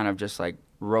they're kind of just like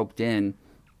roped in,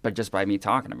 but just by me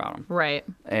talking about them. Right.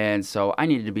 And so I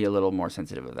needed to be a little more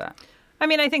sensitive of that. I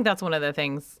mean, I think that's one of the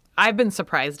things I've been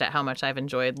surprised at how much I've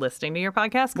enjoyed listening to your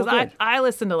podcast, because Well, good. I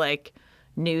listen to like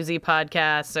newsy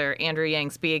podcasts or Andrew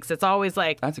Yang Speaks. It's always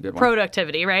like That's a good one.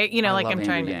 productivity, right? You know, I like love I'm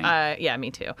trying Andrew to. Yeah, me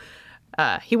too.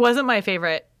 He wasn't my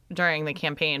favorite during the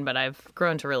campaign, but I've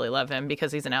grown to really love him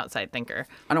because he's an outside thinker.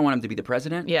 I don't want him to be the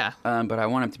president. Yeah. But I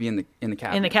want him to be in the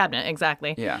cabinet. In the cabinet,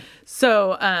 exactly. Yeah.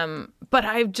 So, but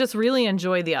I've just really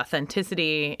enjoyed the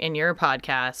authenticity in your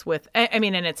podcast with, I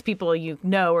mean, and it's people you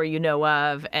know or you know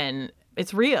of, and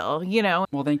it's real, you know.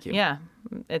 Well, thank you. Yeah,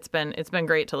 it's been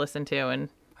great to listen to, and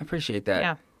I appreciate that.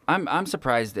 Yeah. I'm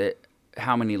surprised at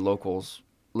how many locals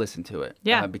listen to it.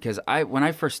 Yeah. Because when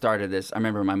I first started this, I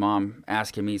remember my mom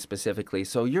asking me specifically,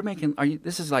 "So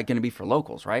this is like going to be for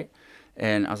locals, right?"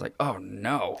 And I was like, "Oh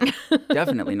no,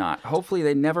 definitely not. Hopefully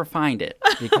they never find it,"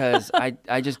 because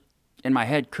I just in my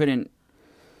head couldn't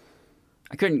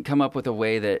come up with a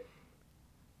way that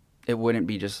it wouldn't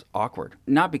be just awkward.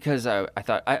 Not because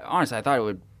honestly I thought it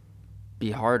would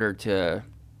be harder to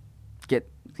get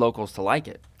locals to like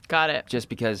it. got it. Just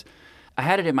because I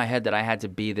had it in my head that I had to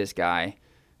be this guy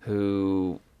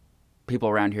who people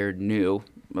around here knew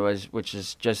which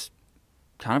is just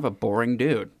kind of a boring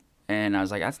dude. And I was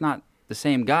like, that's not the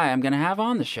same guy I'm going to have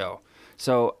on the show.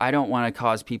 So I don't want to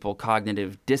cause people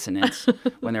cognitive dissonance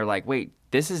when they're like, wait,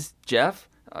 this is Jeff?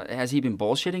 Has he been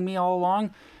bullshitting me all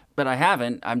along? But I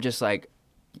haven't. I'm just like,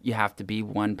 you have to be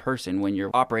one person when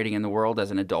you're operating in the world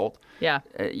as an adult. Yeah.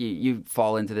 You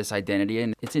fall into this identity,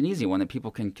 and it's an easy one that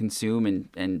people can consume.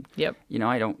 And Yep. you know,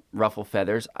 I don't ruffle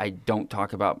feathers. I don't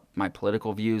talk about my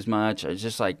political views much. It's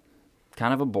just like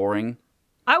kind of a boring.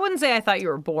 I wouldn't say I thought you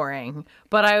were boring,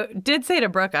 but I did say to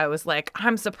Brooke, I was like,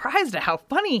 I'm surprised at how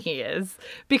funny he is,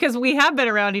 because we have been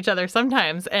around each other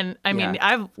sometimes. And I mean, Yeah.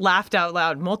 I've laughed out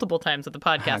loud multiple times at the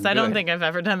podcast. I don't Good. think I've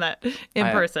ever done that in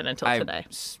person until today.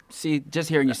 See, just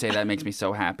hearing you say that makes me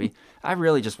so happy. I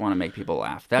really just want to make people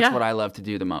laugh. That's Yeah. what I love to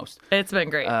do the most. It's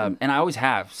been great. And I always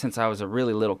have since I was a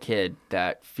really little kid.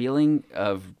 That feeling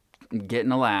of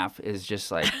getting a laugh is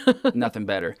just like nothing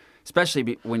better,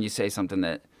 especially when you say something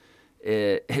that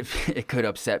it could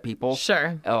upset people.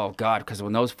 Sure. Oh God, because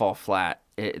when those fall flat,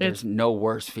 there's no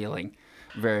worse feeling.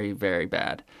 Very, very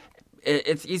bad.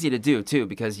 It's easy to do too,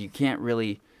 because you can't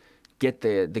really get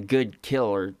the good kill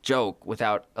or joke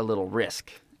without a little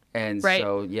risk. And Right.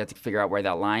 so you have to figure out where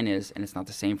that line is, and it's not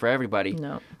the same for everybody.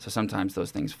 No. So sometimes those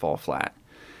things fall flat.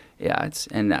 Yeah,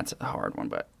 and that's a hard one,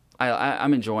 but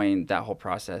I'm enjoying that whole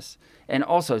process. And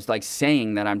also, it's like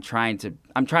saying that I'm trying to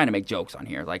make jokes on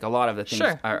here. Like a lot of the things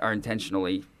Sure. are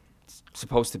intentionally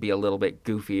supposed to be a little bit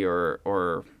goofy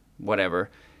or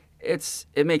whatever. It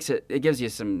gives you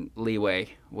some leeway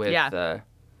with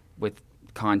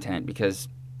content, because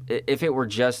if it were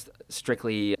just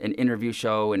strictly an interview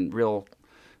show and real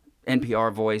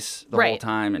NPR voice the whole Right.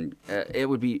 time, and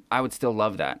I would still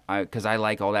love that, because I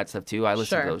like all that stuff too. I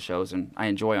listen Sure. to those shows and I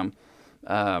enjoy them.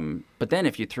 But then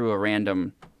if you threw a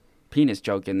random penis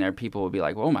joke in there, people will be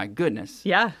like, "Oh my goodness!"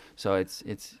 Yeah. So it's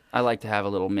I like to have a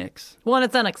little mix. Well, and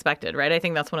it's unexpected, right? I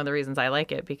think that's one of the reasons I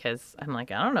like it, because I'm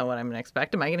like, I don't know what I'm going to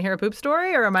expect. Am I going to hear a poop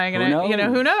story, or am I going to,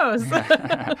 who knows?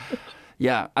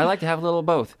 Yeah, I like to have a little of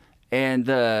both. And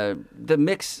the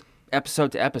mix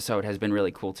episode to episode has been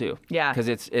really cool too. Yeah. Because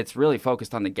it's really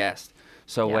focused on the guest.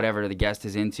 So Yeah. whatever the guest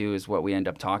is into is what we end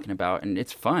up talking about, and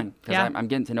it's fun because Yeah. I'm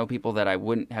getting to know people that I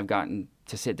wouldn't have gotten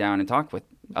to sit down and talk with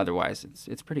otherwise.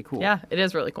 It's pretty cool. Yeah, it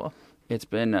is really cool. It's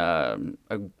been a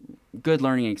good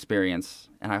learning experience,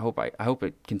 and I hope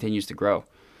it continues to grow.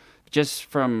 Just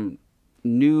from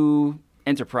new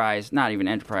enterprise, not even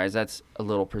enterprise, that's a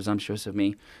little presumptuous of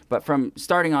me, but from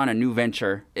starting on a new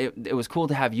venture, it was cool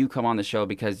to have you come on the show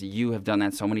because you have done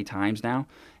that so many times now.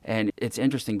 And it's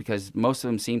interesting because most of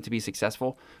them seem to be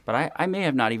successful, but I may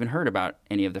have not even heard about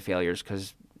any of the failures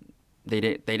because they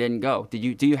didn't go. Do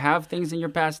you have things in your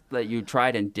past that you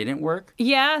tried and didn't work?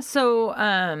 Yeah, so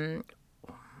I'm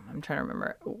trying to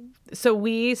remember. So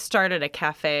we started a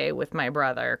cafe with my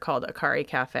brother called Akari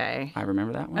Cafe. I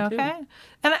remember that one too. Okay.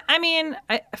 And I mean,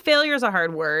 failure is a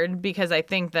hard word because I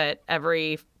think that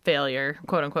every failure,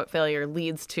 quote unquote failure,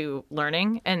 leads to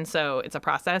learning. And so it's a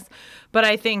process. But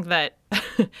I think that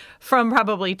from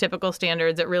probably typical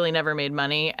standards, it really never made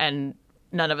money and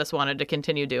none of us wanted to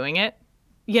continue doing it,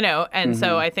 And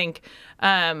so I think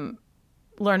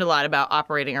learned a lot about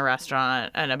operating a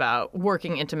restaurant and about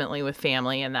working intimately with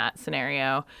family in that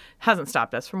scenario. Hasn't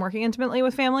stopped us from working intimately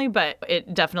with family, but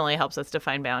it definitely helps us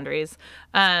define boundaries.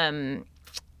 That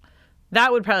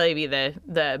would probably be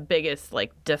the biggest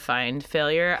defined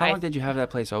failure. How long did you have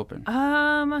that place open?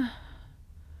 Let's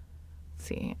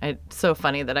see. It's so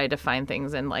funny that I define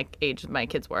things in age my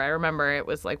kids were. I remember it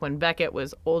was when Beckett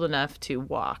was old enough to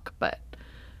walk, but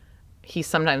he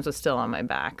sometimes was still on my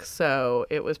back. So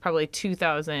it was probably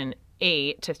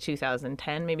 2008 to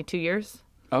 2010, maybe 2 years.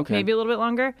 Okay. Maybe a little bit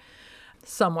longer.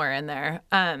 Somewhere in there.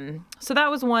 So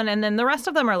that was one. And then the rest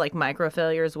of them are micro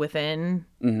failures within,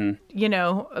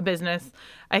 a business.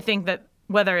 I think that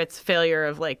whether it's failure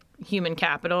of human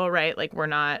capital, right? We're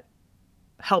not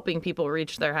helping people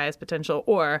reach their highest potential,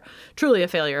 or truly a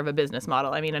failure of a business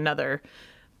model. I mean, another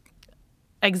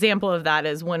example of that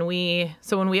is when we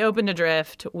opened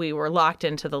Adrift, we were locked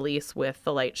into the lease with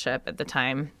the Lightship at the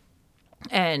time.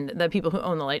 And the people who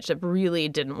own the Lightship really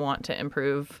didn't want to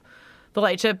improve the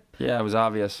Lightship. Yeah, it was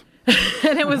obvious.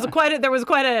 And it was quite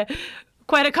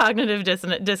a cognitive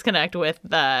disconnect with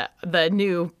the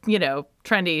new,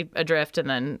 trendy Adrift and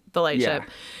then the Lightship. Yeah.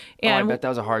 And I bet that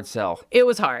was a hard sell. it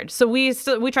was hard. So we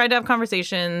tried to have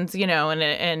conversations,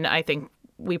 and I think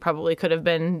we probably could have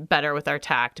been better with our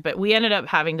tact, but we ended up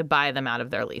having to buy them out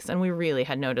of their lease, and we really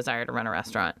had no desire to run a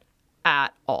restaurant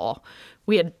at all.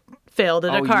 We had failed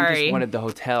at Akari. You just wanted the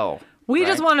hotel. We right?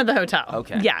 just wanted the hotel.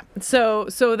 Okay. Yeah. So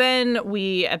then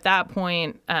we, at that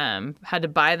point, had to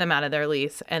buy them out of their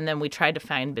lease, and then we tried to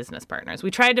find business partners. We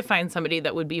tried to find somebody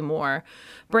that would be more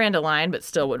brand aligned, but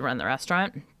still would run the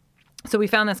restaurant. So we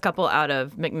found this couple out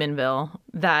of McMinnville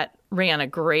that ran a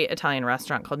great Italian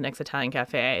restaurant called Nick's Italian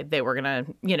Cafe. They were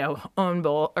going to, own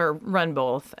both or run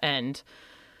both. And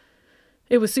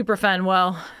it was super fun.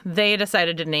 Well, they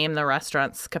decided to name the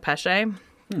restaurant Scapesce,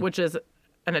 which is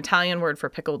an Italian word for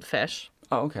pickled fish.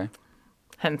 Oh, okay.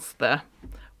 Hence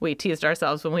we teased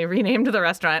ourselves when we renamed the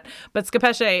restaurant. But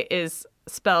Scapesce is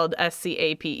spelled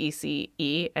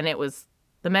Scapece, and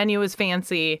the menu was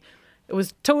fancy. It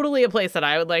was totally a place that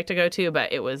I would like to go to,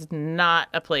 but it was not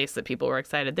a place that people were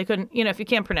excited. They couldn't, if you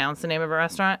can't pronounce the name of a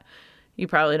restaurant, you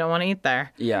probably don't want to eat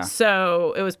there. Yeah.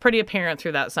 So it was pretty apparent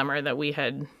through that summer that we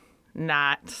had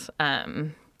not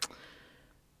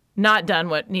done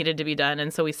what needed to be done.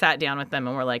 And so we sat down with them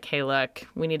and we're like, hey, look,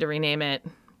 we need to rename it.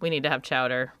 We need to have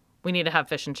chowder. We need to have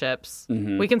fish and chips.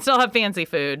 Mm-hmm. We can still have fancy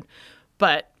food,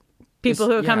 but people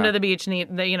who come to the beach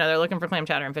they're looking for clam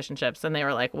chowder and fish and chips. And they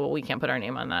were like, well, we can't put our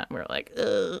name on that. And we were like,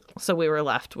 ugh. So we were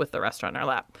left with the restaurant in our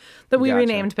lap that we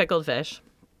renamed Pickled Fish.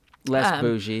 Less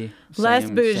bougie. Less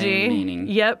bougie. Same meaning.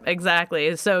 Yep,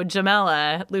 exactly. So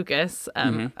Jamela Lucas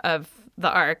of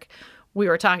the Ark, we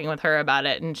were talking with her about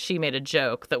it, and she made a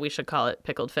joke that we should call it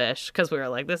Pickled Fish because we were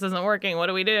like, this isn't working. What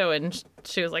do we do? And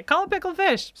she was like, call it Pickled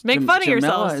Fish. Make fun of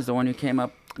yourselves. Jamela is the one who came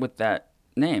up with that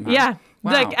name, huh? Yeah.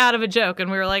 Wow. like out of a joke.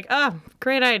 And we were like, oh,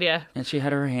 great idea. And she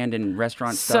had her hand in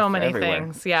restaurant So stuff many everywhere.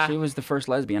 things, yeah. She was the first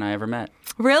lesbian I ever met.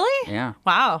 Really? Yeah.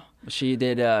 Wow. She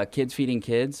did Kids Feeding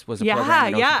Kids was a Yeah, program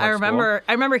in Ocean yeah. Park I School. remember.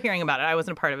 I remember hearing about it. I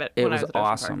wasn't a part of it. It when I was was at Ocean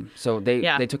Park. awesome. So they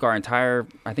Yeah. they took our entire,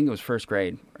 I think it was first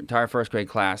grade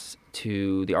class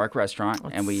to the Ark restaurant,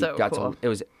 and we so got cool. to. It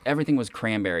was everything was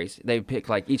cranberries. They picked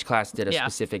like each class did a Yeah.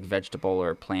 specific vegetable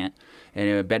or plant,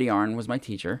 and Betty Arn was my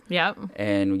teacher. Yep.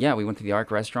 And yeah, we went to the Ark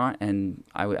restaurant, and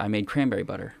I made cranberry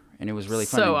butter, and it was really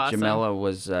fun. So And awesome. Jamela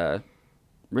was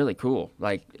really cool,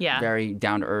 like Yeah. very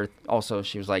down to earth. Also,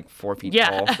 she was like 4 feet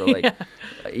Yeah. tall, so like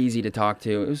easy to talk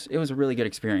to. It was a really good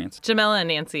experience. Jamela and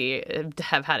Nancy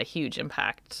have had a huge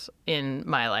impact in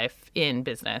my life in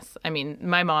business. I mean,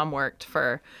 my mom worked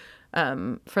for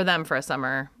them for a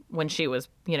summer when she was,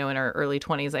 in her early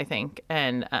 20s, I think,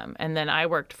 and then I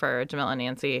worked for Jamela and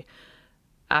Nancy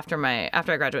after I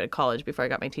graduated college, before I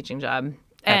got my teaching job.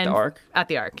 At the Ark? At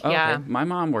the Ark, Oh, yeah. okay. My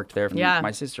mom worked there. Yeah. My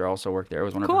sister also worked there. It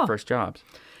was one of Cool. her first jobs.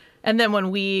 And then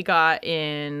when we got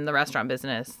in the restaurant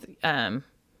business,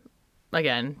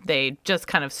 again, they just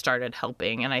kind of started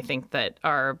helping. And I think that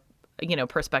our,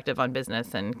 perspective on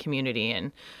business and community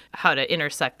and how to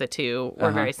intersect the two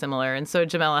were very similar. And so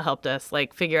Jamela helped us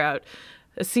like figure out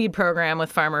a seed program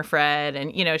with Farmer Fred.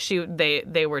 And,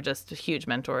 they were just huge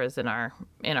mentors in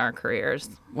our careers.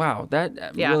 Wow,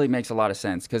 that Yeah. really makes a lot of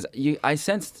sense because I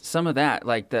sensed some of that,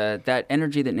 like that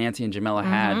energy that Nancy and Jamela Mm-hmm.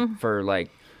 had for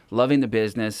like loving the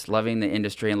business, loving the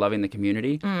industry, and loving the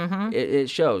community. Mm-hmm. It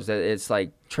shows that it's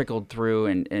like trickled through,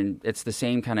 and it's the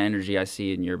same kind of energy I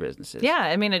see in your businesses. Yeah.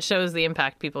 I mean, it shows the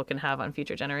impact people can have on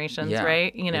future generations, Yeah,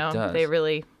 right? it does. They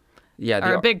really yeah.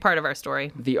 are a big part of our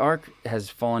story. The Ark has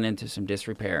fallen into some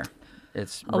disrepair.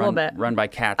 It's little bit. run by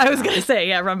cats. I was now. going to say,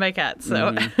 yeah, run by cats.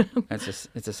 So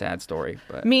It's a sad story,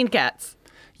 but mean cats.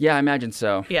 yeah, I imagine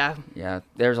so. Yeah. Yeah,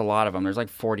 there's a lot of them. There's like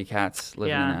 40 cats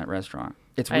living in Yeah. that restaurant.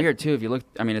 It's weird too. If you look,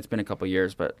 I mean, it's been a couple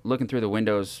years, but looking through the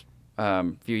windows a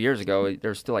few years ago,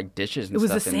 there's still like dishes and It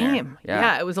was the stuff in there. same.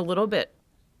 Yeah. It was a little bit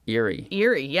Eerie.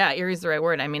 eerie. Yeah, eerie's the right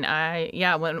word. I mean,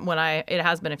 it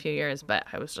has been a few years, but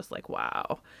I was just like,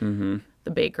 wow. Mm-hmm.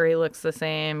 The bakery looks the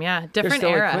same. Yeah, There's different still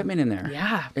era. equipment in there.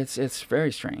 Yeah. It's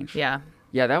very strange. Yeah.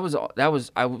 Yeah, I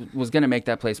was gonna make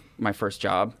that place my first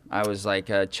job. I was like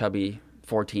a chubby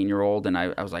 14-year-old, and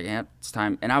I was like, yeah, it's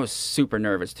time. And I was super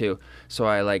nervous too. So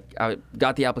I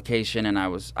got the application, and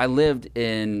I lived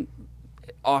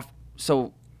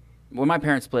so when my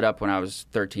parents split up when I was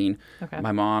 13, Okay.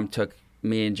 my mom took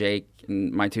me and Jake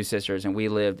and my two sisters, and we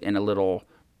lived in a little,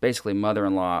 basically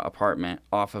mother-in-law apartment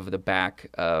off of the back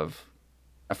of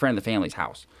a friend of the family's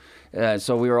house.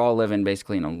 So we were all living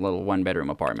basically in a little one-bedroom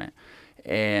apartment.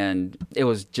 And it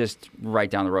was just right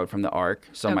down the road from the Ark.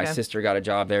 So my Okay. sister got a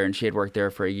job there, and she had worked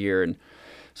there for a year. And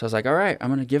so I was like, all right, I'm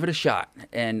going to give it a shot.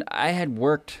 And I had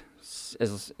worked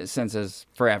since as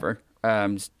forever,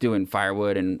 just doing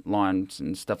firewood and lawns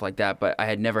and stuff like that. But I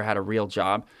had never had a real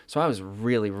job. So I was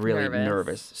really, really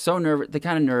nervous. So nervous, the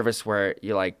kind of nervous where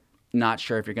you're like not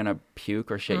sure if you're going to puke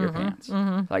or shit your pants.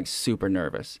 Like super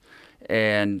nervous.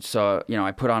 And so,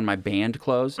 I put on my band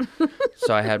clothes.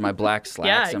 So I had my black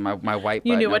slacks Yeah. and my white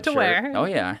You knew button-up what to shirt. wear. Oh,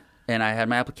 yeah. And I had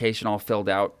my application all filled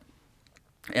out.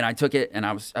 And I took it, and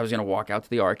I was going to walk out to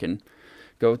the Ark and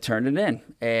go turn it in.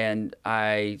 And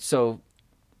so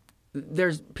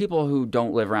there's people who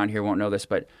don't live around here won't know this,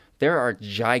 but there are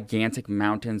gigantic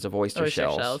mountains of oyster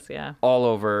shells yeah. all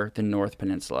over the North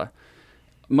Peninsula.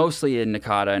 Mostly in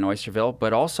Nakata and Oysterville,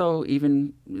 but also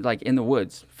even like in the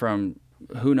woods from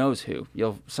who knows who.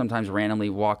 You'll sometimes randomly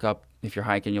walk up, if you're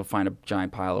hiking, you'll find a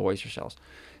giant pile of oyster shells.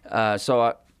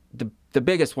 So the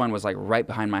biggest one was like right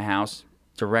behind my house,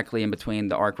 directly in between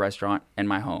the Ark restaurant and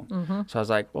my home. Mm-hmm. So I was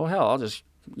like, well, hell, I'll just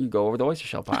go over the oyster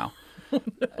shell pile.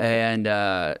 And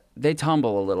they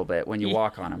tumble a little bit when you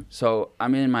walk on them. So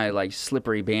I'm in my like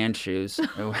slippery band shoes.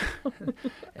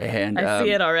 And I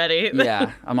see it already.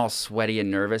 yeah, I'm all sweaty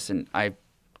and nervous, and I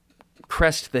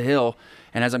crest the hill,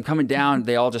 and as I'm coming down,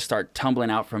 they all just start tumbling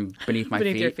out from beneath my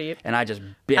Beneath feet, your feet. and I just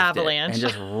biffed Avalanche. it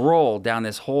and just rolled down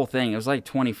this whole thing. It was like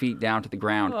 20 feet down to the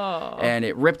ground, and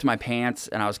it ripped my pants,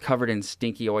 and I was covered in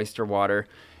stinky oyster water.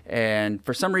 And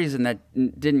for some reason, that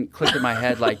didn't click in my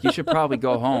head. Like, you should probably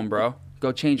go home, bro.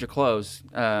 Go change your clothes.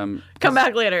 Come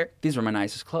back later. These were my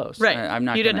nicest clothes. Right. I'm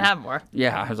not. You didn't gonna- have more.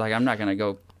 Yeah, I was like, I'm not gonna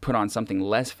go put on something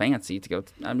less fancy to go.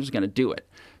 I'm just gonna do it.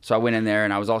 So I went in there,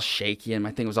 and I was all shaky, and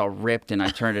my thing was all ripped, and I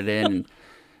turned it in, and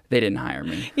they didn't hire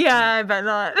me. Yeah, I bet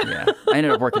not. Yeah, I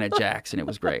ended up working at Jack's, and it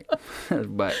was great.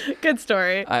 But Good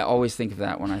story. I always think of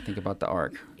that when I think about the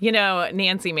Ark.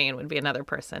 Nancy Main would be another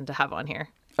person to have on here.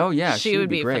 Oh yeah, she would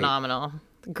be great. phenomenal.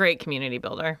 Great community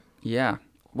builder. Yeah.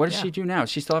 What does she do now? Does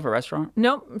she still have a restaurant?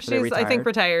 Nope, they she's I think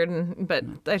retired, but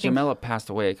I think Jamila passed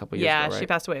away a couple years ago, right? she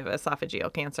passed away of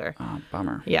esophageal cancer. Oh,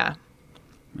 bummer. Yeah,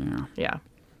 Yeah. yeah.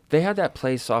 They had that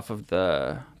place off of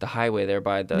the highway there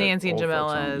by the Nancy and old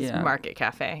folks' home. Jamila's Yeah. Market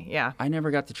Cafe. Yeah. I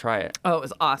never got to try it. Oh, it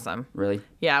was awesome. Really?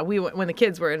 Yeah, when the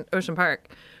kids were in Ocean Park,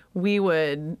 we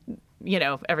would,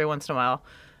 every once in a while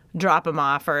drop them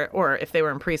off, or if they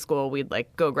were in preschool, we'd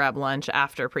like go grab lunch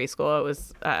after preschool. It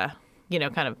was,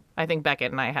 kind of, I think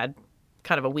Beckett and I had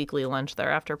kind of a weekly lunch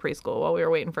there after preschool while we were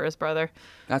waiting for his brother.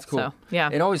 That's cool. So, yeah.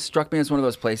 It always struck me as one of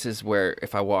those places where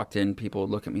if I walked in, people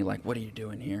would look at me like, what are you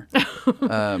doing here?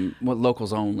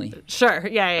 Locals only. Sure.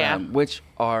 Yeah. Which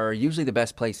are usually the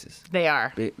best places. They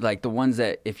are. Like the ones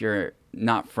that if you're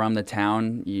not from the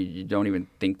town, you don't even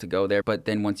think to go there. But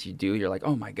then once you do, you're like,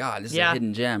 oh my God, this is a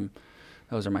hidden gem.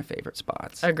 Those are my favorite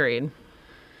spots. Agreed.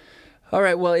 All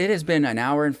right. Well, it has been an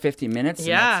hour and 50 minutes. And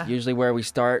Yeah. that's usually where we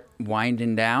start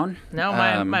winding down. No,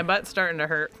 my butt's starting to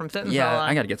hurt from sitting so Yeah, long.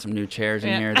 I got to get some new chairs in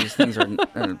Yeah. here. These things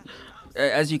are,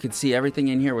 as you can see, everything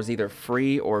in here was either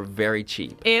free or very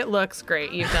cheap. It looks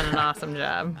great. You've done an awesome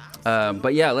job.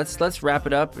 But yeah, let's wrap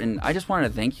it up. And I just wanted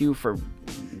to thank you for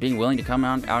being willing to come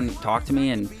out and talk to me.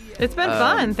 And It's been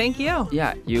fun. Thank you.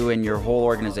 yeah, you and your whole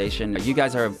organization, you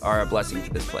guys are a blessing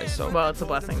to this place. So Well, it's a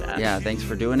blessing to us. yeah, thanks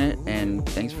for doing it, and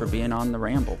thanks for being on The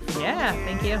Ramble. Yeah,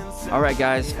 thank you. All right,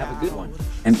 guys. Have a good one.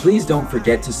 And please don't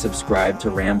forget to subscribe to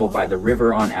Ramble by the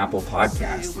River on Apple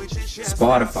Podcasts,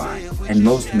 Spotify, and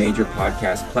most major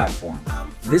podcast platforms.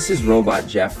 This is Robot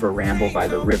Jeff for Ramble by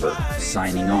the River,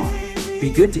 signing off. Be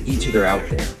good to each other out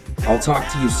there. I'll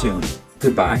talk to you soon.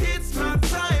 Goodbye. It's my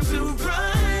time to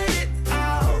ride it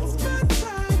out.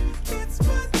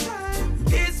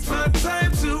 It's my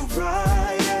time to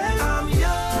ride it. I'm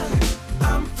young,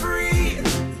 I'm free.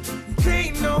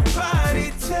 Can't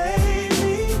nobody take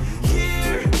me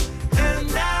here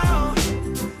and now.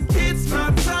 It's my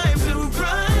time to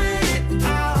ride it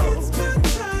out.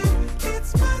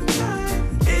 It's my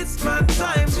time. It's my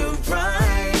time to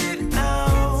ride it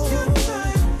out.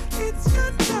 It's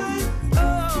your time.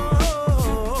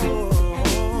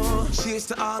 Oh, cheers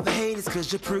to all the haters,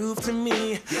 cause you proved to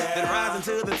me that rising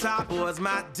to the top was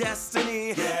my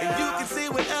destiny. And you can see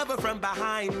whatever from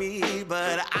behind me,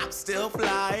 but I'm still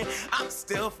fly,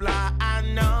 I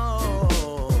know.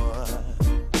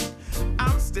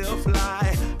 I'm still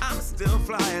fly,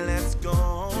 let's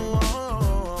go.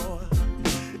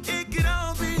 It could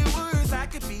all be worse, I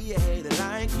could be a hater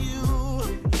like you.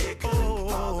 It could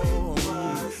all be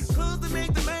worse. Clothes to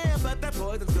make the man, but that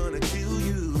poison's gonna kill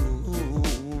you.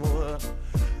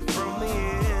 From the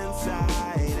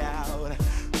inside out,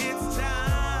 it's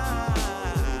time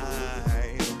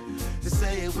to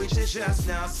say it with your chest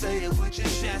now, say it with your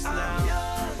chest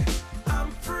now.